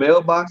in our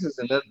mailboxes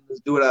and letting us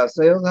do it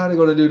ourselves? How are they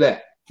going to do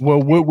that?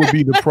 Well, what would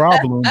be the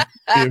problem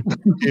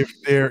if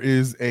there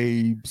is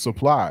a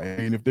supply?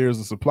 And if there's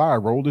a supply,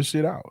 roll this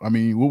shit out. I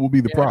mean, what would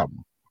be the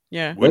problem?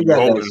 Yeah. What are you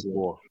holding it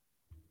for?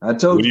 I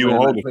told What you, are you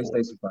holding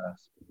PlayStation 5.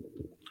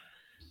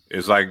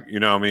 It's like,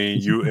 it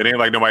ain't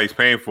like nobody's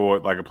paying for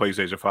it like a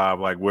PlayStation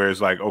 5, like where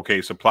it's like,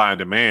 okay, supply and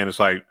demand. It's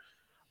like,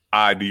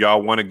 do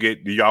y'all want to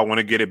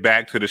get it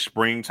back to the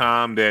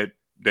springtime that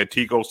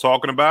Tico's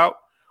talking about,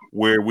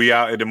 where we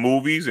out at the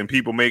movies and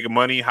people making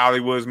money,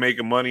 Hollywood's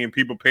making money and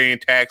people paying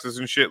taxes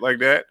and shit like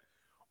that?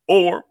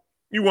 Or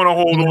you want to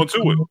hold on to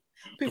it? What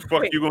the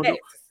fuck you gonna do?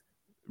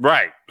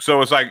 Right. So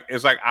it's like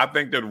I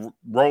think that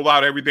roll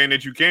out everything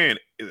that you can,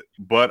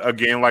 but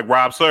again, like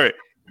Rob said,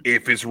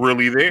 if it's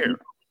really there.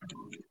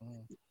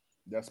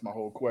 That's my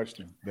whole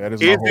question. That is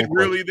it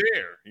really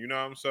there?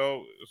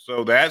 So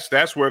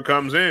that's where it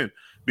comes in,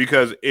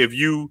 because if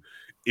you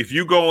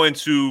go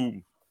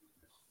into,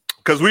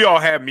 because we all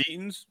have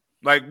meetings,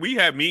 like we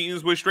have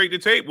meetings with Straight to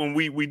Tape when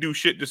we do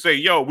shit to say,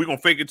 yo, we're gonna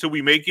fake it till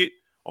we make it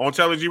on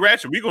Telegy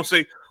Ratchet. We're gonna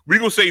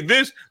say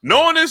this,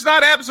 knowing it's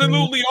not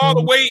absolutely all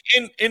the way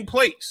in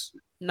place.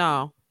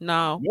 No.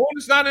 Knowing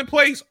it's not in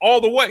place all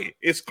the way.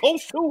 It's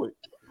close to it.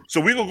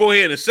 So we're gonna go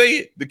ahead and say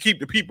it to keep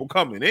the people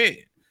coming in.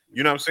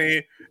 You know what I'm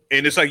saying?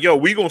 And it's like, yo,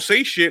 we gonna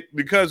say shit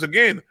because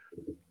again,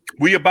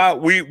 we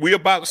about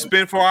to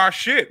spend for our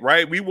shit,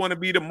 right? We want to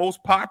be the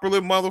most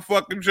popular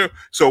motherfucking show.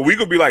 So we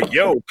gonna be like,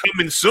 yo,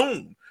 coming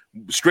soon.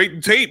 Straight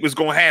to Tape is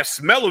gonna have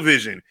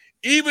smell-o-vision,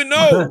 even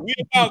though we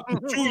about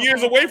 2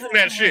 years away from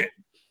that shit.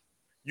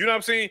 You know what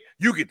I'm saying?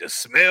 You get to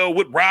smell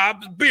what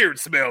Rob's beard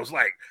smells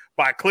like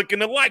by clicking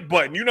the like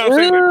button. You know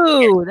what I'm saying?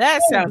 Ooh,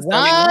 that sounds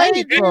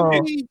delightful.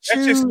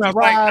 That just smells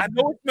like, I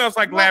know it smells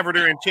like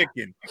lavender and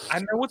chicken. I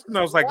know it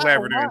smells like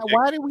lavender and chicken.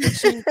 Why do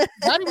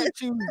we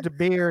choose the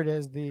beard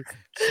as the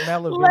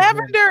smell of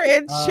lavender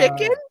and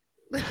chicken?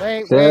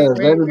 Wait,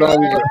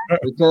 everybody,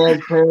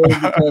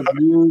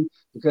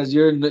 because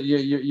you're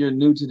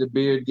new to the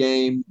beard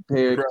game,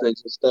 because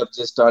your stuff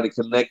just started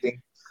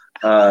connecting.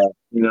 You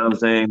know what I'm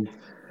saying?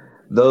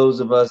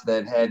 Those of us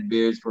that had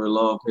beards for a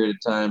long period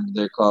of time,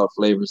 they're called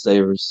flavor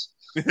savers.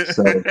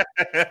 So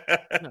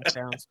that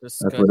sounds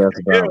disgusting. That's what that's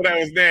about. That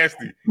was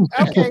nasty.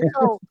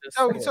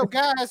 Okay,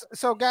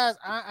 so guys,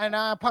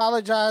 I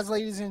apologize,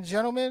 ladies and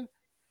gentlemen.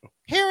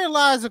 Herein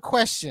lies a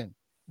question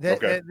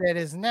that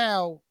has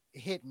now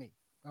hit me.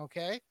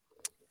 Okay,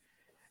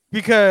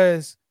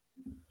 because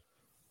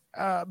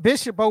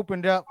Bishop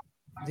opened up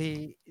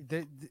the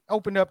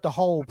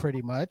hole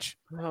pretty much.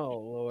 Oh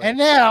Lord! And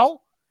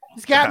now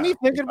it's got me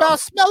thinking about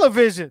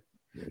smell-o-vision.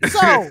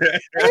 So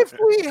if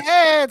we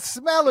had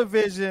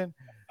smell-o-vision,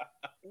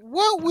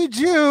 what would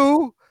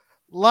you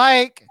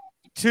like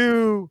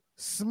to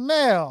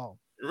smell?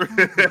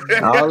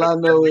 All I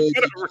know is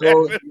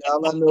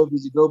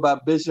if you go by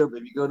Bishop,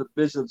 if you go to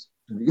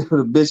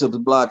Bishop's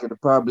block, it'll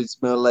probably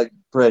smell like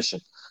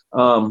depression.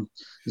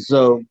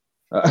 So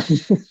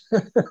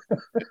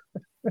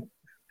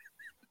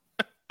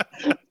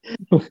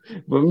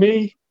for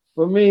me,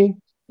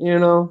 You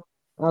know,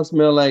 I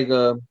smell like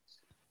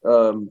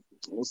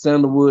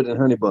sandalwood and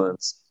honey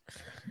buns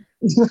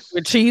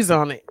with cheese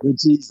on it. with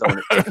cheese on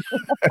it.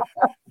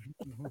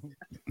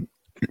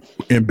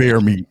 And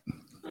bear meat.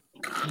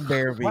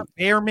 Bear meat.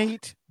 Bear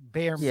meat.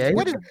 Bear meat. Yeah,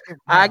 What is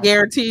I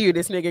guarantee you,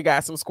 this nigga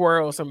got some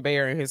squirrel, some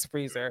bear in his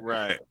freezer.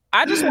 Right.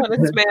 I just want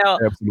to smell,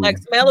 Absolutely. like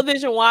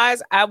smell-o-vision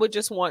wise. I would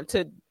just want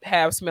to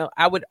have smell.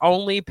 I would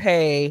only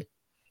pay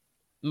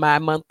my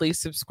monthly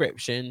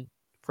subscription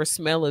for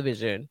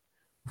smell-o-vision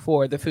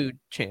for the food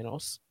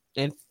channels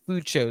and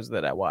food shows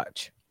that I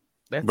watch.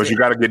 But you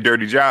got to get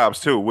dirty jobs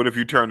too. What if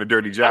you turn to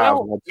dirty jobs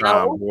one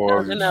time?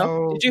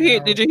 No.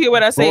 Did you hear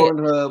what I said?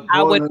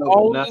 I would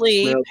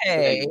only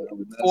pay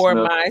for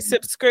my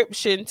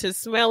subscription to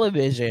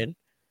Smell-O-Vision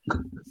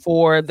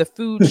for the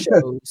food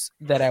shows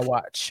that I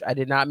watch. I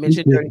did not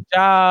mention dirty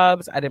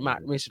jobs. I did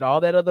not mention all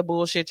that other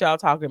bullshit y'all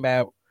talking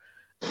about.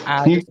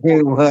 You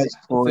can't watch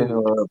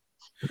Pornhub.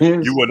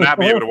 You will not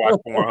be able to watch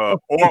Pornhub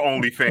or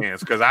OnlyFans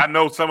because I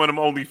know some of them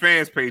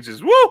OnlyFans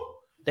pages. Woo!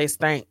 They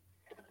stink.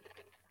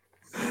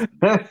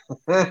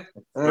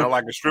 Smell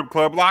like a strip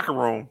club locker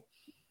room.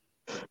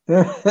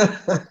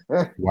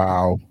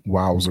 Wow,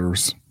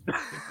 wowzers.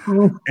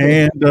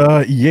 And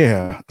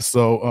yeah,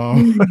 so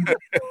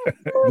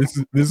this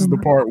is the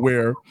part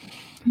where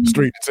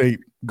Straight to Tape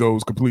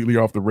goes completely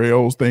off the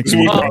rails. Thank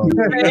you.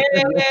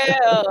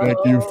 Thank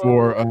you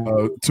for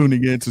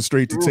tuning in to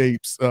Straight to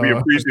Tapes. We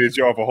appreciate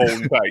y'all for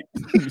holding tight.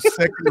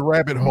 Second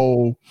rabbit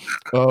hole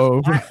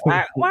of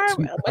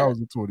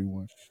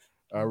 2021.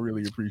 I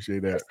really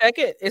appreciate that.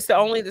 Second, it's the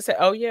only the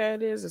oh yeah,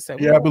 it is the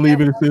second. Yeah, I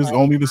believe it is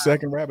only the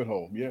second rabbit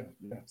hole. Yeah.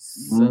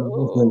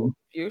 So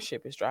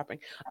viewership is dropping.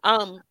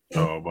 Oh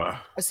my.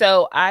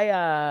 So I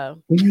yeah.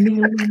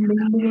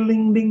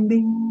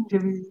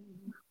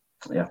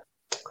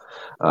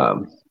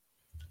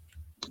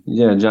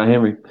 Yeah, John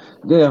Henry.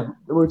 Yeah,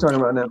 what are we talking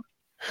about now?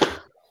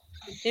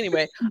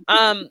 Anyway,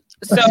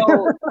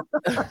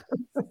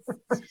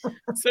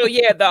 so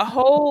yeah, the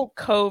whole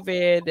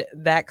COVID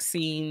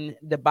vaccine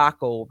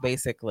debacle,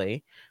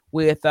 basically,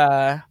 with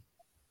it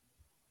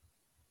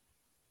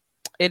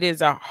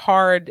is a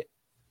hard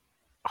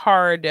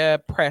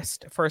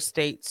pressed for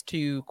states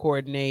to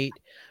coordinate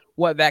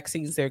what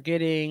vaccines they're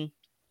getting,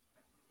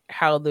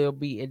 how they'll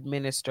be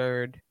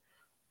administered.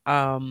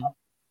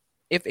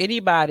 If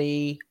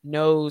anybody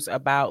knows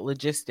about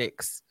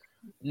logistics,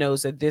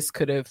 knows that this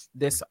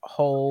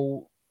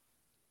whole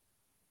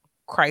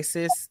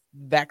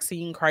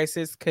vaccine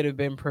crisis could have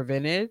been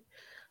prevented,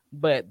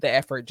 but the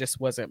effort just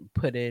wasn't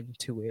put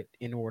into it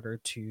in order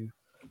to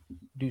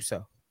do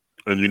so.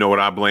 And you know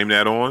what I blame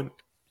that on?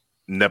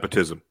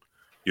 Nepotism.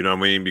 You know what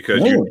I mean?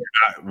 Because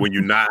when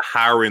you're not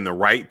hiring the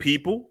right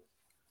people,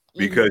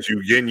 because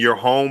you getting your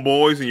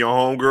homeboys and your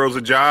homegirls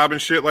a job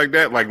and shit like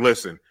that. Like,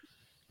 listen,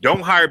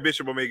 don't hire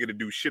Bishop Omega to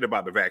do shit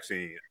about the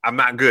vaccine. I'm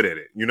not good at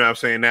it. You know what I'm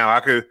saying? Now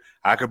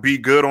I could be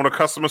good on the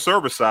customer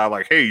service side,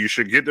 like, hey, you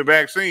should get the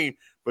vaccine,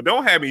 but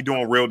don't have me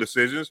doing real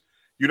decisions.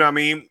 You know what I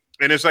mean?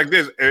 And it's like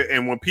this.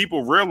 And when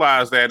people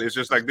realize that, it's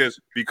just like this,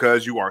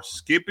 because you're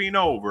skipping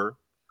over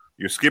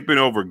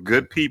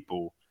good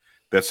people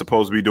that's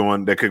supposed to be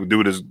doing, that could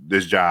do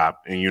this job.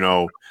 And, you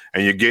know,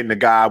 and you're getting the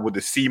guy with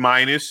the C-, you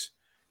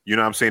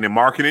know what I'm saying, in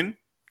marketing,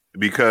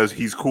 because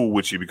he's cool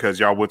with you, because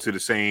y'all went to the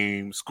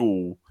same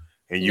school,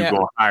 and you're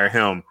going to hire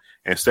him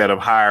instead of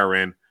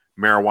hiring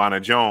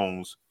Marijuana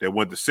Jones that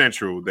went to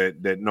Central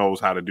that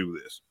knows how to do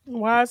this.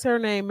 Why is her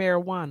name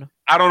Marijuana?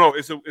 I don't know.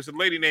 It's a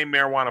lady named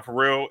Marijuana for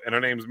real, and her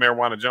name is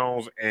Marijuana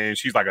Jones, and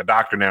she's like a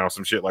doctor now or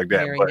some shit like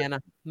that.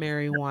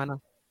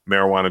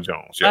 Marijuana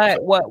Jones. Yeah.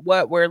 But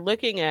what we're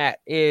looking at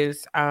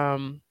is,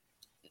 in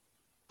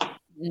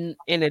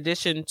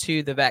addition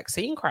to the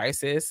vaccine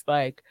crisis,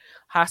 like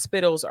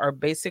hospitals are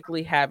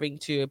basically having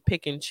to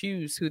pick and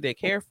choose who they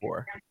care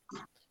for,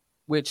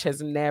 which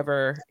has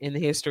never in the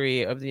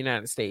history of the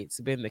United States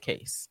been the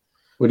case.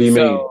 What do you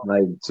mean?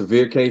 Like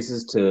severe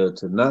cases to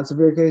not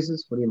severe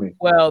cases? What do you mean?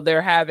 Well,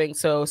 they're having,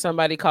 so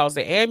somebody calls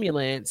the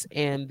ambulance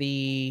and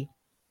the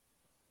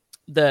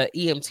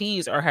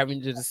EMTs are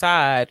having to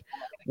decide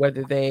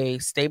whether they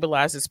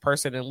stabilize this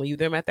person and leave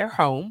them at their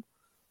home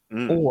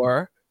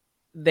or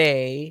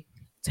they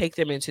take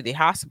them into the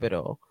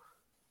hospital,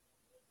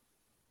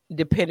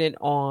 depending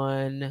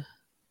on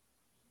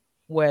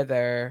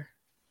whether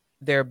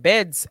their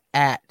beds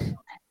at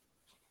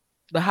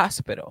the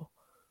hospital.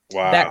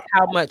 Wow. That's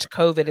how much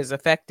COVID has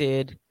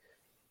affected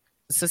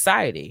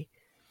society.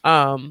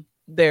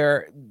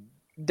 There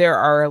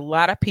are a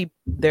lot of people,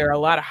 there are a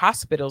lot of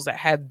hospitals that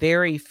have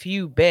very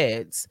few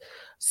beds.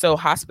 So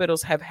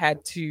hospitals have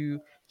had to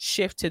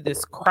shift to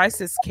this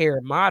crisis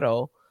care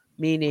model,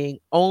 meaning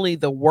only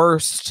the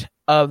worst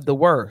of the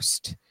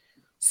worst.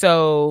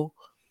 So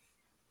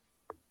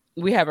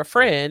we have a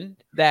friend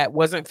that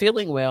wasn't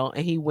feeling well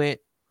and he went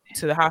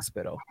to the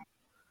hospital.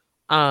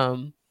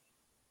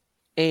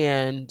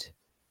 And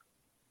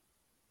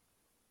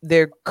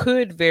there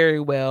could very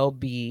well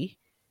be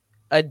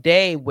a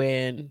day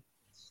when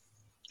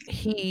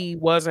he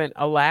wasn't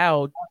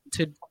allowed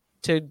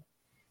to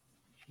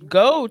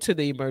go to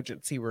the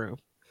emergency room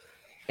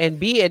and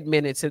be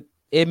admitted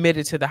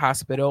to the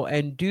hospital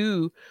and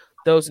do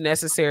those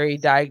necessary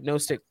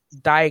diagnostic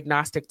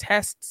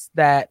tests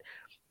that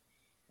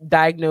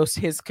diagnose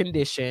his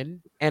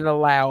condition and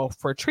allow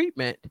for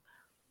treatment.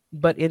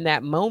 But in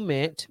that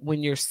moment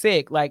when you're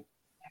sick, like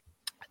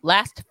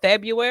last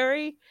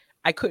February,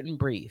 I couldn't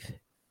breathe.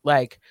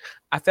 Like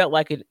I felt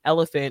like an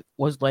elephant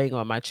was laying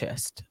on my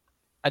chest.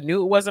 I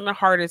knew it wasn't a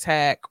heart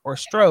attack or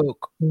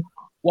stroke.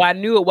 Well, I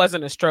knew it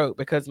wasn't a stroke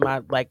because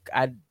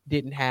I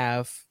didn't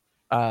have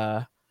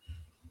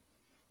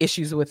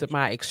issues with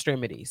my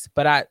extremities,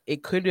 but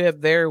it could have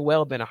very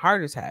well been a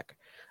heart attack.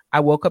 I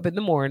woke up in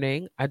the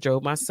morning. I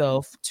drove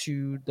myself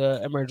to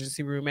the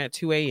emergency room at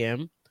 2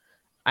 a.m.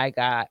 I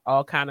got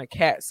all kind of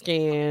CAT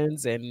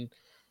scans and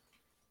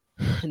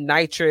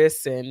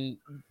nitrous, and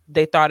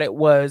they thought it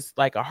was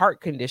like a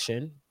heart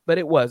condition, but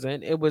it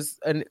wasn't. It was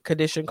a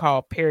condition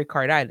called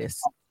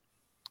pericarditis,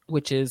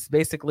 which is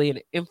basically an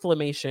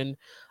inflammation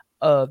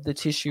of the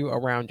tissue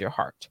around your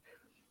heart.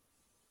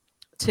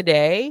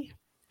 Today,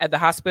 at the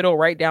hospital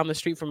right down the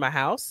street from my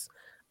house,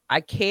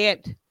 I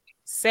can't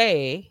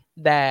say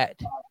that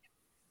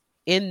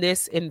in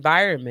this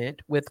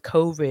environment with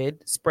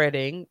COVID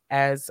spreading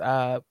as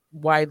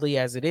widely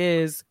as it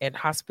is and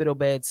hospital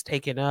beds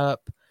taken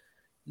up,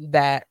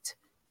 that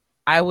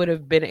I would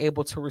have been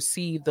able to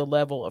receive the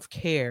level of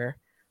care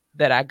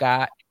that I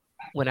got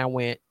when I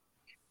went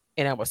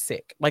and I was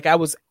sick. Like I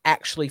was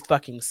actually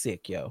fucking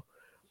sick, yo.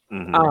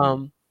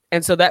 Mm-hmm.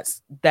 And so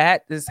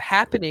that is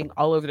happening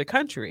all over the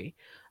country.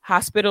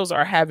 Hospitals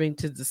are having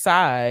to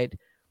decide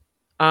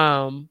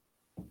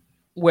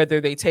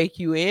whether they take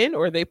you in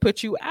or they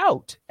put you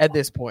out at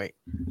this point,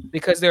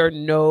 because there's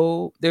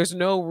no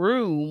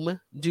room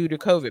due to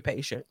COVID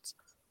patients.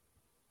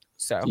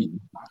 So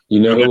you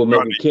know who will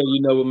make a kill?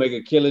 You know who will make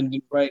a killing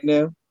right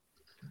now?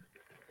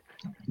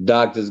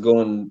 Doctors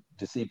going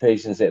to see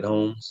patients at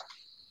homes.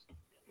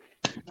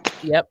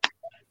 Yep,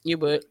 you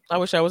would. I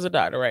wish I was a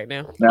doctor right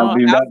now. That would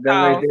be right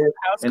there.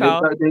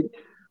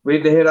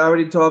 They had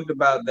already talked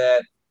about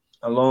that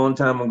a long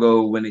time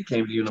ago when it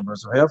came to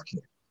universal health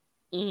care.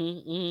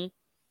 Mm-hmm, mm-hmm.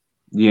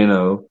 You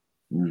know,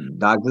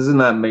 doctors are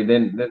not made.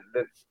 They're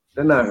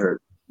not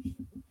hurt.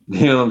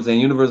 You know what I'm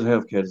saying? Universal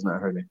health care does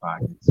not hurt their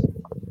pockets.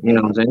 You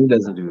know what I'm saying? It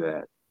doesn't do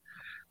that.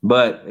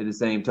 But at the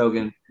same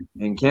token,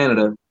 in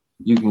Canada,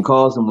 you can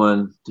call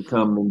someone to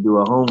come and do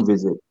a home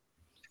visit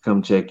to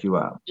come check you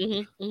out.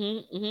 Mm-hmm,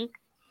 mm-hmm, mm-hmm.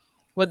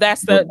 Well,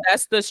 that's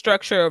the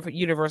structure of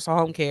universal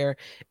home care.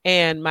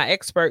 And my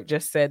expert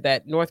just said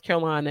that North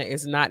Carolina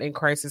is not in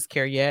crisis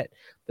care yet.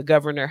 The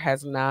governor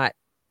has not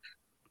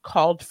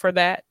called for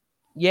that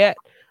yet.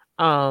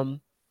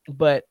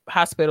 But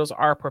hospitals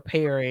are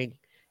preparing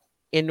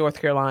in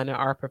North Carolina,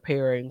 are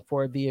preparing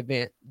for the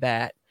event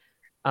that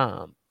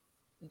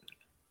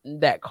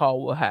that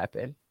call will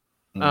happen.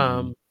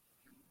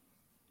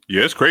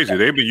 Yeah, it's crazy.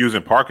 They've been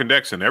using parking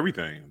decks and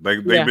everything.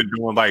 Like they've been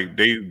doing, like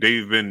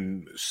they've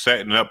been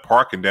setting up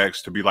parking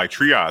decks to be like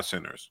triage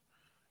centers,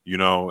 you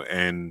know,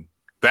 and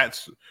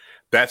that's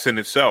in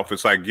itself.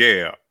 It's like,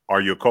 yeah, are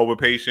you a COVID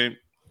patient?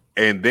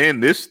 And then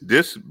this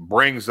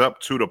brings up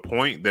to the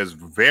point that's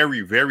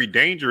very, very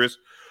dangerous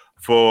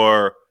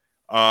for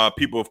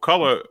people of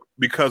color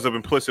because of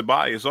implicit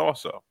bias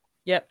also.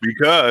 Yep.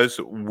 Because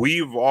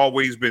we've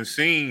always been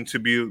seen to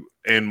be,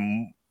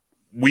 and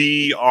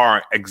we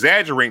are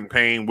exaggerating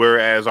pain,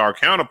 whereas our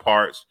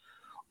counterparts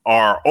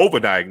are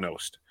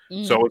overdiagnosed.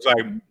 Mm-hmm. So it's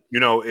like,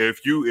 you know,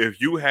 if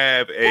you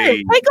have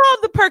take all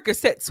the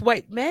Percocets,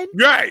 white men.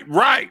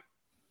 Right.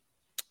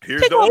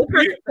 Here's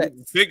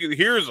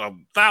here's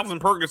 1,000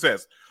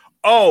 Percocets.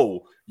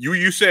 Oh,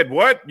 you said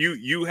what?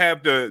 You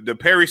have the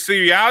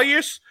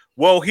Pericilialis?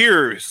 Well,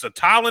 here's a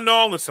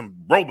Tylenol and some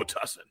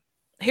Robitussin.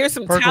 Here's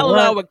some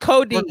Tylenol with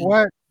codeine.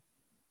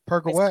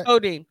 Percocet.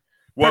 Codeine.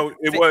 Well,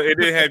 it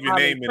did have your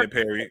name in it,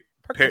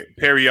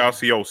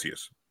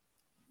 Periosseous.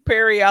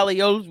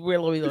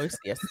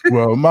 Perioliosis.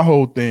 Well, my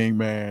whole thing,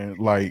 man,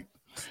 like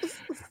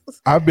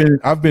I've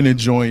been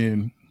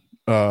enjoying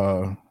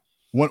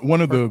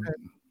one of the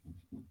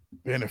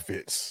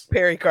benefits.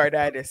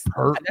 Pericarditis.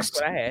 Perks, that's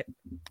what I had.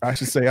 I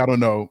should say, I don't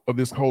know, of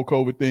this whole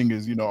COVID thing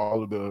is, you know,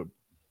 all of the,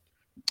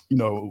 you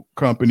know,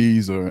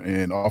 companies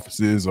and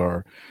offices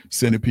are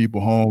sending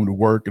people home to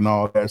work and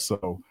all that.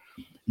 So,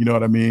 you know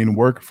what I mean?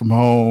 Working from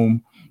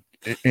home.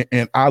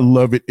 And I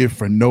love it if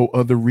for no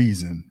other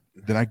reason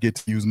than I get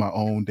to use my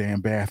own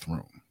damn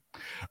bathroom.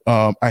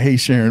 I hate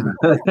sharing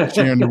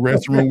the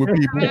restroom with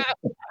people.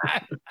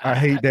 I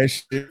hate that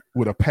shit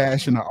with a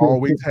passion. I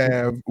always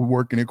have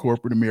working in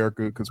corporate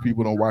America because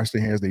people don't wash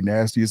their hands. They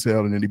nasty as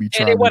hell, and then they be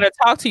trying. And they want to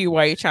talk to you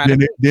while you're trying.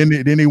 Then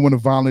they want to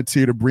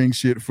volunteer to bring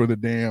shit for the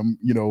damn,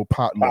 you know,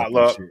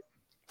 potluck. Shit.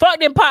 Fuck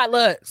them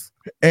potlucks.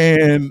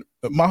 And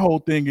my whole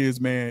thing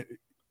is, man,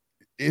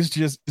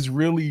 it's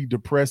really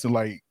depressing.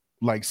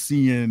 Like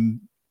seeing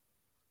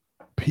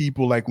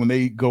people, like when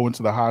they go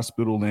into the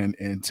hospital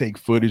and take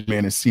footage,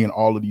 man, and seeing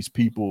all of these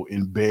people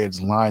in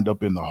beds lined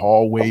up in the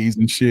hallways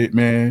and shit,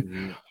 man.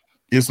 Mm-hmm.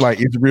 It's like,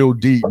 it's real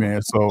deep,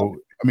 man. So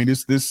I mean,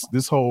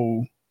 this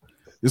whole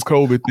this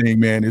COVID thing,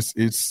 man, it's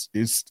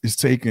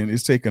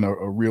taking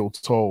a real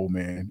toll,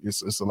 man.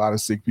 It's a lot of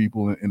sick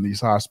people in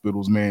these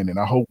hospitals, man, and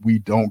I hope we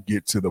don't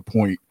get to the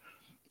point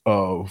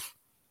of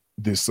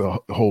this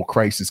whole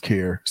crisis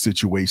care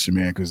situation,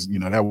 man, because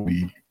that would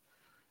be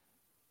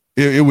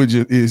it would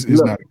just it's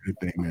not a good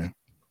thing, man.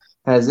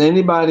 Has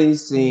anybody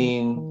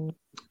seen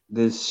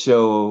this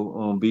show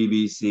on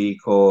BBC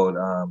called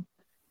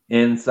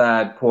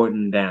Inside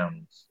Porton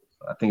Downs?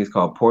 I think it's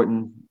called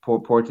Porton,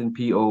 Porton, Porton,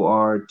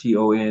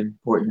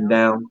 Porton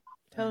Down.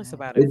 Tell us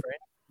about it,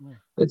 Fred.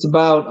 It's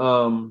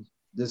about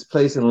this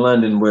place in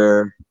London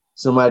where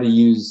somebody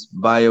used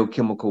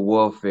biochemical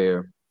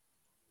warfare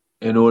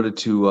in order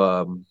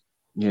to,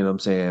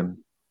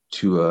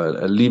 to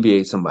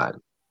alleviate somebody.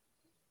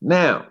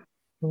 Now,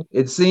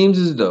 it seems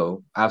as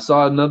though I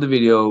saw another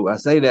video. I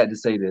say that to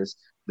say this,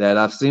 that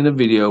I've seen a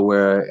video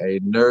where a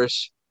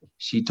nurse,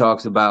 she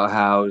talks about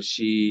how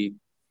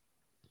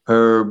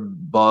her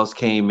boss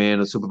came in,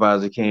 a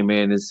supervisor came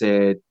in and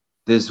said,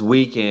 this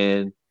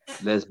weekend,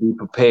 let's be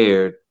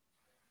prepared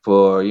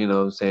for,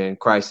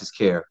 crisis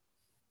care.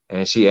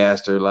 And she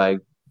asked her, like,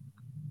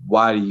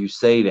 why do you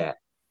say that?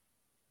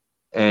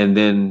 And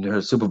then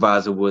her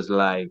supervisor was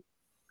like,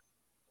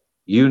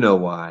 you know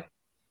why.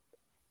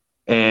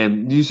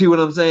 And you see what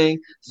I'm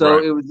saying? So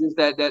It was just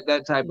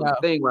that type of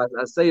thing.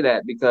 I say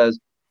that because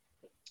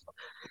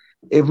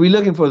if we're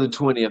looking for the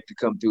 20th to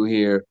come through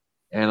here,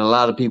 and a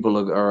lot of people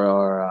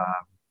are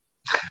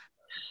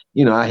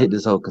I hit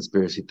this whole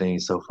conspiracy thing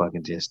so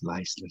fucking just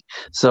nicely.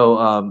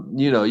 So,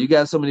 you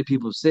got so many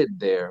people sitting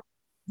there,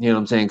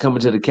 coming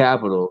to the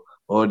Capitol,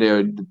 or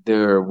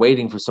they're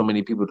waiting for so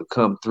many people to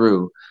come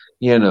through.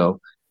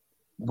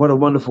 What a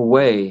wonderful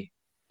way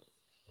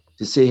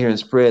to sit here and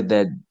spread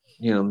that,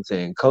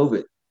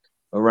 COVID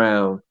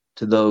around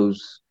to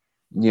those,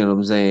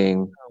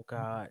 Oh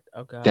God.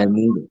 that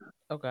need it.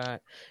 Oh God.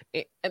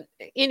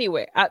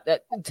 Anyway,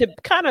 to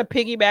kind of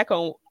piggyback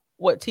on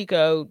what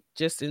Tico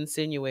just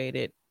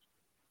insinuated.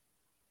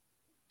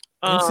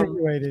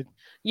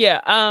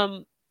 Yeah.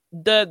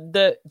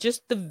 The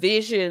just the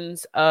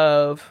visions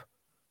of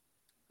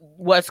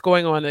what's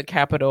going on in the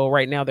Capitol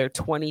right now. There are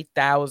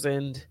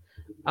 20,000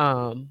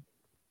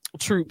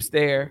 troops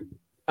there,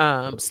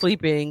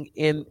 sleeping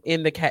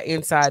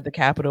inside the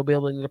Capitol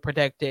building to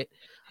protect it.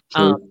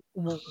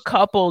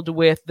 Coupled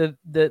with the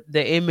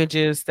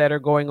images that are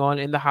going on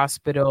in the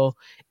hospital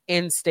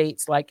in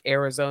states like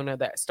Arizona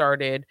that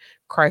started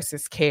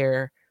crisis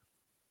care.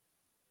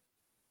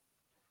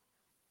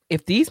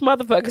 If these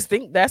motherfuckers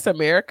think that's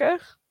America,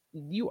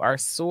 you are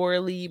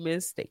sorely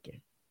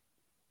mistaken.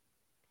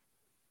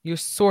 You're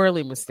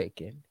sorely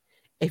mistaken.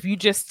 If you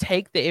just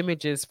take the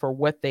images for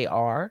what they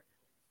are,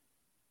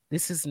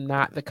 this is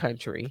not the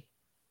country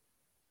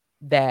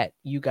that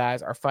you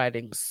guys are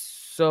fighting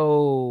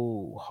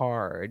so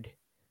hard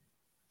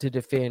to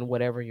defend,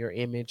 whatever your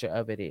image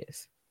of it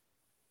is.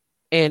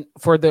 And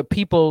for the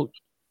people,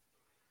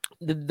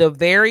 the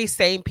very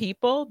same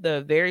people,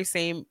 the very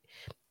same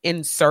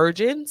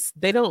insurgents,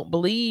 they don't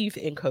believe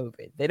in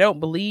COVID. They don't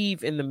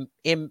believe in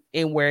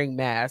wearing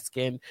masks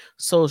and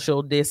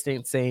social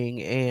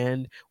distancing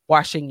and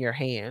washing your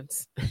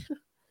hands.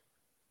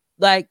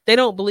 Like, they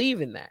don't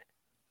believe in that.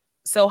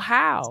 So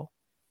how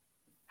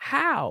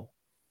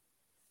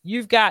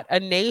you've got a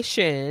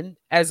nation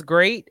as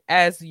great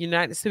as the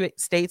United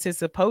States is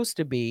supposed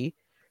to be,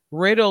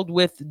 riddled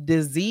with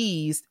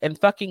disease and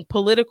fucking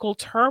political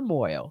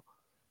turmoil.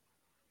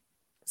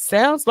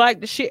 Sounds like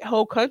the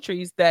shithole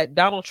countries that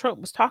Donald Trump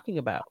was talking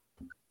about,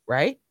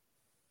 right?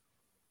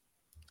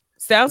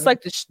 Sounds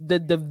like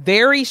the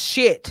very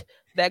shit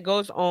that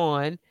goes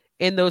on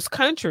in those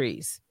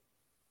countries,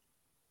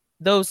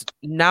 those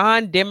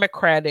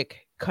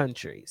non-democratic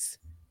countries,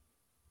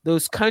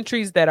 those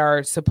countries that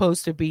are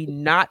supposed to be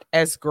not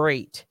as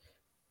great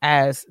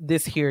as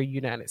this here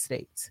United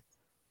States.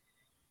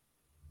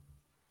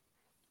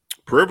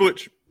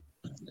 Privilege.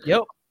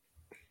 Yep.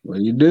 What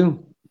do you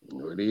do?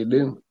 What do you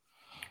do?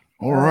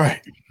 All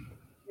right.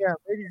 Yeah,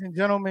 ladies and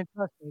gentlemen,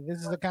 trust me, this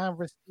is a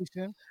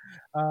conversation.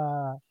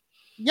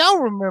 Y'all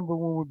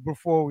remember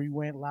before we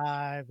went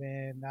live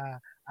and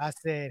I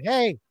said,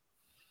 hey,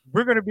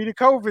 we're going to be the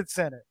COVID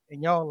center.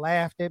 And y'all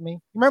laughed at me.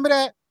 Remember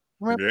that?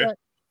 Remember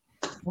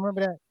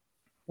that?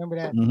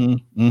 Mm-hmm.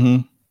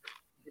 Mm-hmm.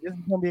 This is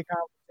going to be a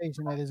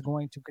conversation that is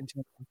going to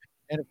continue.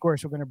 And of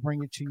course, we're going to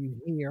bring it to you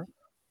here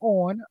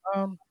on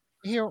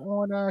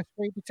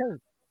Straight to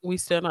Tape. We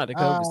still not the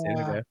COVID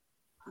center,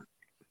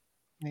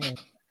 man.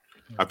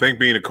 I think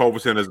being a COVID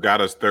center has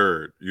got us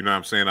third. You know what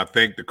I'm saying? I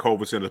think the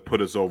COVID center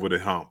put us over the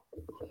hump.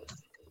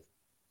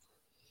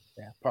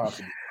 Yeah,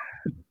 possible.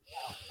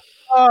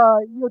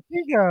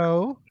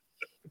 Yotigo.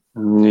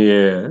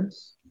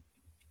 Yes.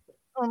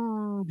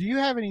 Do you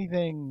have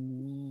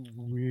anything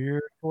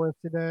weird for us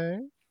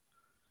today?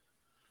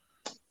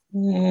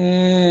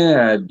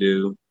 Yeah, I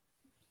do.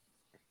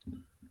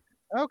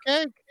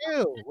 Okay,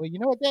 cool. Well, you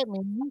know what that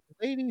means,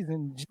 ladies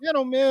and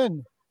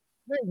gentlemen.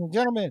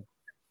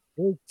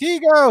 It's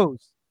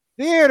Tigo's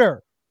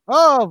Theater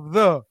of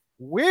the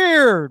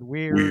Weird.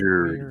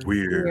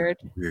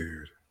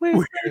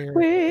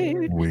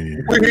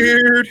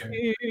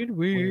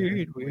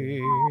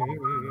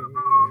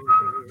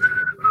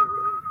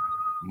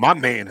 My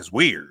man is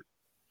weird.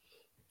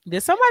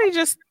 Did somebody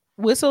just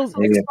whistle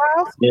Yeah.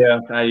 X-Files?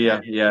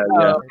 Yeah.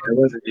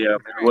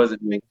 It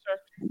wasn't me.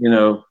 You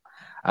know,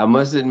 I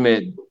must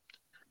admit,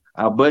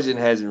 our budget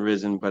hasn't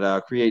risen, but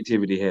our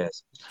creativity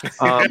has.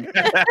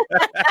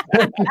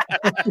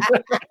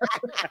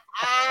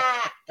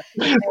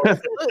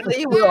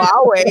 Absolutely, will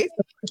always.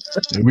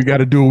 And we got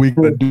to do what we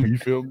got to do. You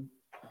feel me?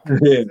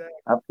 Yeah,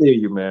 I feel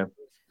you, man.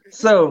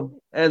 So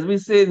as we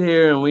sit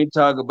here and we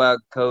talk about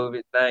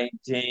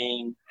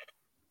COVID-19,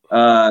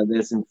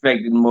 that's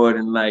infected more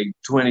than like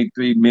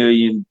 23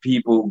 million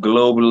people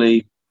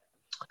globally.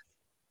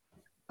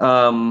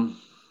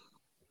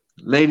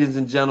 Ladies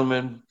and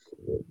gentlemen,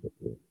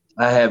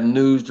 I have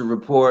news to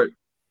report.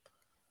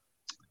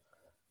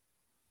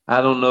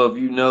 I don't know if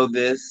you know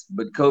this,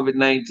 but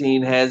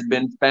COVID-19 has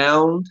been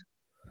found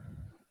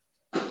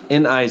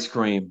in ice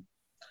cream.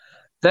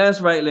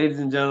 That's right, ladies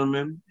and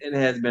gentlemen. It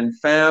has been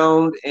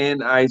found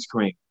in ice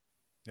cream.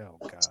 Oh,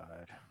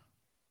 God.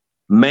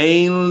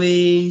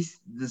 Mainly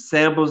the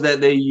samples that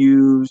they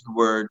used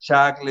were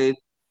chocolate,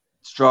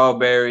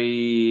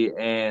 strawberry,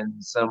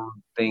 and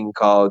something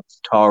called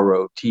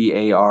Taro,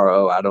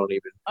 Taro. I don't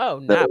even. Oh,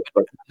 know,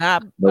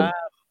 not. I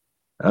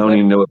don't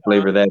even know what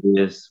flavor that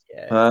is.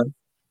 Yeah. Huh?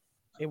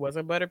 It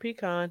wasn't butter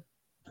pecan.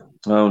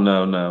 Oh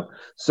no.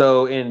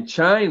 So in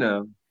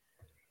China,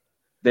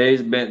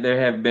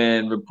 there have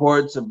been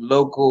reports of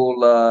local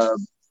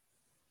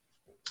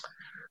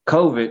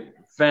COVID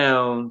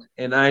found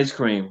in ice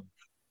cream.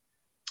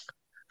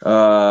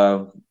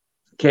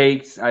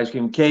 Cakes,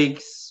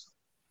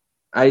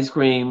 ice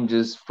cream,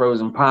 just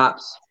frozen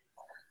pops.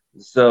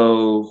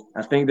 So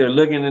I think they're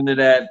looking into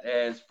that.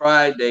 As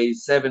Friday,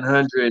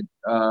 700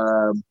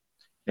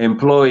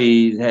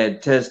 employees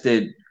had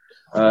tested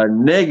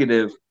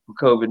negative for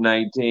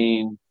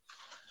COVID-19,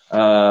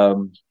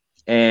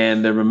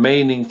 and the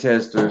remaining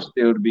tests are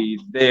still to be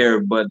there,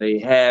 but they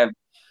have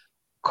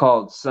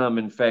caught some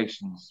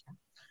infections.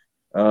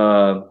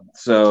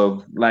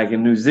 So like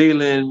in New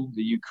Zealand,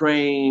 the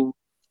Ukraine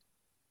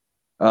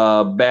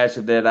batch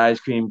of that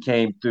ice cream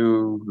came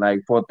through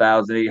like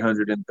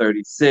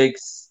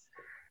 4,836,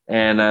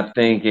 and I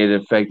think it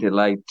affected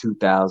like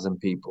 2,000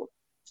 people.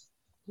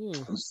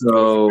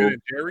 So, Ben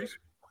and Jerry's?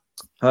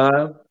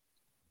 Huh?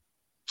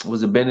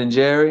 Was it Ben and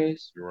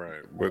Jerry's? You're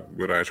right.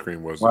 What ice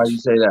cream was Why this? do you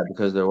say that?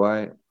 Because they're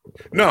white?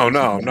 No.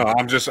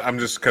 I'm just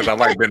because I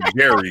like Ben and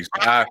Jerry's.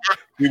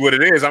 See what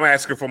it is. I'm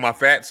asking for my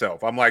fat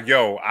self. I'm like,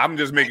 yo, I'm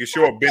just making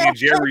sure Ben and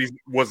Jerry's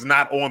was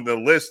not on the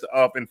list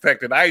of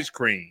infected ice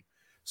cream,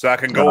 so I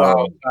can go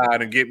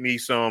outside and get me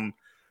some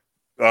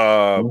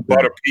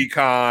butter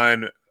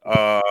pecan,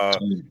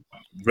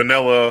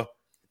 vanilla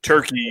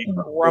turkey.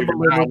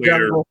 Rumble in the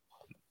jungle.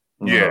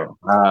 Yeah.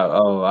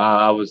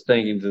 I was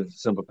thinking the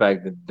simple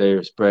fact that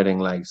they're spreading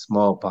like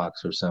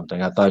smallpox or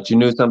something. I thought you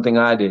knew something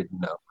I didn't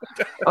know.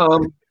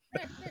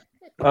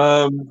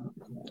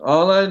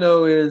 All I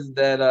know is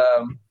that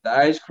the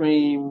ice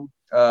cream,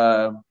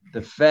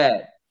 the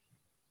fat,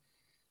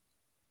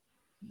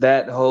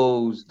 that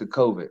holds the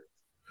COVID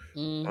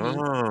in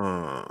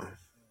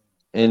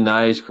the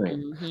ice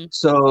cream. Mm-hmm.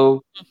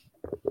 So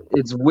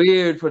it's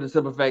weird for the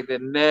simple fact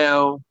that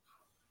now,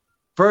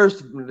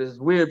 first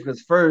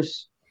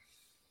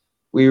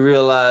we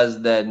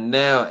realized that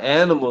now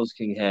animals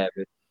can have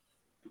it.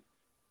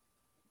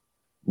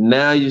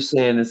 Now you're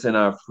saying it's in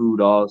our food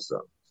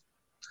also.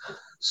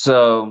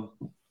 So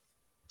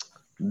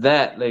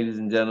that, ladies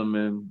and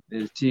gentlemen,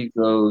 is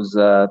Tico's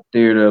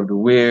Theater of the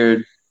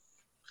Weird.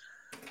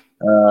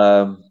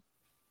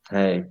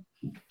 Hey,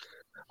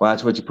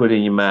 watch what you put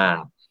in your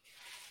mouth.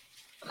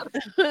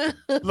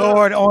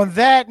 Lord, on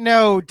that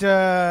note,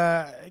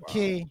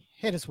 Key,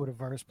 hit us with a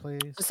verse,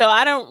 please. So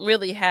I don't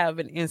really have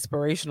an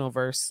inspirational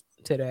verse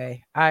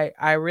today.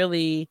 I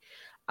really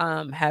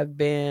have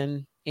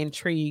been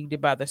intrigued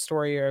by the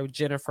story of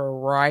Jennifer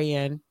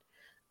Ryan,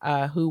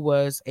 who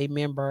was a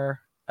member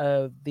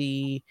of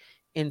the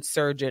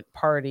insurgent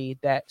party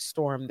that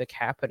stormed the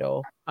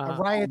Capitol. A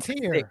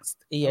rioteer.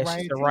 Yes,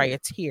 she's a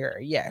rioteer.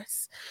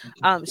 Yes.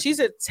 She's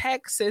a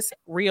Texas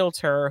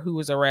realtor who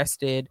was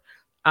arrested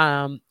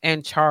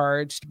and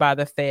charged by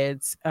the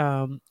feds.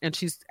 And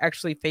she's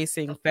actually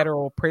facing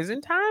federal prison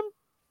time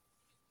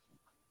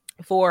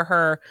for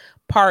her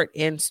part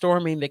in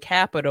storming the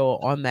Capitol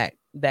on that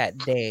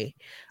day.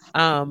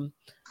 But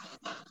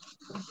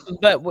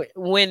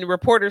when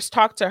reporters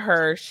talked to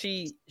her,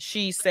 she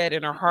said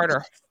in her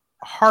heart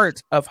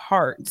of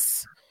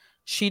hearts,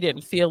 she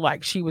didn't feel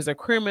like she was a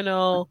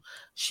criminal.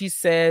 She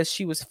says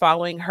she was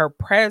following her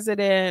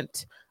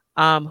president,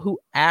 who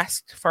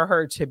asked for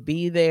her to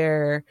be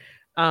there.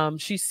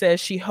 She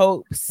says she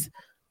hopes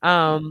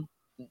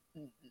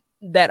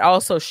that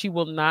also she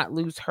will not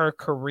lose her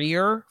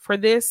career for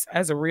this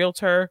as a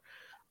realtor.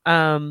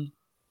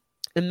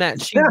 and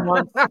that she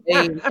wants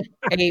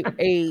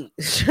a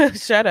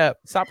shut up,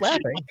 stop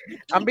laughing.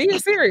 I'm being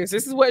serious.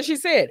 This is what she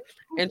said.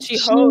 And she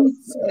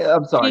hopes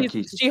I'm sorry,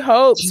 she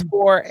hopes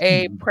for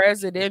a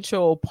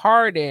presidential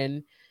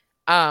pardon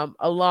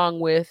along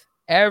with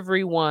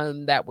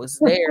everyone that was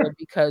there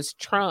because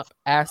Trump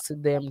asked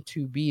them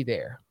to be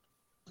there.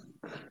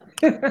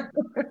 But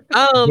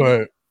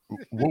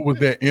what was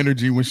that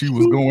energy when she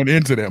was going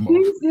into that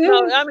moment?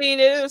 No, I mean,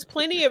 it was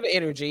plenty of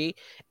energy.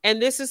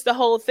 And this is the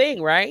whole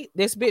thing, right?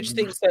 This bitch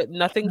thinks that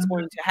nothing's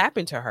going to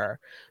happen to her,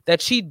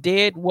 that she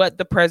did what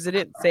the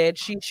president said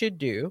she should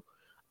do.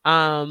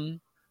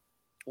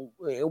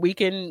 We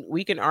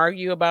can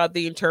argue about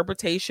the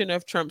interpretation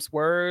of Trump's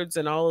words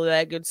and all of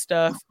that good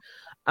stuff.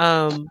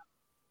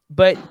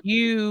 But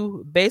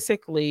you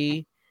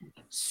basically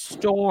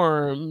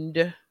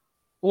stormed.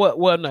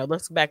 Well, no,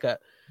 let's back up.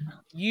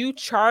 You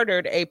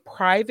chartered a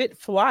private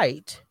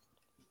flight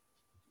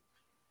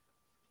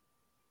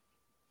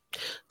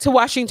to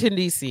Washington,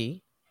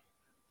 D.C.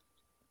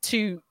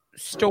 to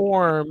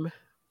storm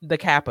the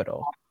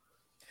Capitol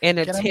and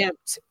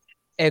attempt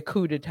a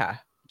coup d'etat.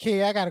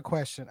 Key, I got a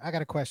question. I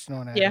got a question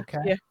on that. Yeah, okay?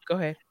 yeah, go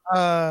ahead.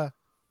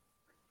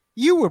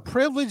 You were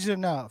privileged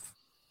enough.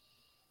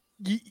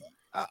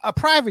 A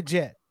private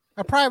jet.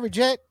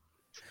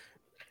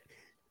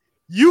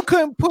 You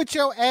couldn't put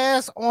your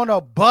ass on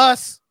a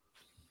bus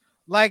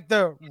like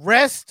the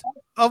rest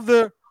of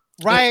the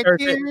rioters.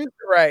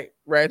 Right.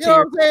 You know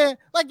what I'm saying?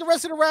 Like the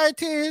rest of the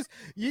rioters,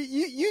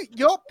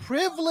 your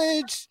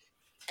privileged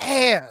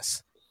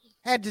ass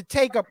had to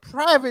take a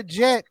private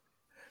jet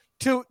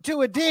to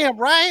a damn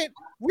riot.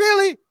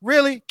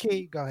 Really?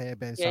 Key, go ahead,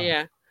 baby.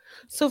 Yeah.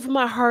 So for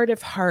my heart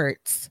of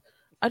hearts,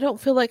 I don't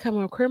feel like I'm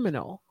a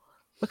criminal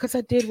because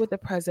I did what the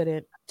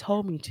president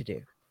told me to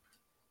do.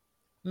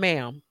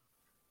 Ma'am.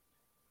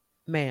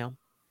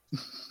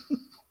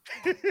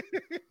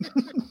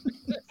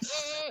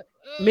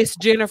 Miss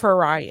Jennifer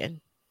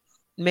Ryan.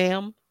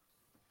 Ma'am.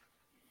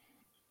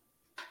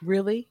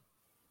 Really?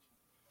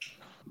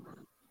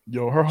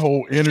 Yo, her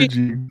whole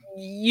energy.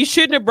 You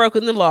shouldn't have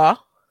broken the law.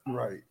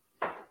 Right.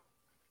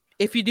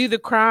 If you do the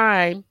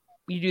crime,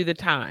 you do the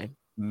time.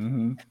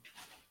 Mm-hmm.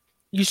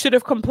 You should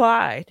have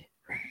complied.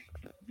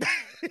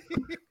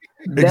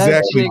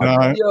 Exactly,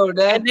 Don.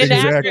 And then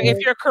after, if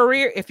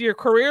your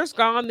career's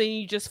gone, then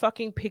you just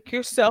fucking pick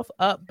yourself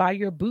up by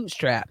your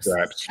bootstraps.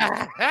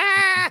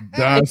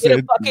 Don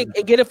said,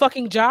 get a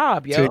fucking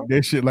job, yo. Take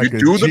that shit like you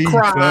do the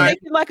crime.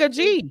 Take it like a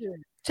G.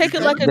 Take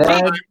it like a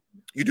G.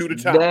 You do the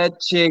time. That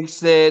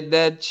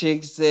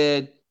chick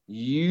said,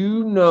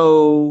 you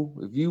know,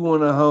 if you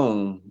want a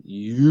home,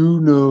 you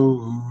know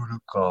who to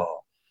call.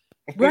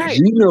 Right.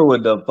 You know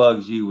what the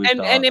fuck she was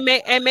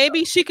and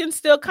maybe she can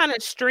still kind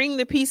of string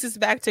the pieces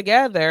back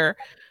together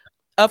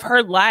of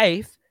her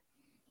life.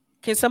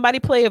 Can somebody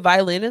play a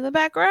violin in the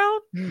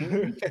background?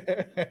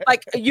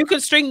 Like you can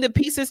string the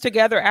pieces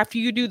together after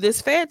you do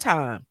this fair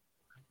time.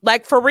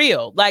 Like for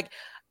real. Like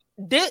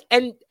this,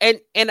 and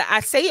I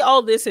say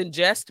all this in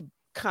jest,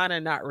 kind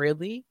of not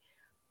really.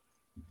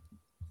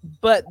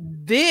 But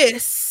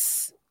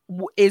this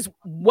is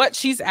what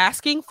she's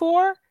asking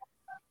for.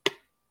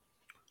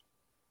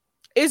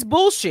 Is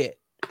bullshit.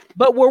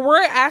 But what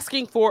we're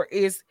asking for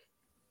is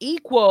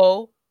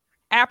equal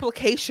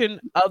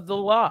application of the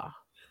law.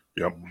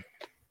 Yep.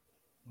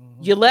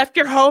 You left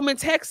your home in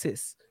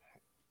Texas.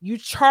 You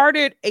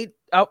chartered a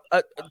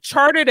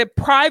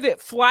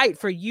private flight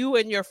for you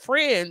and your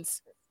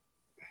friends,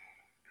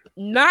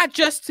 not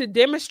just to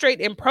demonstrate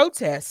and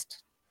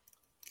protest,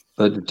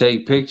 but to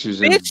take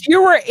pictures. Bitch,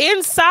 you were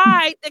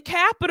inside the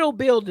Capitol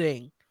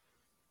building,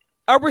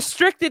 a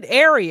restricted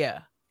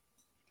area.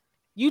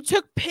 You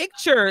took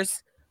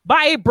pictures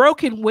by a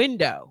broken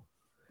window.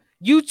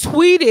 You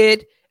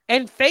tweeted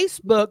and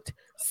Facebooked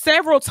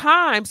several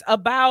times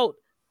about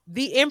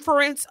the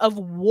inference of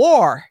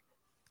war.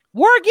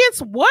 War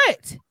against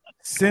what?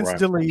 Since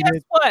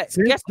deleted.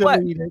 Guess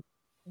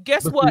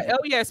what? Oh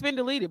yeah, it's been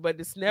deleted, but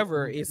it's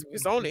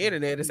on the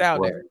internet. It's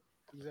out there.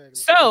 Exactly.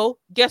 So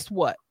guess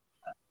what?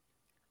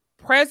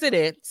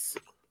 Presidents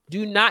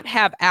do not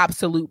have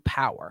absolute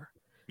power.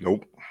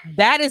 Nope.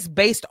 That is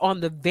based on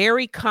the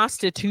very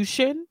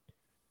Constitution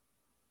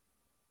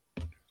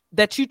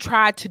that you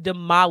tried to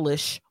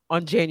demolish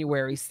on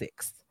January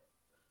 6th.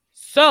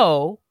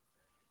 So,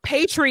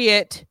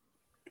 patriot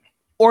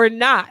or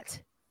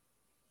not,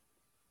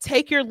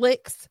 take your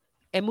licks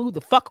and move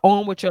the fuck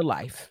on with your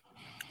life.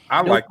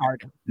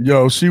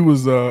 Yo, she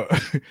was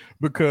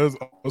because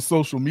on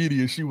social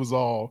media she was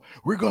all,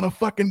 we're gonna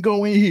fucking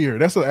go in here.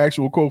 That's an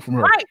actual quote from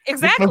her. Right,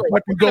 exactly. We're gonna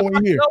fucking go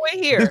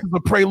in here. This is a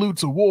prelude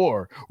to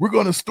war. We're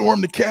gonna storm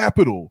the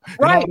Capitol.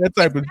 Right. And all that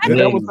type of exactly.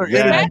 That was her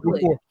energy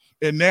before.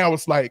 And now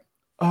it's like,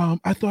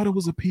 I thought it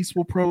was a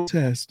peaceful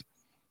protest.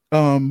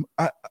 I'm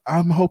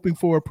hoping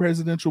for a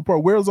presidential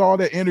pardon. Where's all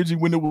that energy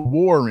when it was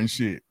war and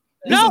shit?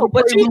 No,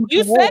 but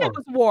you said it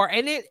was war,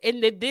 and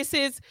this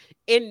is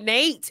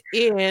innate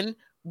in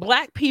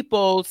Black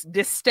people's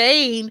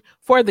disdain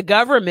for the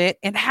government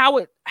and how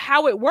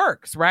it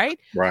works, right?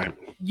 Right.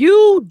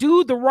 You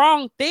do the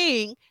wrong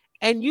thing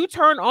and you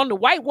turn on the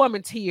white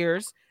woman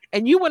tears,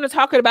 and you want to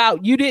talk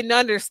about you didn't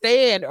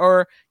understand,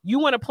 or you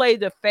want to play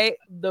the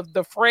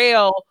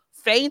frail,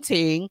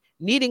 fainting,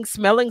 needing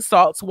smelling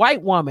salts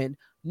white woman.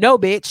 No,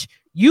 bitch.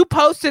 You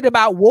posted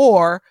about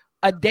war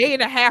a day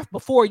and a half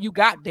before you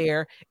got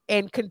there,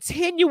 and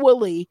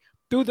continually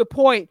through the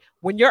point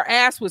when your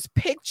ass was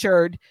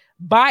pictured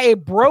by a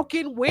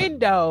broken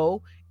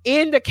window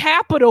in the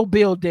Capitol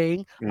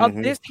building of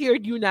this here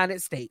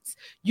United States.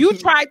 You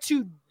tried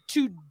to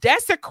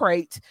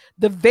desecrate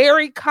the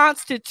very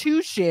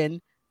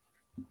Constitution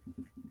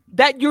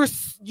that you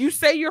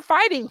say you're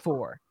fighting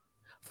for.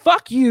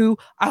 Fuck you.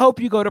 I hope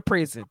you go to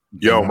prison.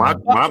 Yo, my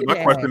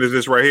question is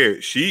this right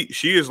here. She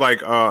is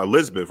like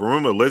Elizabeth.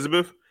 Remember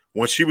Elizabeth?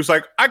 When she was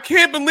like, I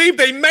can't believe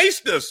they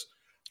maced us.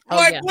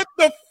 What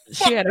the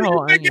fuck do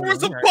you think you were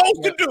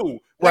supposed to do?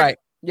 Right.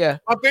 Yeah.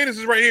 My famous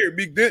is right here.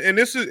 And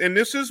this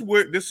is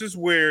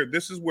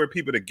where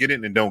people that get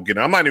it and don't get it.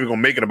 I'm not even gonna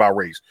make it about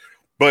race,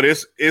 but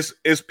it's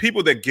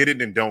people that get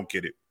it and don't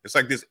get it. It's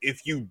like this: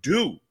 if you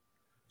do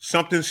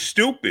something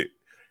stupid,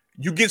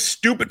 you get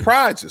stupid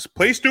prizes.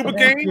 Play stupid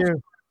games,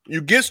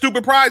 you get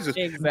stupid prizes.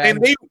 Exactly.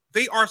 And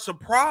they are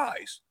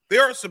surprised. They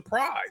are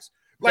surprised.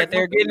 Like that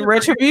they're getting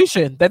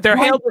retribution, that they're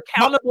held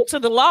accountable to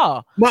the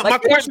law. My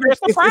question is,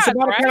 it's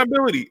about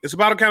accountability. It's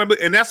about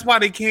accountability, and that's why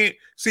they can't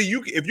see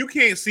you. If you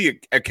can't see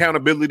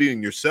accountability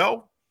in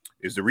yourself,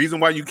 is the reason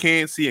why you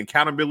can't see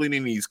accountability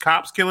in these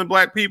cops killing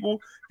black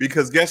people.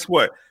 Because guess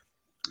what?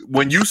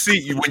 When you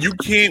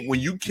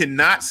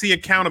cannot see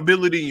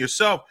accountability in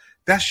yourself,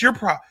 that's your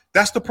problem.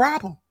 That's the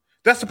problem.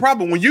 That's the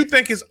problem. When you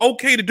think it's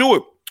okay to do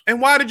it,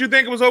 and why did you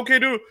think it was okay to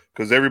do it?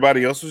 Because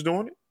everybody else was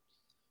doing it.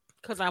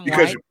 Because I'm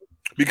white.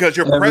 Because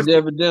your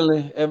president,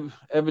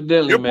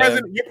 evidently,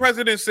 your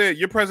president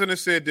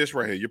said this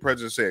right here. Your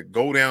president said,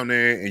 "Go down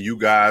there and you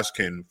guys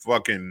can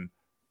fucking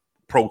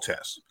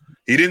protest."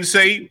 He didn't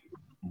say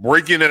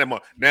break in at him.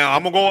 Now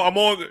I'm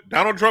on.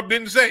 Donald Trump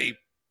didn't say,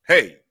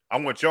 "Hey, I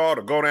want y'all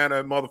to go down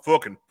that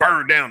motherfucker and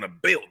burn down the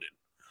building."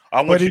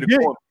 I want you to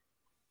go.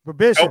 But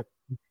Bishop,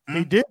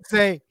 he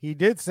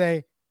did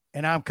say,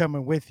 and I'm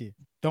coming with you.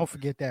 Don't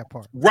forget that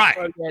part. Right.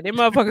 Yeah, them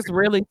motherfuckers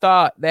really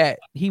thought that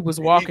he was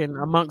walking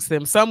amongst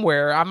them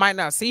somewhere. I might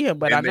not see him,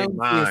 but I know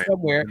he's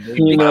somewhere.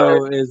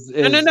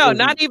 No,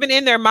 not even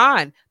in their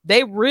mind.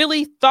 They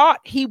really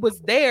thought he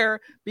was there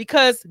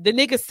because the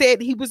nigga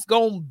said he was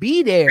gonna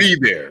be there.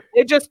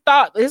 They just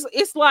thought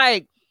it's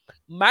like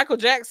Michael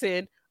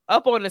Jackson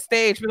up on the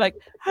stage, be like,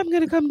 I'm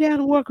gonna come down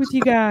and work with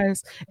you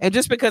guys. And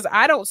just because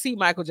I don't see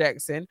Michael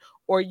Jackson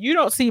or you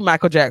don't see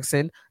Michael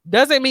Jackson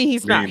doesn't mean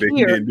he's not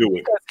here.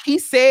 Because he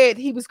said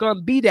he was gonna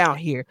be down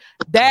here.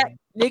 That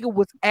nigga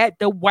was at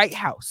the White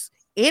House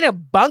in a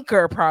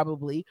bunker,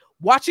 probably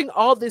watching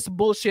all this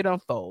bullshit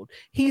unfold.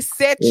 He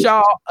set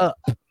y'all up.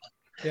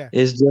 Yeah,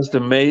 it's just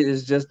amazing.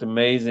 It's just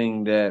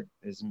amazing that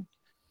as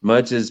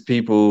much as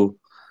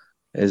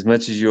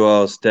you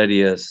all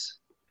study us,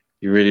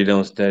 you really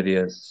don't study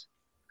us.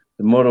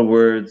 The mortal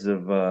words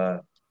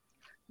of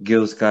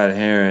Gil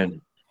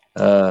Scott-Heron,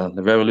 the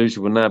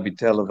revolution will not be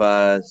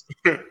televised,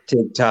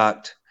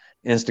 TikToked,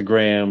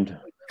 Instagrammed,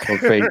 or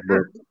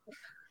Facebook.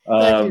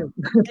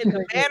 In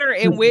the manner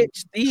in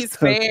which these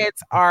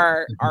fans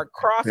are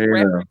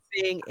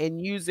cross-referencing and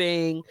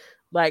using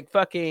like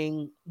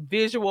fucking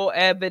visual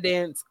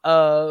evidence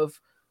of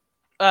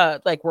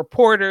like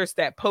reporters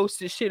that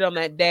posted shit on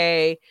that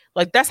day.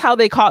 Like that's how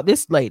they caught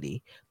this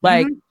lady.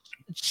 Like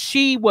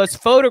she was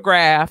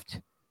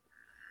photographed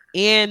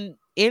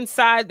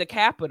inside the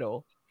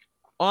Capitol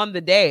on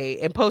the day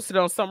and posted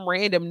on some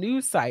random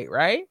news site,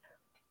 right?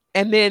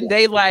 And then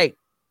they like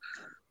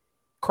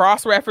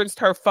cross-referenced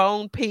her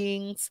phone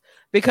pings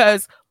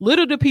because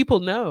little do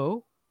people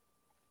know.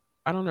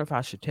 I don't know if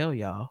I should tell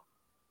y'all.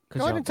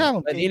 But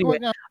anyway,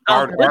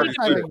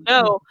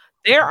 no,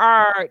 there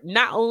are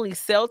not only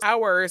cell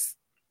towers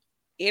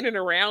in and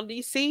around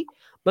DC,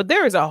 but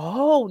there is a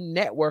whole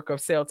network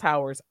of cell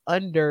towers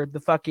under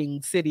the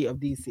fucking city of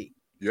DC.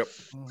 Yep.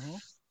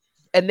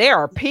 And they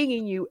are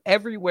pinging you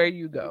everywhere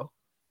you go.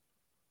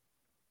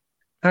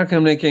 How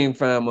come they can't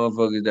find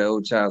motherfuckers that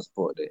owe child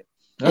support there?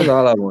 That's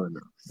all I want to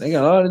know. They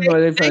got all this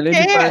money. They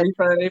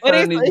find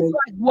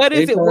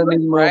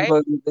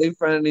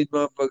these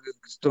motherfuckers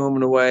storming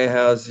the White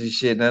House and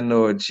shit. And I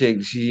know a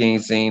chick, she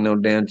ain't seen no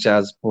damn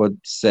child support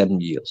 7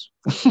 years.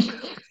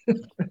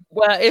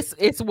 Well,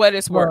 it's what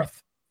it's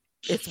worth.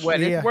 It's what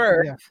it's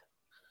worth.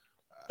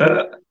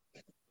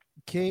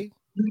 Okay.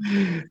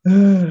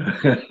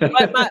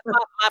 But my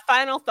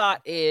final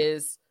thought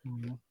is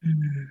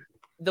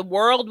the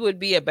world would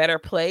be a better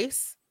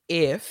place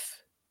if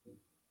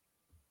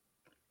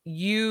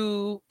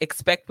you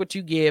expect what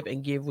you give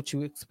and give what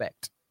you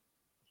expect.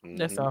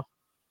 That's all.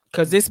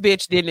 Because this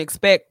bitch didn't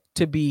expect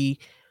to be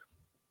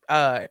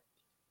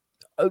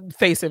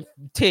facing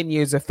 10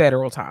 years of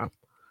federal time.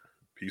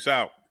 Peace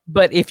out.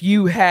 But if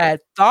you had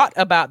thought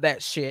about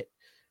that shit,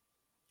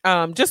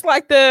 just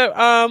like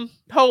the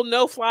whole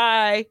no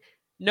fly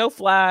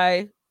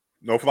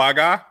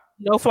guy.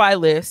 no-fly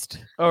list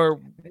or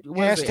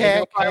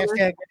hashtag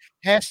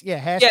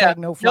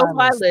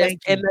no-fly list.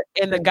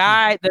 And the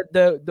guy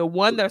the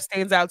one that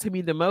stands out to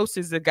me the most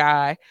is the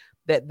guy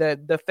that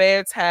the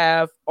feds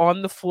have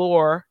on the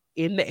floor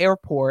in the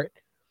airport.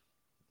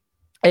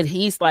 And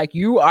he's like,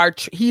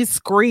 he's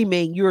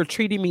screaming, you're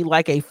treating me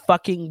like a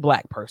fucking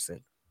black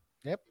person.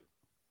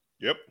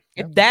 Yep.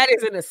 If that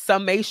isn't a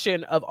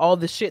summation of all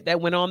the shit that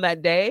went on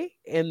that day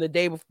and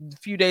a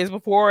few days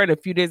before and a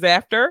few days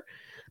after,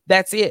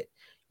 that's it.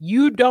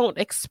 You don't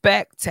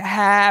expect to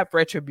have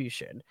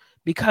retribution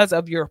because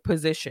of your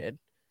position.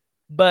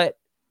 But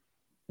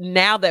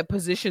now that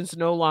positions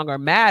no longer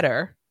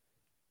matter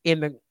in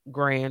the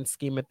grand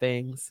scheme of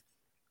things,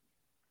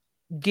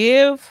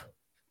 give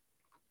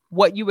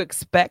what you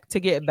expect to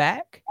get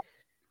back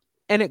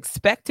and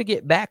expect to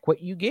get back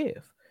what you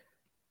give.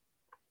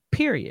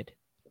 Period.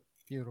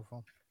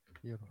 Beautiful.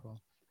 You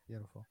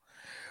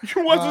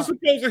wasn't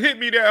supposed to hit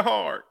me that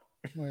hard.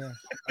 Yeah.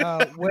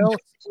 Well,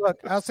 look,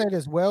 I'll say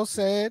this. Well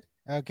said.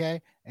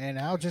 Okay. And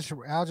I'll just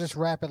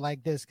wrap it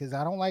like this because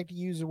I don't like to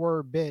use the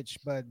word bitch,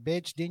 but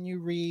bitch, didn't you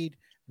read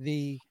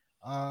the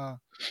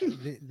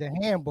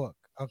handbook?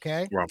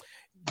 Okay. Right.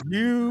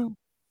 You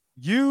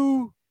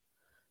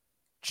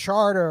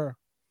charter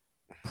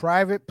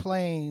private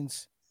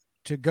planes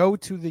to go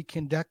to the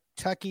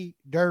Kentucky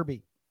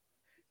Derby,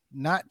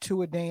 not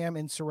to a damn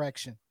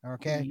insurrection.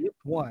 Okay. Yep.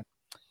 1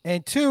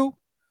 and 2.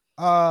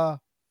 I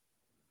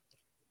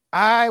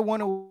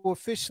want to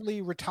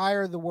officially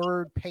retire the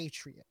word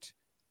patriot.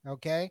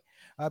 Okay.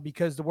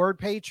 Because the word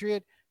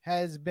patriot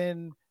has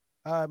been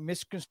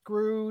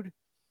misconstrued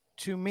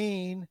to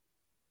mean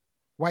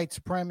white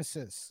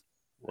supremacists.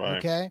 Right.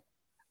 Okay.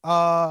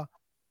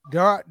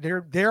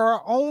 There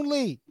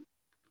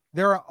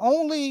are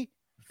only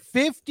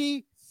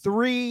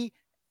 53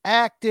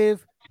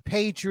 active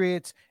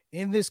patriots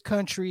in this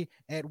country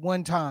at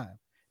one time,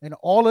 and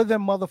all of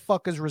them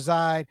motherfuckers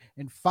reside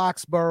in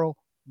Foxborough,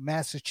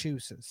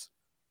 Massachusetts.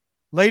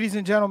 Ladies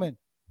and gentlemen,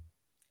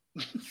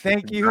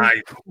 thank you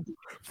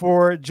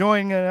for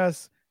joining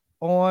us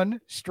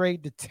on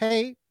Straight to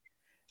Tape.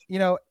 You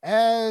know,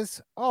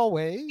 as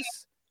always,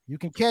 you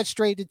can catch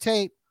Straight to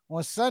Tape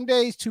on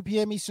Sundays, 2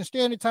 p.m. Eastern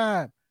Standard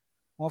Time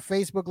on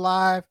Facebook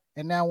Live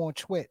and now on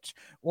Twitch.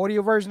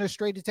 Audio version of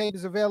Straight to Tape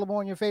is available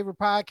on your favorite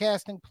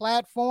podcasting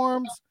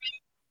platforms.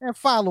 And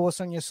follow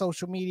us on your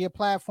social media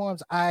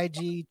platforms,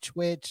 IG,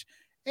 Twitch,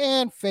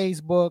 and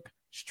Facebook,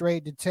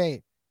 Straight to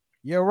Tape.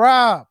 Yo,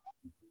 Rob.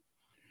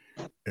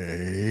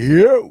 Hey,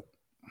 yo.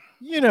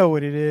 You know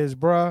what it is,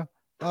 bruh.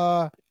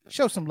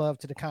 Show some love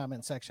to the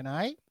comment section, all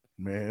right?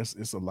 Man,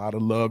 it's a lot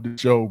of love to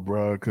show,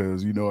 bro,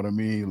 because you know what I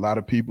mean? A lot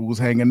of people was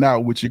hanging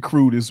out with your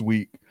crew this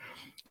week.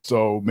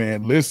 So,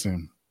 man,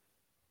 listen,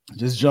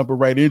 just jumping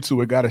right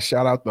into it, got to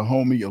shout out the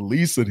homie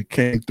Elisa that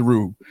came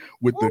through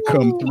with the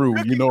come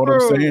through. You know what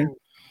I'm saying?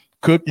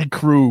 Cookie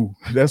Crew.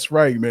 That's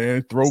right,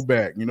 man.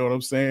 Throwback. You know what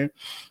I'm saying?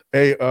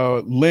 Hey,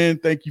 Lynn,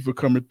 thank you for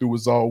coming through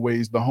as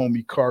always. The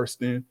homie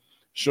Karsten.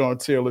 Sean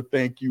Taylor,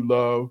 thank you,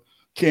 love.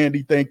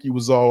 Candy, thank you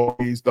as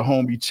always. The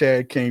homie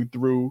Chad came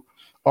through.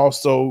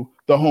 Also,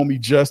 the homie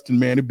Justin,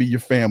 man, it'd be your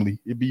family.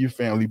 It'd be your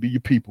family. Be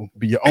your people.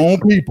 Be your own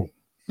people.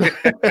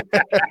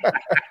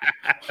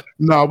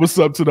 Nah, what's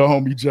up to the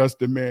homie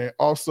Justin, man?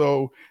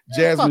 Also,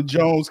 Jasmine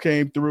Jones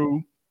came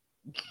through.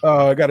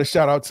 I got a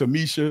shout out to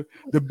Misha,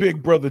 the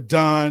big brother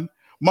Don.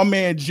 My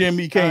man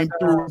Jimmy came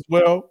through as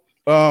well.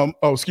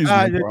 Excuse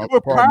me. Do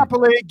it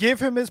properly. Give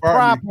him his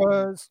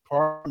propers.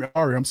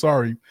 I'm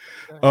sorry.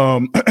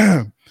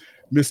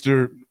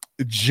 Mr.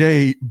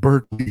 J.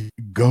 Berkeley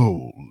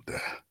Gold.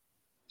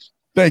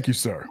 Thank you,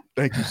 sir.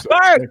 Thank you, sir.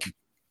 Thank you.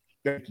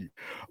 Thank you.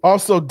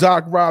 Also,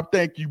 Doc Rob,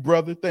 thank you,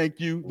 brother. Thank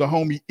you. The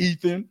homie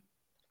Ethan.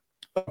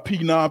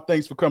 P-Nom,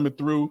 thanks for coming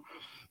through.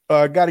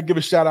 Got to give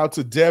a shout out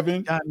to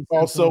Devin.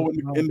 Also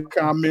in the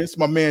comments,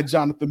 my man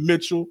Jonathan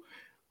Mitchell.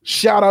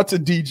 Shout out to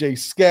DJ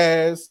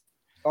Skaz.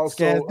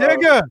 Also,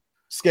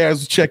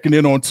 Skaz checking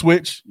in on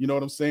Twitch. You know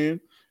what I'm saying?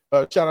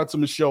 Shout out to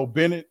Michelle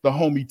Bennett, the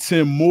homie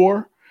Tim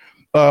Moore.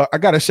 I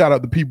got to shout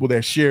out the people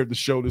that shared the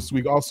show this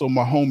week. Also,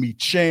 my homie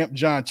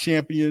John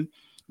Champion,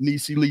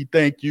 Niecy Lee,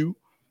 thank you.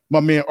 My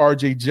man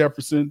RJ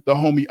Jefferson, the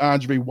homie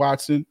Andre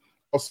Watson,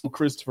 also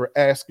Christopher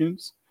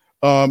Askins.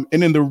 And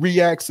in the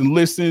reacts and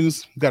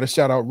listens, got to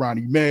shout out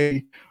Ronnie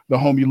May, the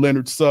homie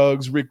Leonard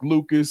Suggs, Rick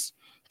Lucas,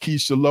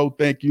 Keisha Lowe,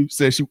 thank you.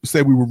 Said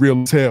we were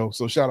real as hell,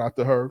 so shout out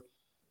to her.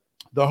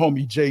 The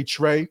homie Jay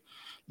Trey,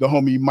 the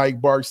homie Mike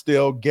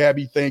Barksdale,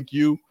 Gabby, thank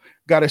you.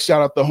 Got to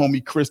shout out the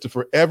homie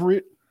Christopher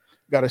Everett.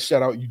 Got to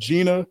shout out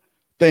Eugenia.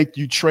 Thank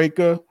you,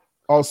 Treka.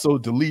 Also,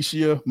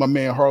 Delicia, my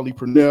man Harley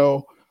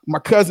Purnell. My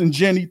cousin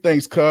Jenny,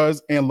 thanks,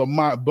 cuz. And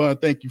Lamont Bunn,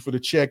 thank you for the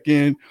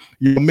check-in.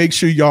 You know, make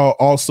sure y'all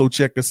also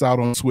check us out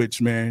on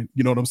Twitch, man.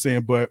 You know what I'm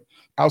saying? But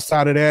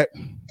outside of that,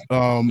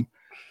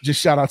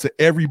 just shout out to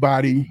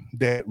everybody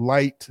that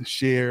liked,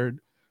 shared,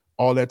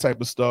 all that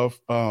type of stuff,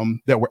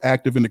 that were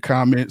active in the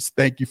comments.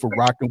 Thank you for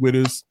rocking with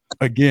us.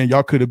 Again,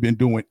 y'all could have been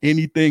doing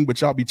anything,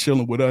 but y'all be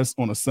chilling with us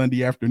on a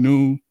Sunday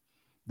afternoon.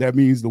 That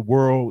means the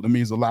world. That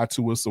means a lot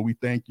to us. So we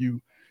thank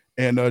you.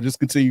 and just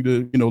continue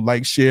to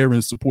like, share,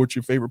 and support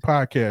your favorite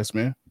podcast,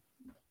 man.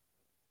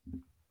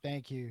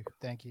 Thank you.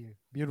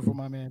 Beautiful,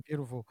 my man.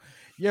 Beautiful.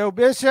 Yo,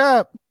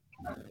 Bishop.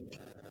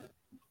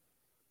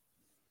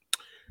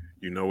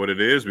 You know what it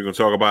is. We're gonna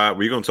talk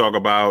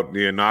about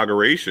the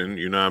inauguration.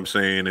 You know what I'm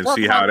saying, and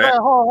see how that.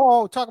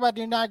 Talk about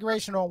the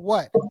inauguration on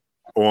what?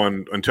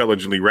 On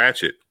Intelligently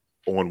Ratchet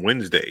on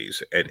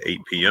Wednesdays at 8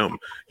 p.m.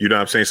 You know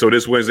what I'm saying? So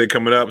this Wednesday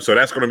coming up, so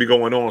that's going to be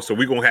going on. So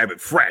we're going to have it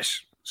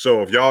fresh.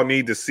 So if y'all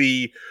need to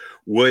see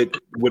what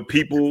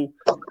people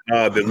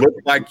that look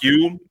like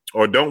you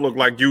or don't look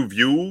like you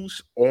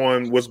views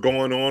on what's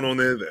going on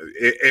there,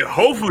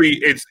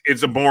 hopefully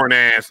it's a boring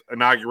ass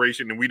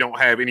inauguration and we don't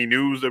have any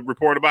news to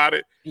report about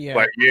it. Yeah.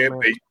 Like,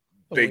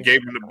 they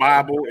gave him the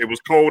Bible. It was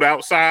cold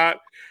outside.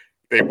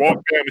 They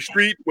walked down the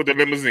street with the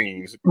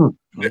limousines.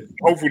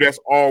 Hopefully that's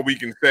all we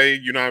can say.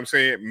 You know what I'm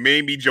saying?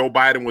 Maybe Joe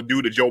Biden will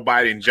do the Joe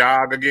Biden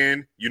jog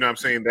again. You know what I'm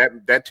saying?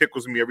 That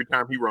tickles me every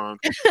time he runs.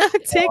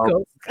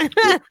 Tickles. It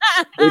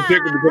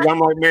tickles because I'm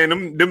like,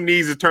 man, them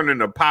knees are turning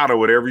to powder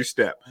with every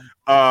step.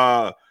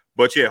 But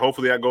yeah,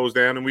 hopefully that goes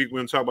down, and we're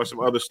going to talk about some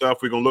other stuff.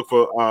 We're going to look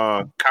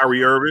for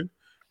Kyrie Irving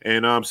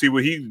and see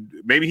what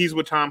maybe he's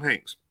with Tom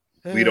Hanks.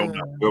 We don't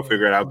know. We'll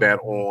figure it out that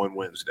on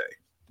Wednesday.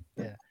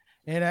 Yeah.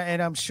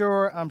 And I'm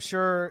sure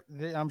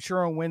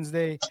on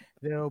Wednesday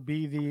there'll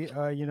be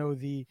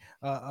the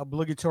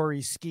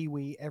obligatory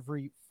ski-wee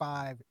every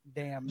 5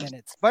 damn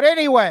minutes. But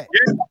anyway,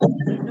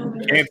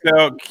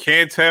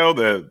 can't tell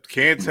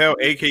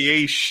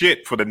AKA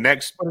shit for the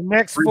next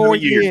 4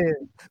 years.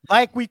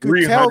 Like we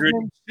could tell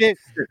them shit,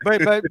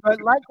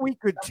 but like we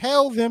could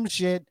tell them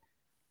shit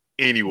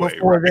anyway.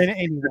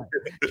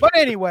 But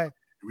anyway, here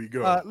we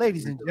go.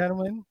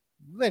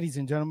 Ladies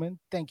and gentlemen,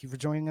 thank you for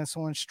joining us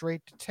on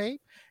Straight to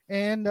Tape.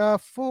 And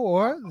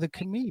for the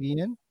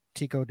comedian,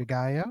 Tico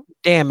DeGaio.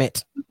 Damn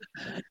it.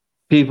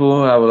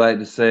 People, I would like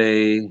to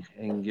say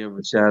and give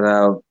a shout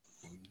out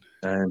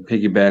and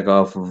piggyback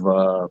off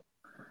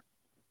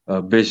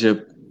of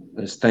Bishop.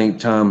 Let's thank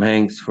Tom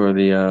Hanks for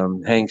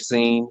the Hanks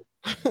scene.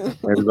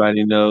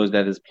 Everybody knows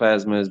that his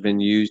plasma has been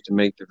used to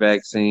make the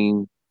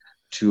vaccine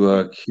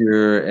to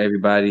cure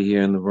everybody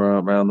here in the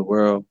world, around the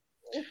world.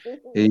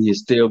 He is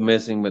still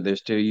missing, but they're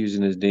still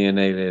using his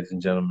DNA, ladies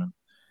and gentlemen.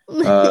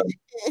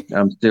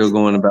 I'm still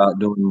going about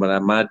doing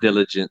my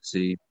diligence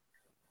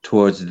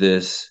towards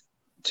this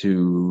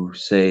to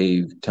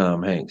save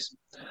Tom Hanks.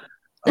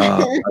 I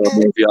don't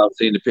know if y'all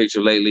seen the picture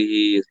lately.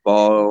 He is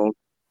bald.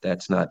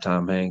 That's not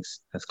Tom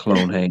Hanks. That's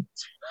clone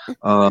Hanks.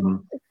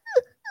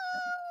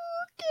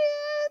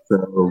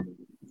 So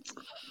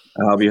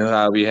I'll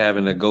be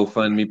having a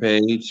GoFundMe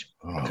page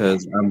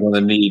because I'm going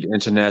to need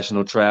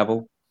international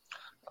travel.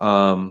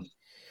 And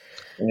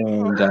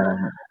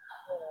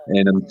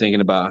I'm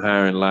thinking about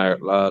hiring Laura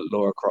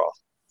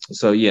Croft.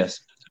 So yes,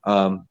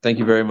 thank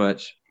you very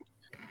much.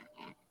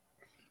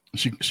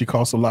 She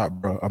costs a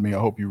lot, bro. I mean, I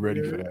hope you're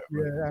ready for that.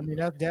 Bro. Yeah, I mean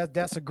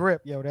that's a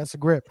grip, yo. That's a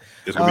grip.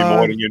 It's gonna be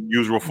more than your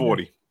usual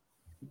 40.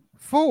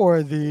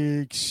 For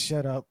the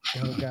shut up,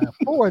 oh God.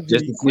 For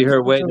just to see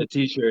her wearing a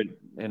t-shirt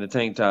and a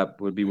tank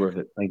top would be worth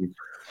it. Thank you.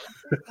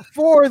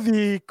 For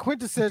the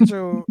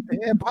quintessential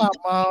hip hop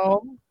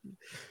mom,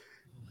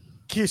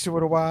 Keisha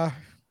with a Y.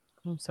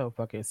 I'm so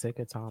fucking sick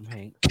of Tom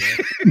Hanks.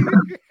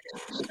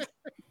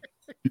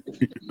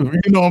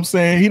 You know what I'm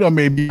saying? He done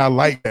made me not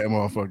like that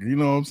motherfucker. You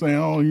know what I'm saying?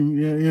 Oh, you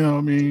know what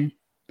I mean?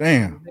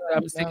 Damn.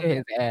 I'm sick of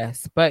his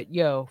ass. But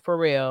yo, for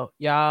real,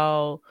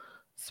 y'all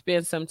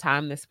spend some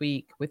time this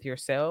week with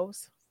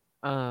yourselves.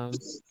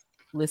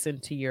 Listen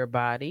to your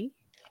body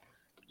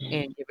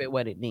and give it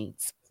what it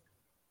needs.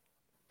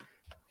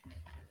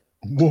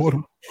 Water.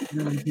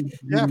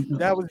 Yeah,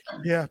 that was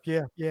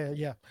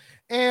yeah.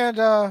 And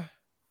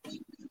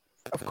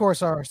of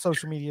course, our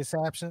social media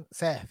assassin,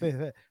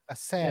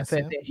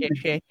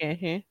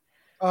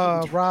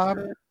 Rob,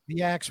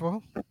 the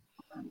actual.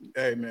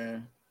 Hey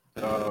man,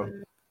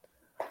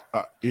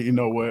 you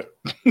know what?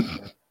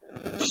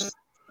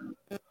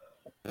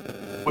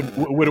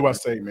 What do I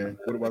say, man?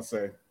 What do I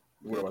say?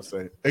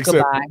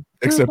 Except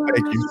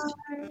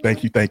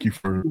thank you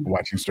for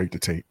watching Straight to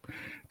Tape.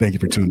 Thank you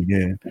for tuning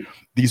in.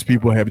 These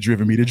people have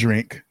driven me to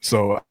drink,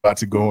 so I'm about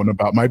to go on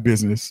about my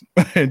business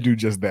and do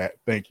just that.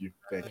 Thank you.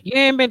 You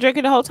ain't been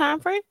drinking the whole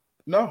time, Frank?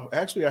 No,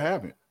 actually, I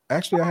haven't.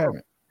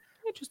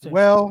 Interesting.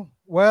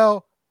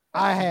 Well,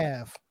 I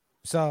have.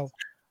 So,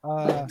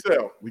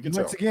 we can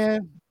once tell.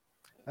 again,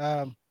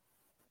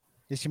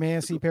 it's your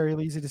man C. Perry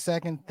Leezy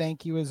II.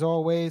 Thank you as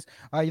always.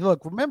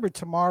 Look, remember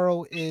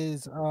tomorrow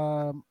is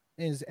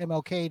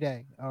MLK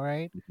Day. All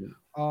right.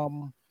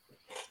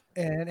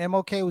 And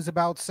MLK was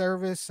about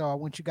service, so I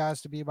want you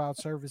guys to be about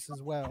service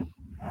as well.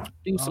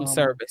 Do some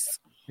service.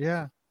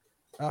 Yeah.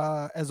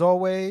 As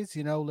always,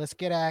 let's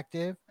get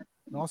active.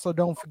 And also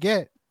don't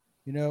forget,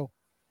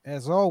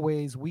 as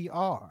always, we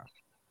are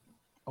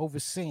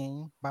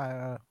overseen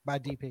by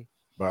DP.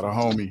 By the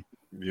homie.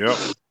 Yep.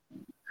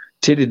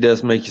 Titty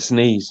dust make you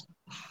sneeze.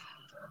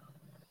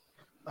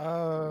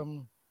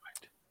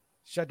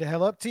 Shut the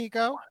hell up,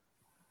 Tico.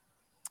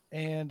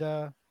 And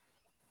we'll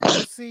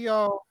see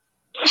y'all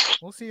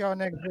We'll see y'all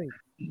next week.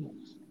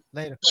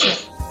 Later.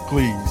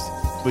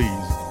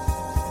 Please.